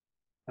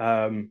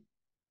 I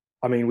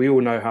mean, we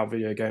all know how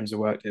video games are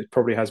worked. It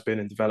probably has been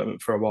in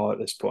development for a while at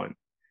this point.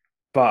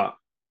 But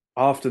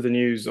after the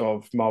news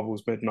of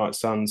Marvel's Midnight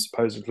Suns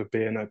supposedly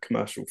being a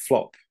commercial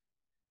flop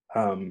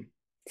um,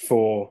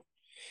 for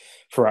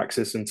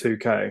Axis and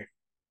 2K,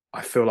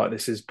 I feel like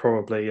this is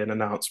probably an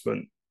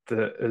announcement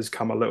that has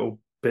come a little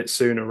bit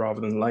sooner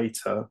rather than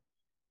later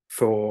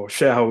for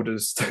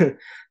shareholders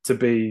to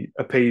be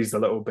appeased a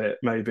little bit,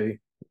 maybe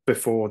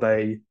before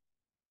they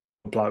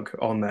plug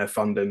on their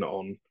funding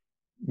on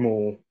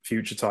more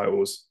future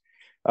titles.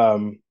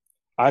 I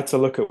had to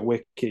look at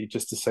Wiki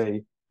just to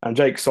see, and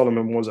Jake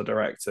Solomon was a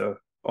director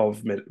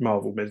of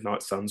Marvel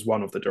Midnight Suns,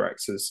 one of the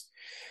directors.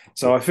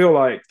 So I feel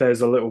like there's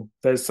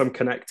some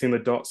connecting the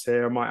dots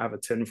here. I might have a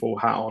tinfoil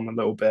hat on a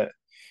little bit,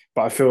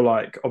 but I feel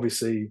like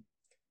obviously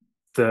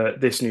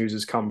this news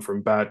has come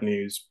from bad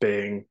news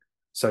being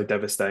so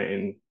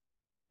devastating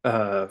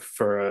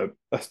for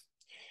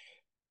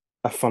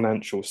a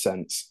financial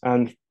sense.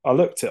 And I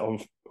looked it on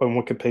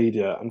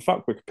Wikipedia, and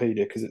fuck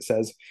Wikipedia, because it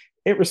says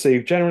it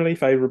received generally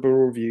favorable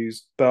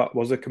reviews but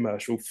was a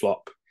commercial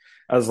flop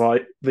as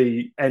like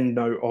the end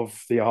note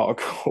of the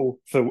article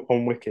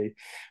on Wiki,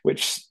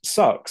 which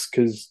sucks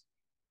because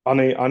I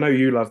know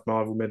you loved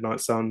Marvel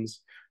Midnight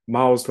Suns.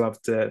 Miles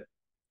loved it.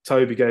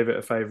 Toby gave it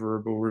a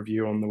favorable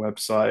review on the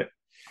website.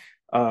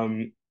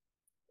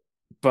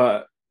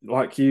 But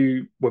like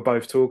you were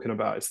both talking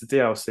about, it's the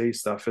DLC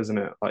stuff, isn't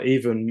it? Like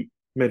even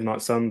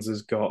Midnight Suns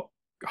has got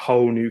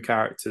whole new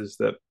characters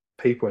that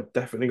people are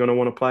definitely going to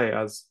want to play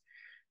as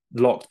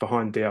locked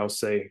behind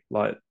DLC,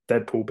 like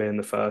Deadpool being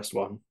the first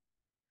one,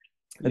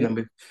 and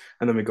Yeah.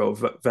 then we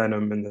got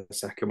Venom in the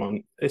second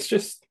one. It's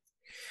just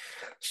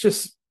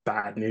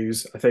bad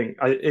news. I think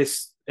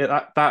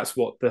that's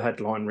what the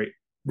headline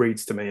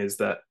reads to me, is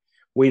that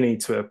we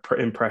need to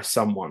impress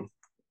someone,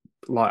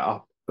 light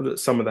up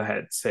some of the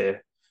heads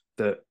here,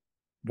 that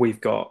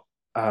we've got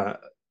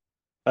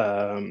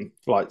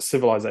like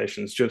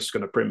Civilization's just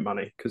going to print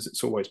money because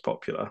it's always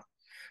popular.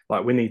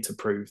 Like we need to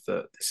prove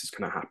that this is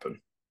going to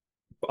happen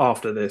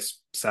after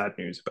this sad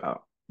news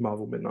about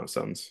Marvel Midnight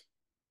Suns.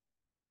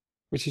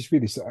 Which is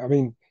really sad. I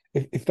mean,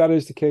 if that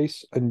is the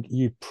case, and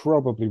you're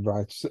probably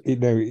right,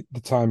 the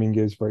timing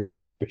is very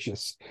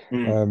vicious.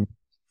 Mm. Um,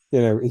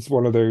 it's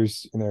one of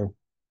those,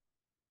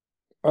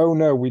 oh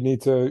no, we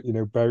need to,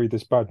 bury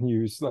this bad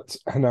news. Let's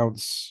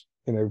announce,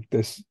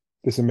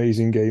 this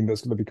amazing game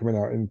that's going to be coming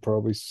out in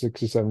probably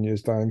 6 or 7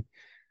 years' time.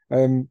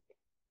 Um,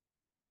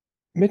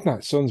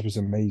 Midnight Suns was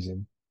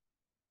amazing.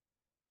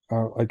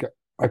 Like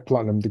I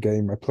platinumed the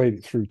game. I played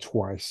it through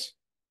twice.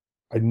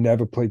 I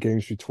never play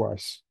games through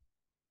twice.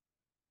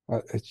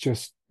 It's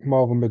just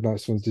Marvel Midnight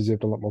Suns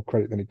deserved a lot more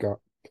credit than it got,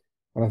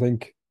 and I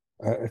think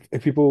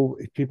if people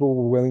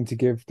were willing to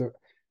give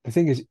the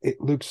thing is, it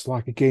looks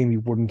like a game you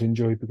wouldn't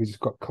enjoy because it's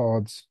got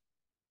cards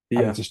and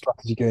Yeah, it's a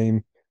strategy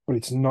game, but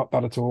it's not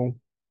that at all.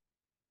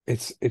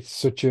 It's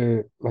such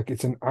a like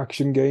it's an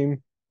action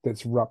game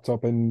that's wrapped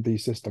up in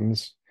these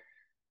systems,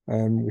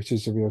 which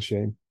is a real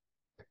shame.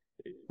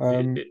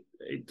 Um,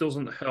 It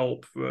doesn't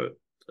help that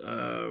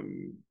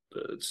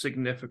a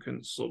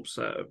significant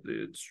subset of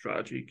the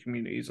strategy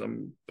communities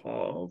I'm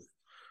part of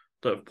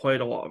that have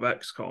played a lot of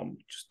XCOM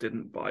just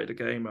didn't buy the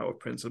game out of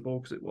principle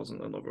because it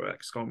wasn't another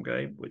XCOM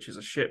game, which is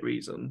a shit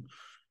reason,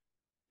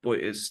 but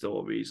it is still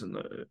a reason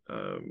that.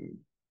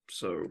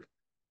 So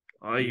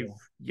I've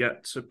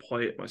yet to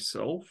play it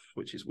myself,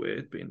 which is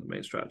weird, being the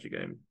main strategy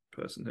game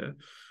person here.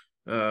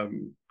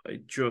 I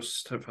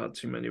just have had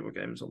too many other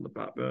games on the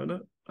back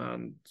burner,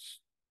 and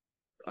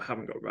I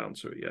haven't got around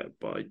to it yet.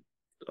 But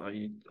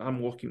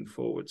I'm looking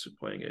forward to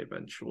playing it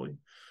eventually.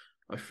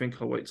 I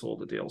think I'll wait till all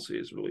the DLC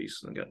is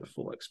released and get the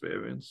full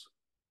experience.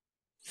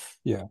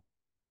 yeah,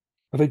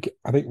 I think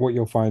what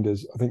you'll find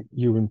is I think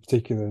you in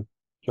particular,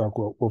 Jog,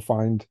 will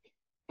find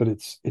that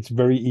it's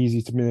very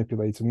easy to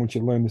manipulate, and once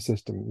you learn the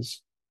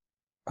systems,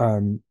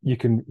 you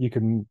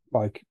can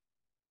like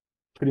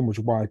pretty much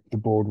wipe the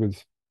board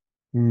with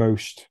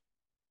most.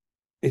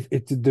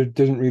 It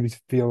doesn't really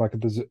feel like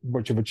there's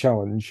much of a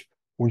challenge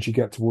once you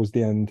get towards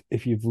the end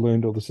if you've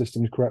learned all the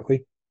systems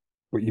correctly.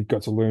 But you've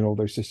got to learn all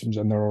those systems,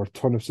 and there are a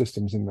ton of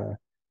systems in there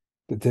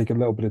that take a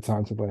little bit of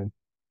time to learn.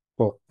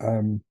 But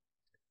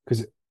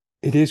because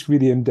it is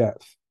really in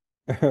depth,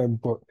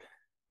 but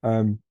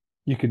um,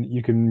 you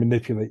can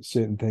manipulate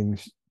certain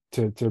things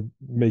to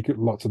make it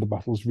lots of the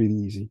battles really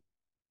easy.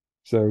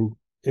 So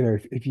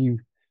if you,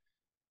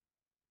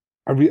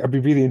 I'd be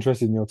really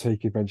interested in your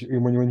take eventually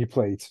when you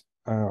play it.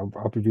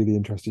 I'll be really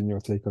interested in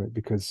your take on it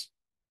because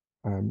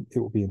it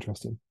will be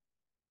interesting.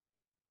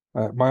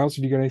 Miles,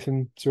 have you got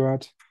anything to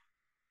add?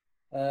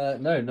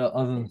 No, not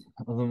other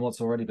than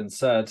what's already been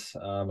said.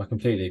 I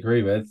completely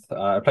agree with.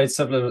 I played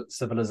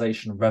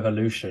Civilization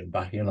Revolution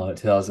back in like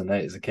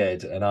 2008 as a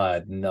kid, and I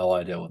had no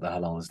idea what the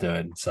hell I was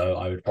doing. So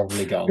I would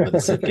probably get on with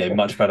the Civ game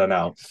much better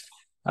now.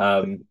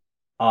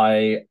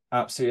 I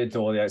absolutely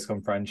adore the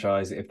XCOM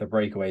franchise. If the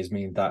breakaways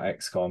mean that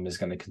XCOM is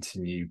going to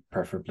continue,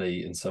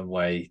 preferably in some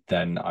way,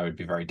 then I would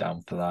be very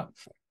down for that.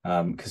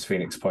 Because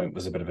Phoenix Point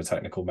was a bit of a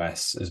technical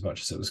mess, as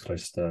much as it was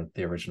close to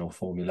the original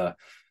formula.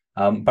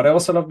 But I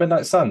also love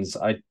Midnight Suns.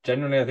 I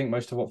think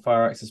most of what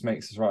Firaxis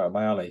makes is right up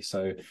my alley.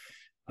 So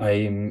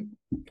I'm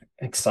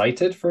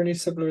excited for a new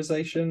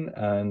Civilization,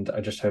 and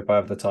I just hope I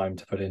have the time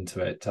to put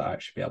into it to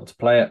actually be able to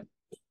play it.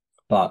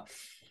 But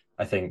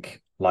I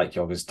think, like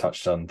Yoga's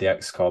touched on, the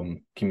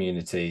XCOM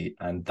community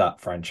and that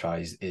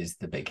franchise is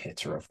the big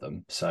hitter of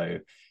them. So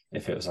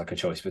if it was like a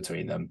choice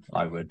between them,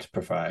 I would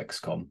prefer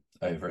XCOM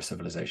over a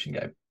Civilization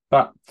game.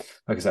 But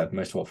like I said,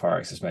 most of what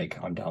Firaxis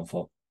make, I'm down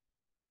for.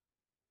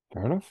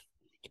 Fair enough.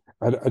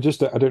 I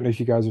don't know if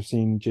you guys have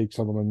seen Jake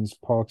Solomon's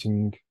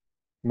parting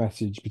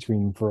message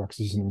between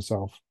Firaxis and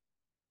himself.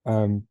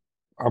 I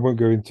won't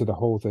go into the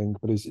whole thing,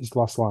 but his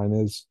last line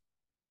is,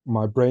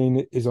 "My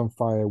brain is on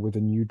fire with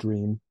a new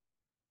dream.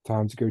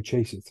 Time to go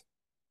chase it."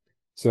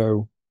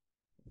 So,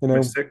 you know,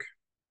 Mystic.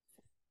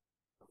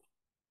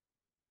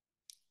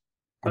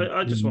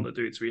 I just want to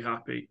do it to be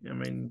happy. I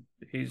mean,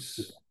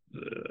 he's.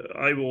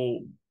 I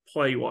will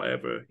play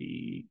whatever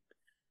he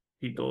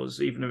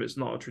does, even if it's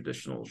not a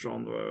traditional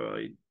genre.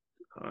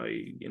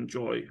 I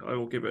enjoy. I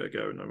will give it a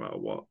go no matter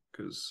what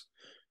because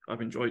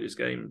I've enjoyed his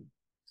games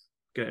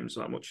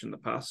that much in the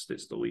past.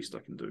 It's the least I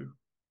can do.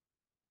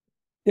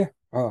 yeah,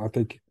 I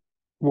think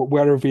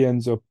wherever he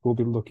ends up, we'll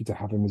be lucky to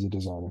have him as a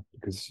designer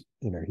because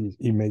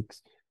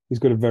he's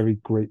got a very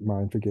great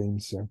mind for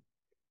games. So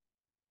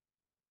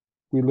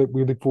we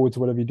look forward to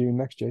whatever you're doing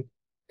next, Jake.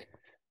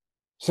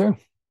 So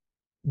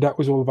that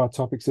was all of our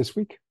topics this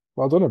week.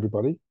 Well done,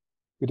 everybody.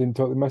 We didn't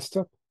totally mess it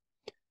up.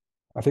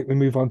 I think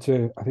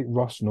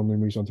Ross normally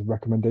moves on to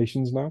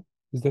recommendations now.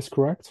 Is this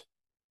correct?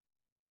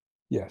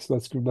 Yes,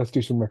 let's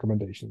do some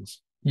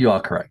recommendations. You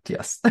are correct,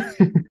 yes.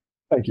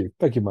 Thank you.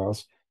 Thank you,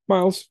 Miles.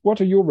 Miles,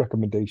 what are your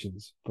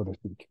recommendations for this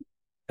week?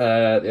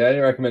 The only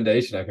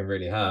recommendation I can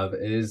really have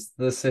is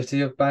the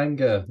city of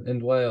Bangor in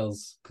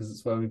Wales, because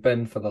it's where we've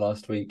been for the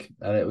last week,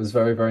 and it was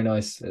very, very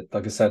nice.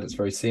 Like I said, it's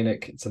very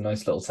scenic. It's a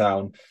nice little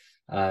town,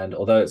 and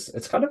although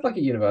it's kind of like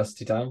a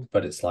university town,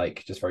 but it's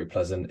like just very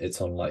pleasant.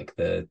 It's on like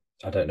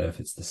I don't know if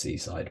it's the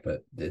seaside,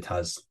 but it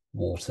has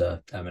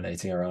water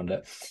emanating around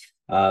it.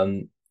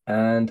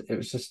 And it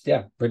was just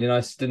really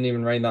nice. Didn't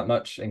even rain that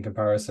much in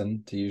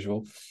comparison to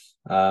usual.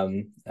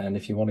 And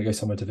if you want to go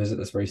somewhere to visit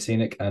that's very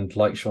scenic and,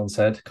 like Sean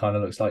said, kind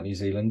of looks like New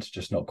Zealand,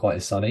 just not quite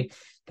as sunny,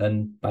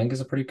 then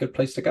Bangor's a pretty good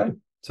place to go.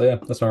 So yeah,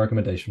 that's my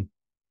recommendation.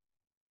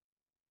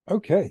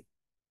 Okay.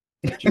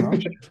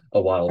 Josh?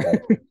 A wild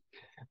one.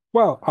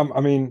 Well,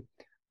 I mean,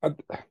 the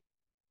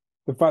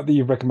fact that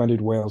you've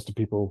recommended Wales to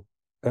people,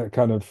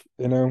 kind of,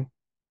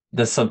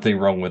 There's something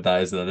wrong with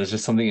that, isn't there? There's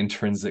just something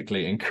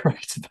intrinsically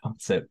incorrect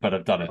about it, but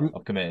I've done it.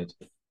 I've committed.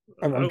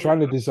 I'm trying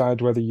to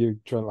decide whether you're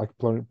trying to like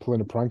pulling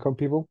a prank on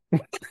people.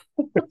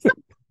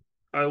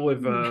 I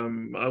live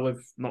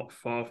not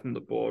far from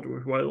the border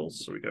with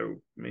Wales, so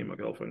me and my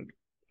girlfriend,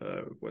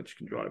 when she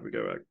can drive, we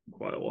go out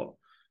quite a lot.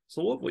 It's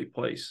a lovely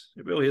place.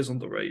 It really is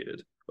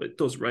underrated. It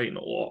does rain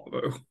a lot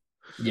though.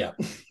 Yeah.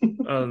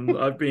 And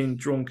I've been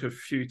drunk a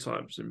few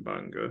times in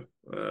Bangor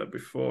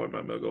before I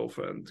met my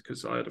girlfriend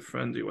because I had a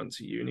friend who went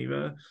to uni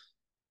there.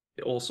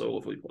 Also a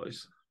lovely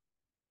place.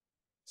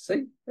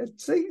 See,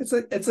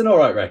 it's an all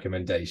right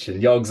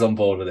recommendation. Yogg's on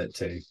board with it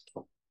too.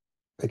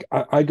 Like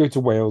I go to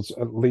Wales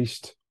at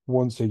least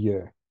once a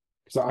year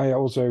because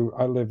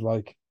I live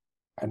like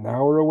an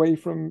hour away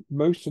from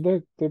most of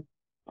the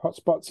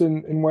hotspots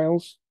in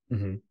Wales.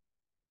 Mm-hmm.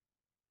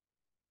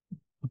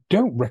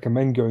 Don't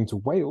recommend going to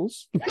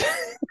Wales.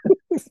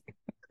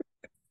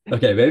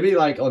 Okay, maybe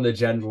like on the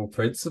general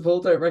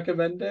principle, don't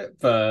recommend it,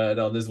 but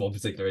on this one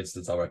particular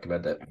instance, I'll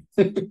recommend it.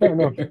 Fair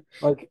enough.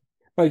 Like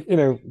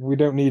we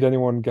don't need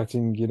anyone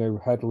getting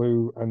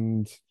headloo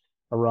and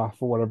a raff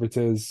or whatever it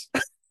is.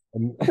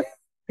 And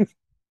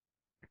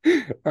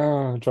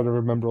I'm trying to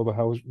remember all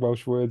the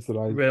Welsh words that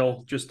I.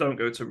 Rill, just don't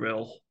go to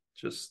Rill.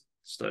 Just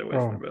stay away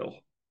from Rill.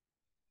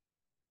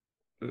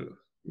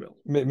 Rill.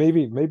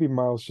 Maybe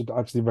Miles should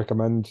actually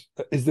recommend.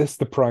 Is this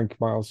the prank,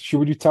 Miles?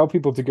 Should you tell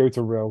people to go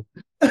to Rill?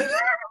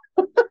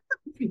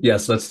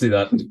 Yes, let's do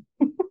that.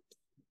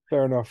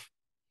 Fair enough.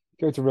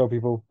 Go to Rill,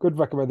 people. Good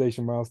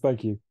recommendation, Miles.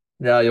 Thank you.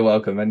 Yeah, you're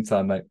welcome.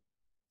 Anytime, mate.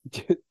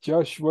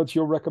 Josh, what's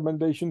your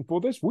recommendation for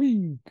this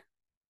week?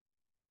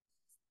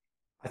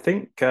 I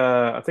think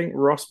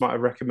Ross might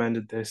have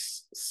recommended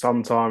this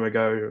some time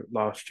ago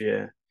last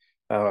year,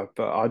 but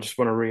I just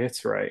want to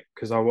reiterate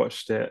because I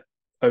watched it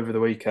over the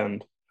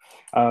weekend.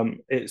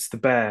 It's The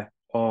Bear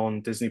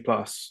on Disney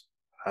Plus.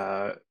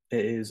 It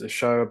is a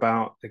show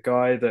about a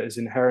guy that has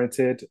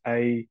inherited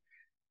a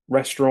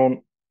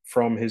restaurant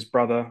from his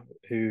brother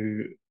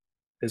who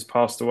has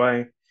passed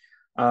away,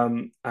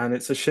 and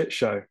it's a shit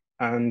show.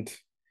 And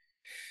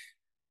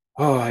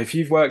if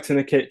you've worked in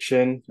a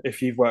kitchen,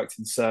 if you've worked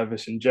in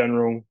service in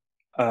general,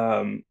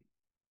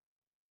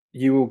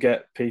 you will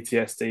get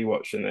PTSD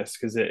watching this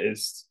because it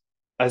is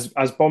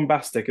as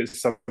bombastic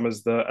as some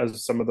of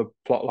the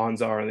plot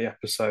lines are in the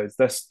episodes.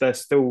 There's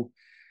still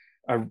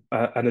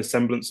an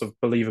semblance of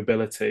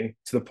believability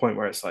to the point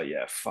where it's like,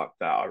 yeah, fuck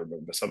that. I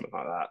remember something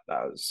like that.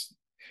 That was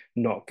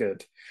not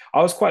good.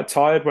 I was quite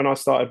tired when I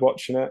started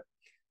watching it,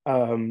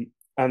 and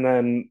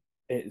then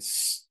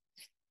it's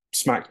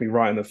smacked me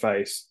right in the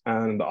face,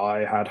 and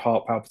I had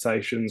heart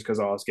palpitations because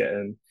I was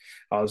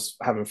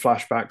having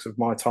flashbacks of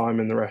my time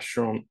in the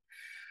restaurant,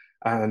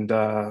 and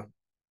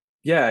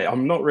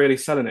I'm not really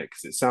selling it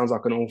because it sounds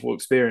like an awful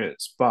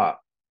experience, but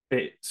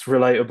it's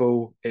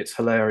relatable, it's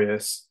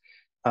hilarious,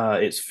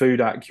 it's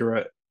food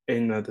accurate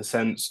in the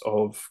sense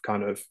of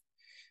kind of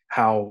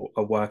how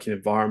a working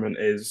environment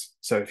is.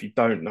 So if you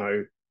don't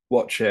know,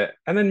 watch it,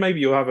 and then maybe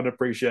you'll have an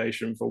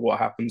appreciation for what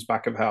happens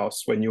back of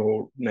house when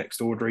you're next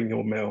ordering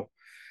your meal.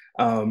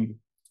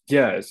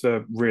 It's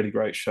a really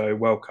great show,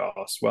 well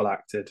cast, well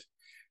acted,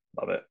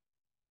 love it.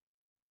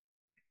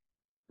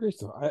 Great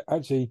stuff. I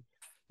actually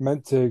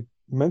meant to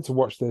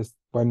watch this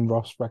when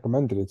Ross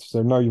recommended it,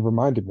 so now you've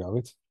reminded me of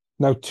it.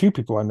 Now two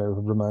people I know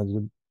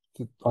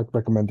have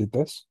recommended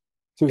this,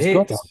 so it's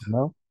got to happen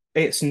now.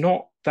 It's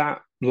not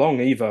that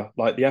long either.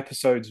 Like the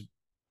episodes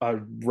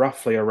are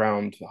roughly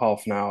around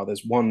half an hour.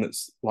 There's one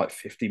that's like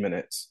 50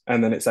 minutes,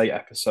 and then it's 8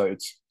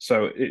 episodes,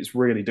 so it's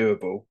really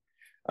doable.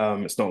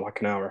 It's not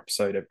like an hour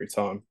episode every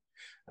time.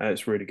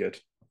 It's really good.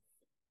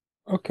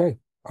 Okay,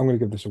 I'm going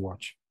to give this a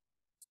watch.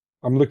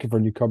 I'm looking for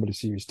a new comedy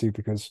series too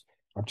because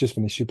I've just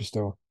finished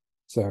Superstore.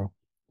 So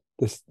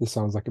this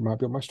sounds like it might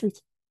be up my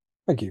street.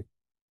 Thank you.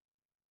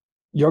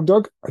 Yog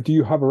Dog, do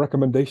you have a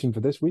recommendation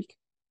for this week?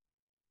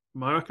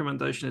 My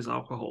recommendation is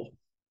alcohol.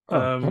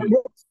 Oh,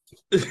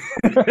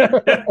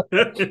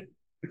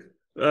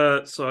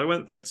 So I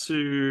went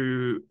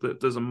to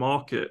there's a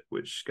market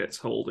which gets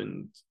held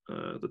in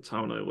the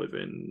town I live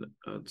in,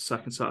 the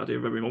second Saturday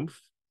of every month.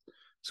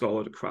 It's got a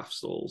lot of craft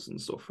stalls and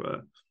stuff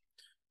there.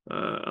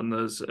 And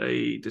there's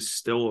a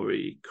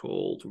distillery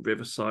called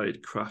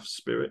Riverside Craft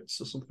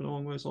Spirits or something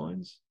along those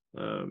lines.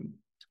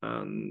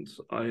 And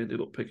I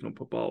ended up picking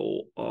up a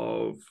bottle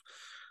of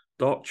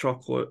dark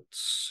chocolate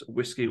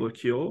whiskey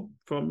liqueur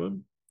from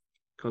them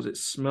because it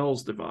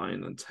smells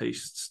divine and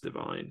tastes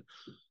divine.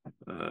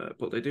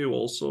 But they do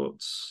all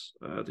sorts.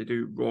 They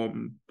do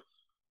rum,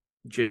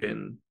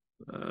 gin,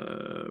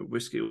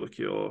 whiskey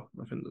liqueur,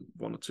 I think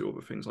one or two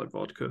other things like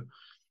vodka.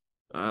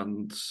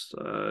 And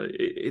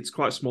it's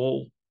quite a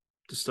small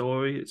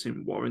distillery. It's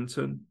in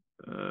Warrington,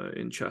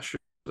 in Cheshire,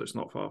 so it's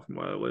not far from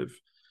where I live.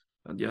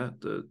 And yeah,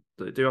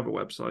 they do have a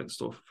website and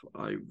stuff.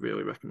 I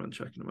really recommend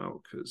checking them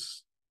out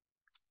because,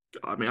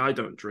 I mean, I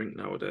don't drink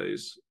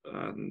nowadays,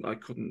 and I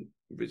couldn't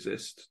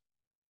resist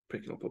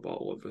picking up a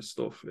bottle of this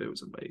stuff. It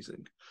was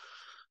amazing.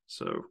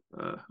 So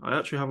I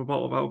actually have a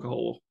bottle of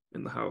alcohol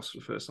in the house for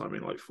the first time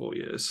in like 4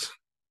 years.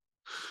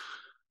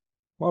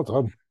 Well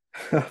done.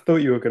 I thought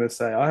you were going to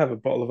say, I have a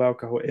bottle of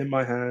alcohol in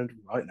my hand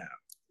right now.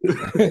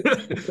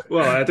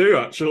 Well, I do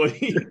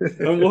actually.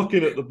 I'm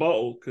looking at the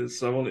bottle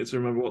because I wanted to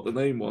remember what the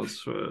name was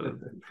for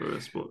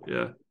us. But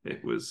yeah,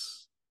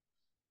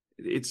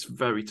 it's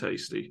very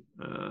tasty.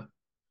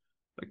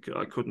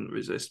 I couldn't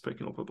resist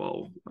picking up a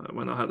bottle.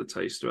 When I had a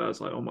taster, I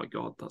was like, oh my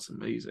God, that's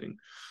amazing.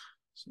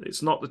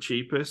 It's not the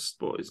cheapest,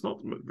 but it's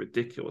not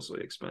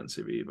ridiculously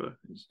expensive either.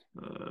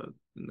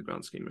 In the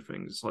grand scheme of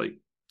things, it's like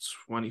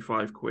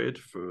 25 quid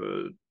for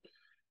a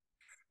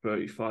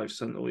 35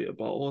 centiliter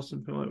bottle or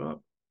something like that.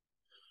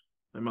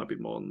 It might be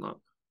more than that,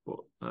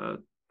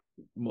 but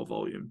more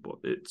volume. But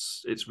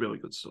it's really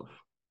good stuff.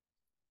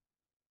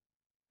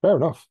 Fair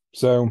enough.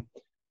 So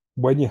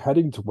when you're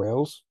heading to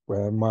Wales,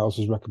 where Miles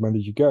has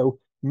recommended you go,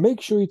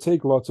 make sure you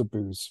take lots of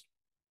booze.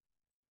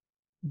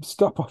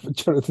 Stop off at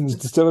Jonathan's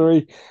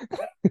Distillery.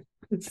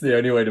 It's the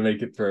only way to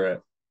make it through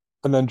it.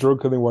 And then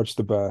drunkenly watch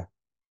the bear.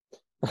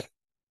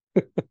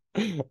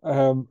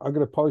 I'm going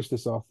to polish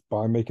this off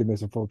by making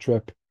this a full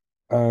trip.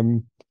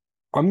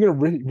 I'm going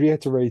to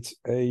reiterate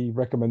a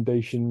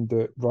recommendation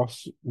that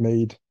Ross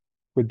made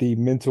with the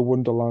Minter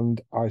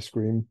Wonderland ice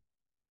cream,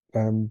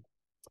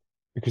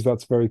 because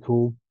that's very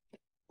cool.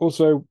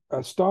 Also,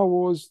 Star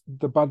Wars: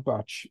 The Bad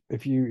Batch.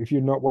 If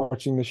you're not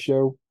watching this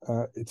show,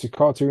 it's a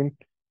cartoon.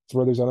 It's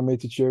one of those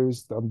animated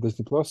shows on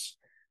Disney Plus.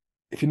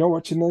 If you're not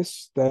watching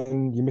this,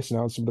 then you're missing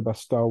out on some of the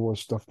best Star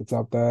Wars stuff that's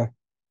out there.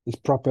 It's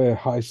proper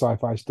high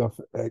sci-fi stuff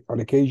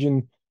on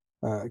occasion,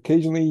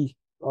 occasionally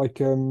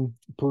like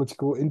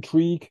political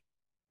intrigue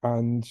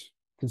and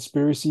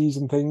conspiracies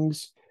and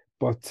things.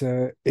 But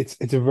it's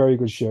a very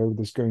good show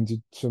that's going to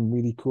some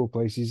really cool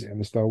places in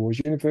the Star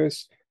Wars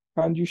universe,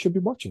 and you should be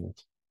watching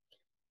it.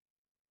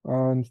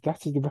 And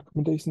that is the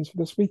recommendations for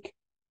this week.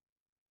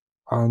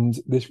 And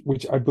this,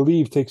 which I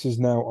believe takes us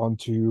now on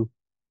to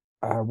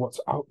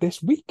what's out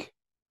this week.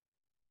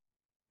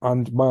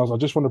 And Miles, I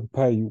just want to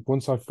prepare you.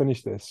 Once I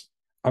finish this,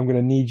 I'm going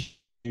to need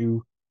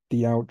you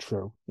the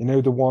outro. You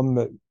know, the one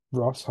that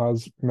Ross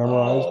has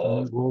memorized.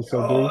 Oh, you also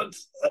God.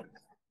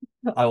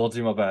 I will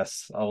do my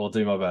best. I will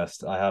do my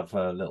best. I have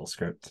a little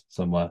script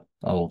somewhere.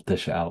 I will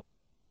dish it out.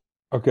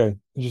 do. Okay,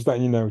 just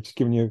letting you know, just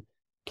giving you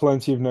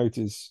plenty of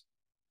notice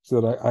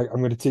so that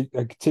I'm going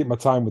to take my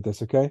time with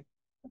this. Okay.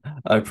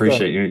 I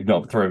appreciate you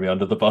not throwing me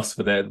under the bus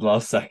for the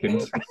last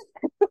second.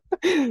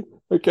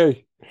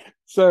 Okay,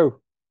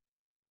 so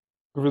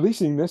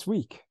releasing this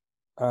week,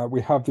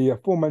 we have the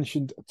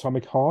aforementioned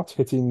Atomic Heart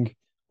hitting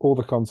all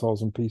the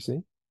consoles and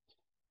PC.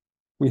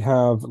 We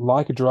have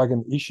Like a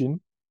Dragon Ishin,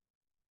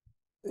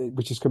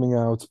 which is coming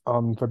out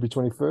on February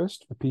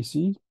 21st for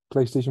PC,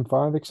 PlayStation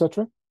 5,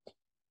 etc.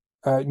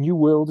 New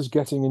World is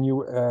getting a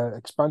new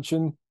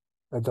expansion,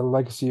 The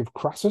Legacy of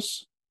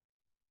Crassus.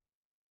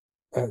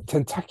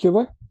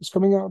 Tentacular is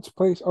coming out to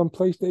play on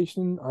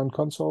PlayStation and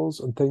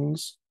consoles and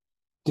things.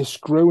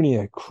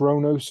 Dyschronia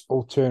Chronos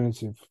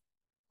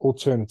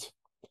Alternate,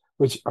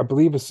 which I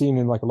believe is seen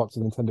in like lots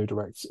of Nintendo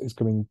Directs, is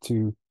coming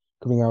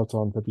out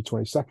on February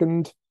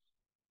 22nd.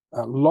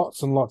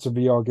 Lots and lots of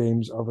VR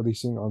games are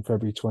releasing on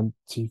February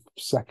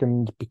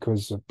 22nd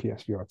because of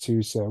PSVR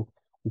 2. So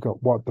we've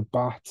got What the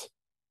Bat,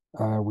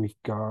 we've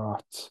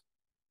got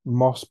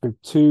Moss Big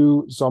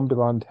 2,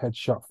 Zombieland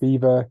Headshot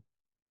Fever,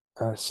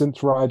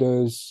 Synth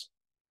Riders,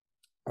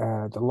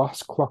 The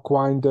Last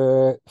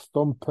Clockwinder,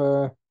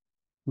 Thumper,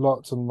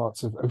 lots and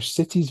lots of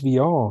Cities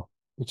VR,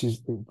 which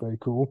is very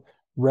cool.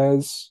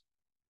 Res,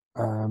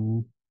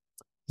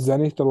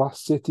 Zenith, The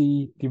Last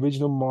City, the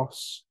original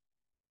Moss,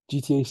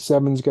 GTA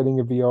 7's getting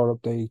a VR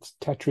update,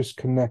 Tetris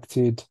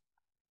Connected,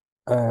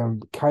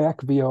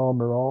 Kayak VR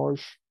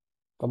Mirage,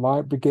 The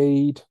Light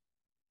Brigade.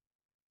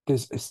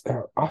 There's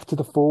After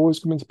the Fall is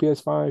coming to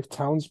PS5,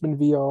 Townsman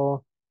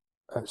VR,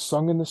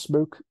 Song in the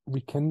Smoke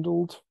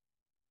Rekindled.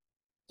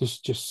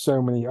 Just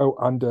so many. Oh,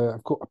 and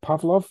I've got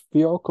Pavlov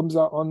VR comes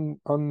out on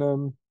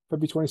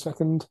February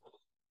 22nd.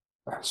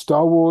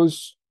 Star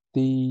Wars,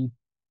 the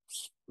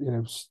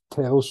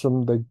Tales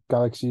from the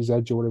Galaxy's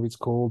Edge or whatever it's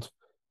called.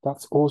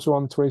 That's also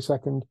on the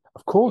 22nd.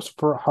 Of course,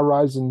 for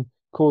Horizon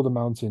Call of the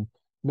Mountain,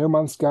 No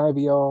Man's Sky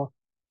VR,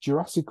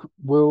 Jurassic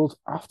World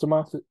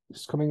Aftermath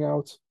is coming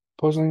out,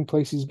 Puzzling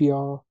Places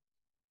VR,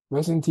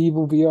 Resident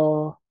Evil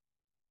VR,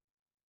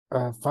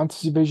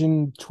 Fantasy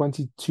Vision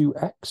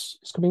 22X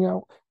is coming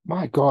out.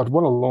 My God,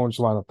 what a launch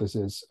lineup this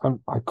is.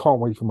 I can't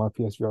wait for my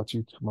PSVR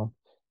 2 to come on.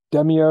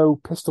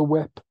 Demio, Pistol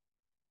Whip,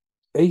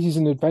 Aces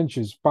and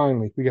Adventures.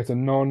 Finally, we get a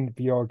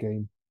non-VR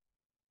game.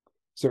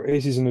 So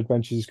Aces and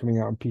Adventures is coming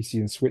out on PC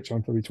and Switch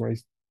on February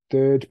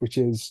 23rd, which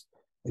is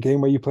a game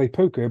where you play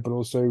poker, but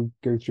also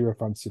go through a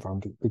fantasy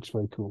land. It looks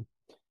very cool.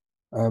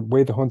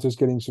 Way the Hunter's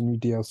getting some new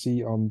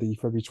DLC on the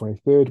February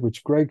 23rd,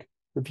 which Greg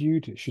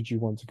reviewed, should you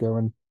want to go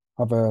and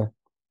have a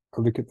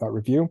look at that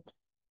review.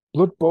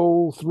 Blood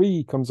Bowl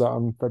 3 comes out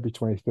on February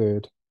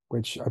 23rd,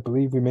 which I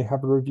believe we may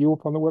have a review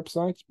up on the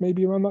website,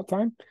 maybe around that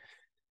time.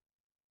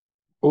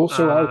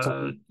 Also out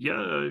on...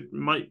 Yeah, it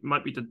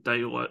might be the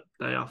day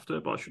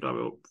after, but I should have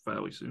it up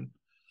fairly soon.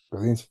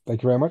 Brilliant.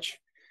 Thank you very much.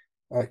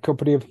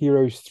 Company of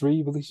Heroes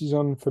 3 releases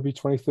on February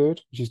 23rd,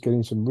 which is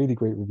getting some really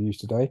great reviews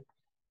today.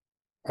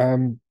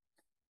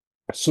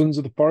 Sons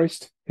of the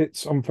Forest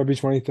hits on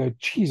February 23rd.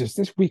 Jesus,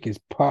 this week is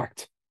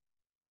packed.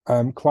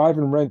 Clive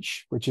and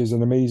Wrench, which is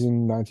an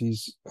amazing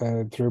 90s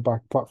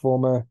throwback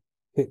platformer,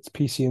 hits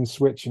PC and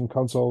Switch and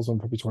consoles on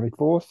February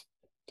 24th,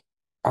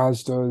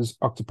 as does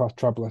Octopath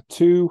Traveler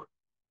 2.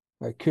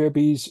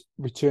 Kirby's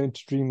Return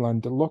to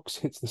Dreamland Deluxe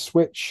hits the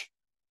Switch.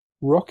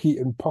 Rocky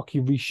and Pocky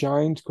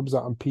Reshined comes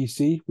out on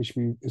PC, which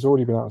has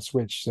already been out on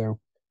Switch. So,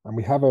 and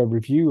we have a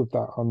review of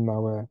that on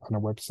our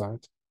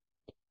website.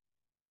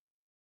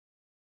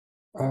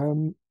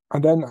 And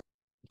then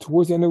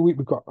towards the end of the week,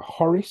 we've got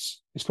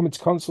Horace. It's coming to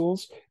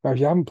consoles. Now, if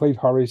you haven't played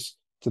Horace,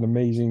 it's an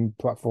amazing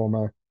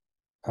platformer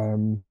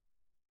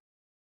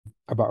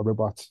about a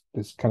robot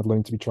that's kind of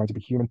learning to be trying to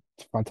be human.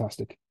 It's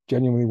fantastic.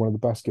 Genuinely one of the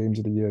best games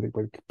of the year. They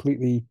were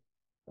completely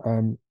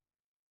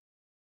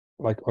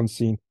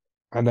unseen.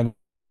 And then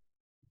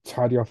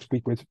tidy off the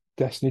week with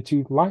Destiny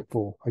 2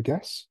 Lightfall, I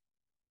guess.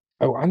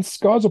 Oh, and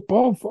Scars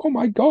Above. Oh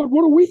my God,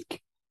 what a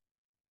week.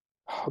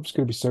 I'm just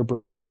going to be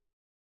so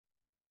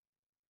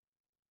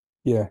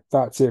yeah,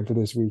 that's it for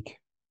this week.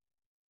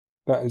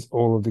 That is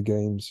all of the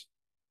games.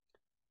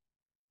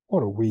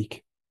 What a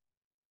week.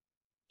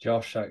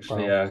 Josh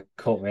actually Wow.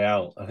 caught me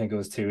out. I think it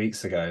was 2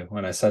 weeks ago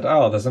when I said,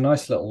 "Oh, there's a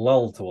nice little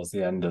lull towards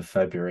the end of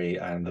February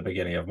and the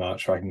beginning of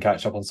March where I can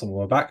catch up on some of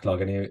my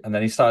backlog." And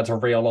then he started to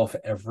reel off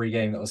every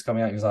game that was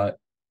coming out. He was like,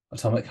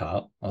 "Atomic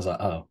Heart." I was like,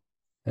 "Oh."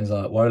 He was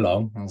like, "Wo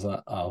Long." I was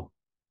like, "Oh."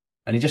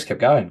 And he just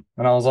kept going,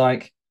 and I was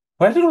like,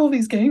 "Where did all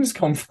these games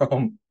come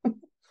from?"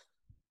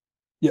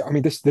 Yeah, I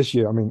mean this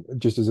year, I mean,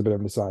 just as a bit of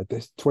an aside,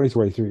 this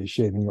 2023 is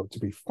shaping up to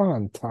be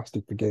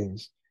fantastic for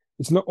games.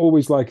 It's not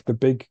always like the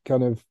big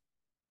kind of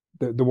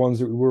the ones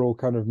that we were all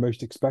kind of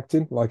most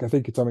expecting. Like I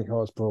think Atomic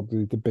Heart is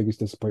probably the biggest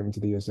disappointment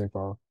of the year so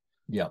far.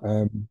 Yeah.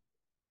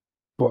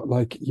 But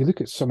like you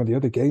look at some of the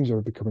other games that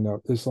are coming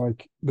out, there's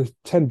like the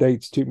 10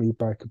 dates took me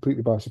by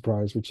completely by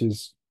surprise, which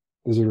is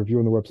there's a review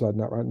on the website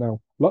right now.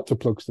 Lots of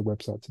plugs to the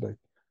website today.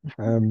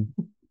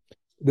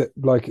 That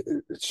like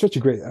it's such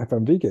a great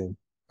FMV game.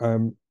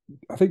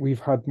 I think we've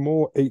had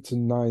more 8s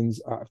and 9s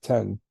out of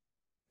 10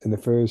 in the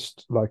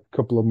first like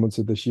couple of months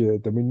of this year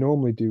than we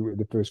normally do in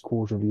the first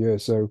quarter of the year.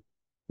 So,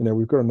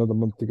 we've got another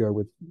month to go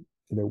with,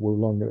 Wo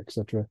Long,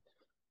 etc.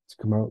 to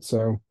come out.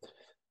 So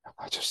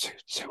I'm just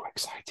so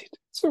excited.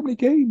 So many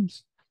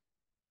games.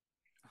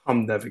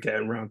 I'm never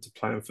getting around to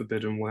playing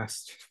Forbidden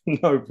West.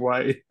 No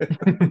way.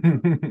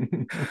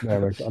 No,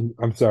 look,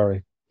 I'm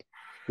sorry.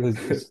 You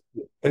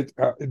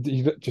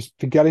just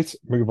forget it,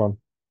 move on.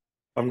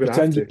 I'm gonna have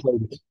Pretend you to.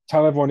 played it.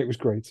 Tell everyone it was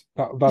great.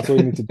 That's all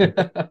you need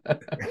to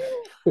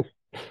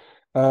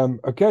do.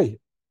 Okay.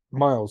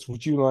 Miles,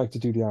 would you like to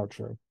do the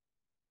outro?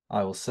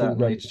 I will Are you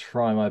certainly ready?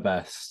 try my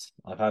best.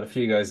 I've had a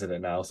few goes at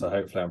it now, so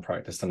hopefully I'm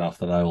practiced enough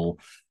that I will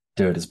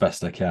do it as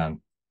best I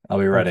can. Are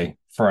we Okay. ready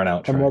for an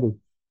I'm outro? ready.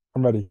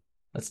 I'm ready.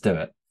 Let's do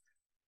it.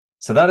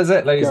 So that is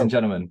it, ladies and Go.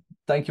 gentlemen.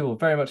 Thank you all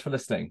very much for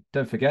listening.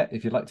 Don't forget,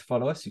 if you'd like to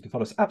follow us, you can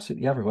follow us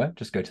absolutely everywhere.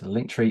 Just go to the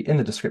link tree in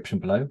the description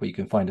below, where you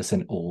can find us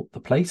in all the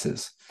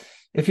places.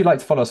 If you'd like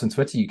to follow us on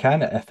Twitter, you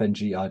can at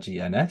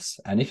FNGRGNS.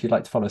 And if you'd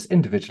like to follow us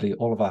individually,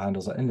 all of our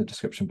handles are in the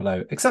description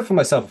below, except for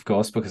myself, of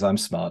course, because I'm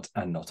smart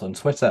and not on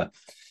Twitter.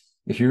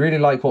 If you really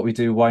like what we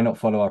do, why not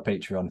follow our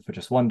Patreon? For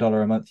just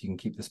 $1 a month, you can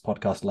keep this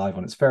podcast live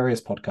on its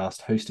various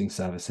podcast hosting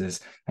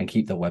services and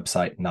keep the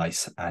website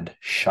nice and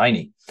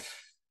shiny.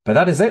 But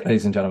that is it,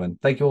 ladies and gentlemen.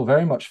 Thank you all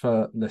very much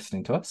for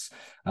listening to us.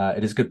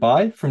 It is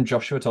goodbye from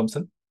Joshua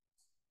Thompson.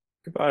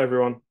 Goodbye,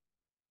 everyone.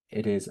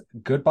 It is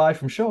goodbye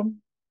from Sean.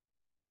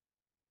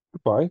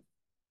 Goodbye.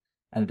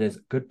 And it is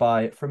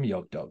goodbye from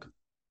Yog Dog.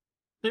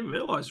 Didn't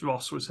realise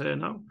Ross was here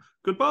now.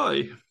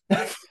 Goodbye.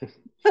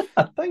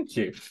 Thank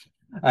you.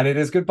 And it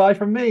is goodbye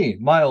from me,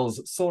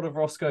 Miles, Sword of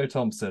Roscoe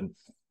Thompson.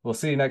 We'll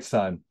see you next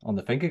time on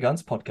the Finger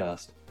Guns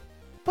podcast.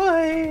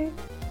 Bye.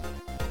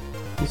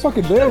 You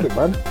fucking nailed it,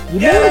 man. You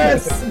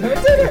Yes! nailed it.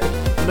 I did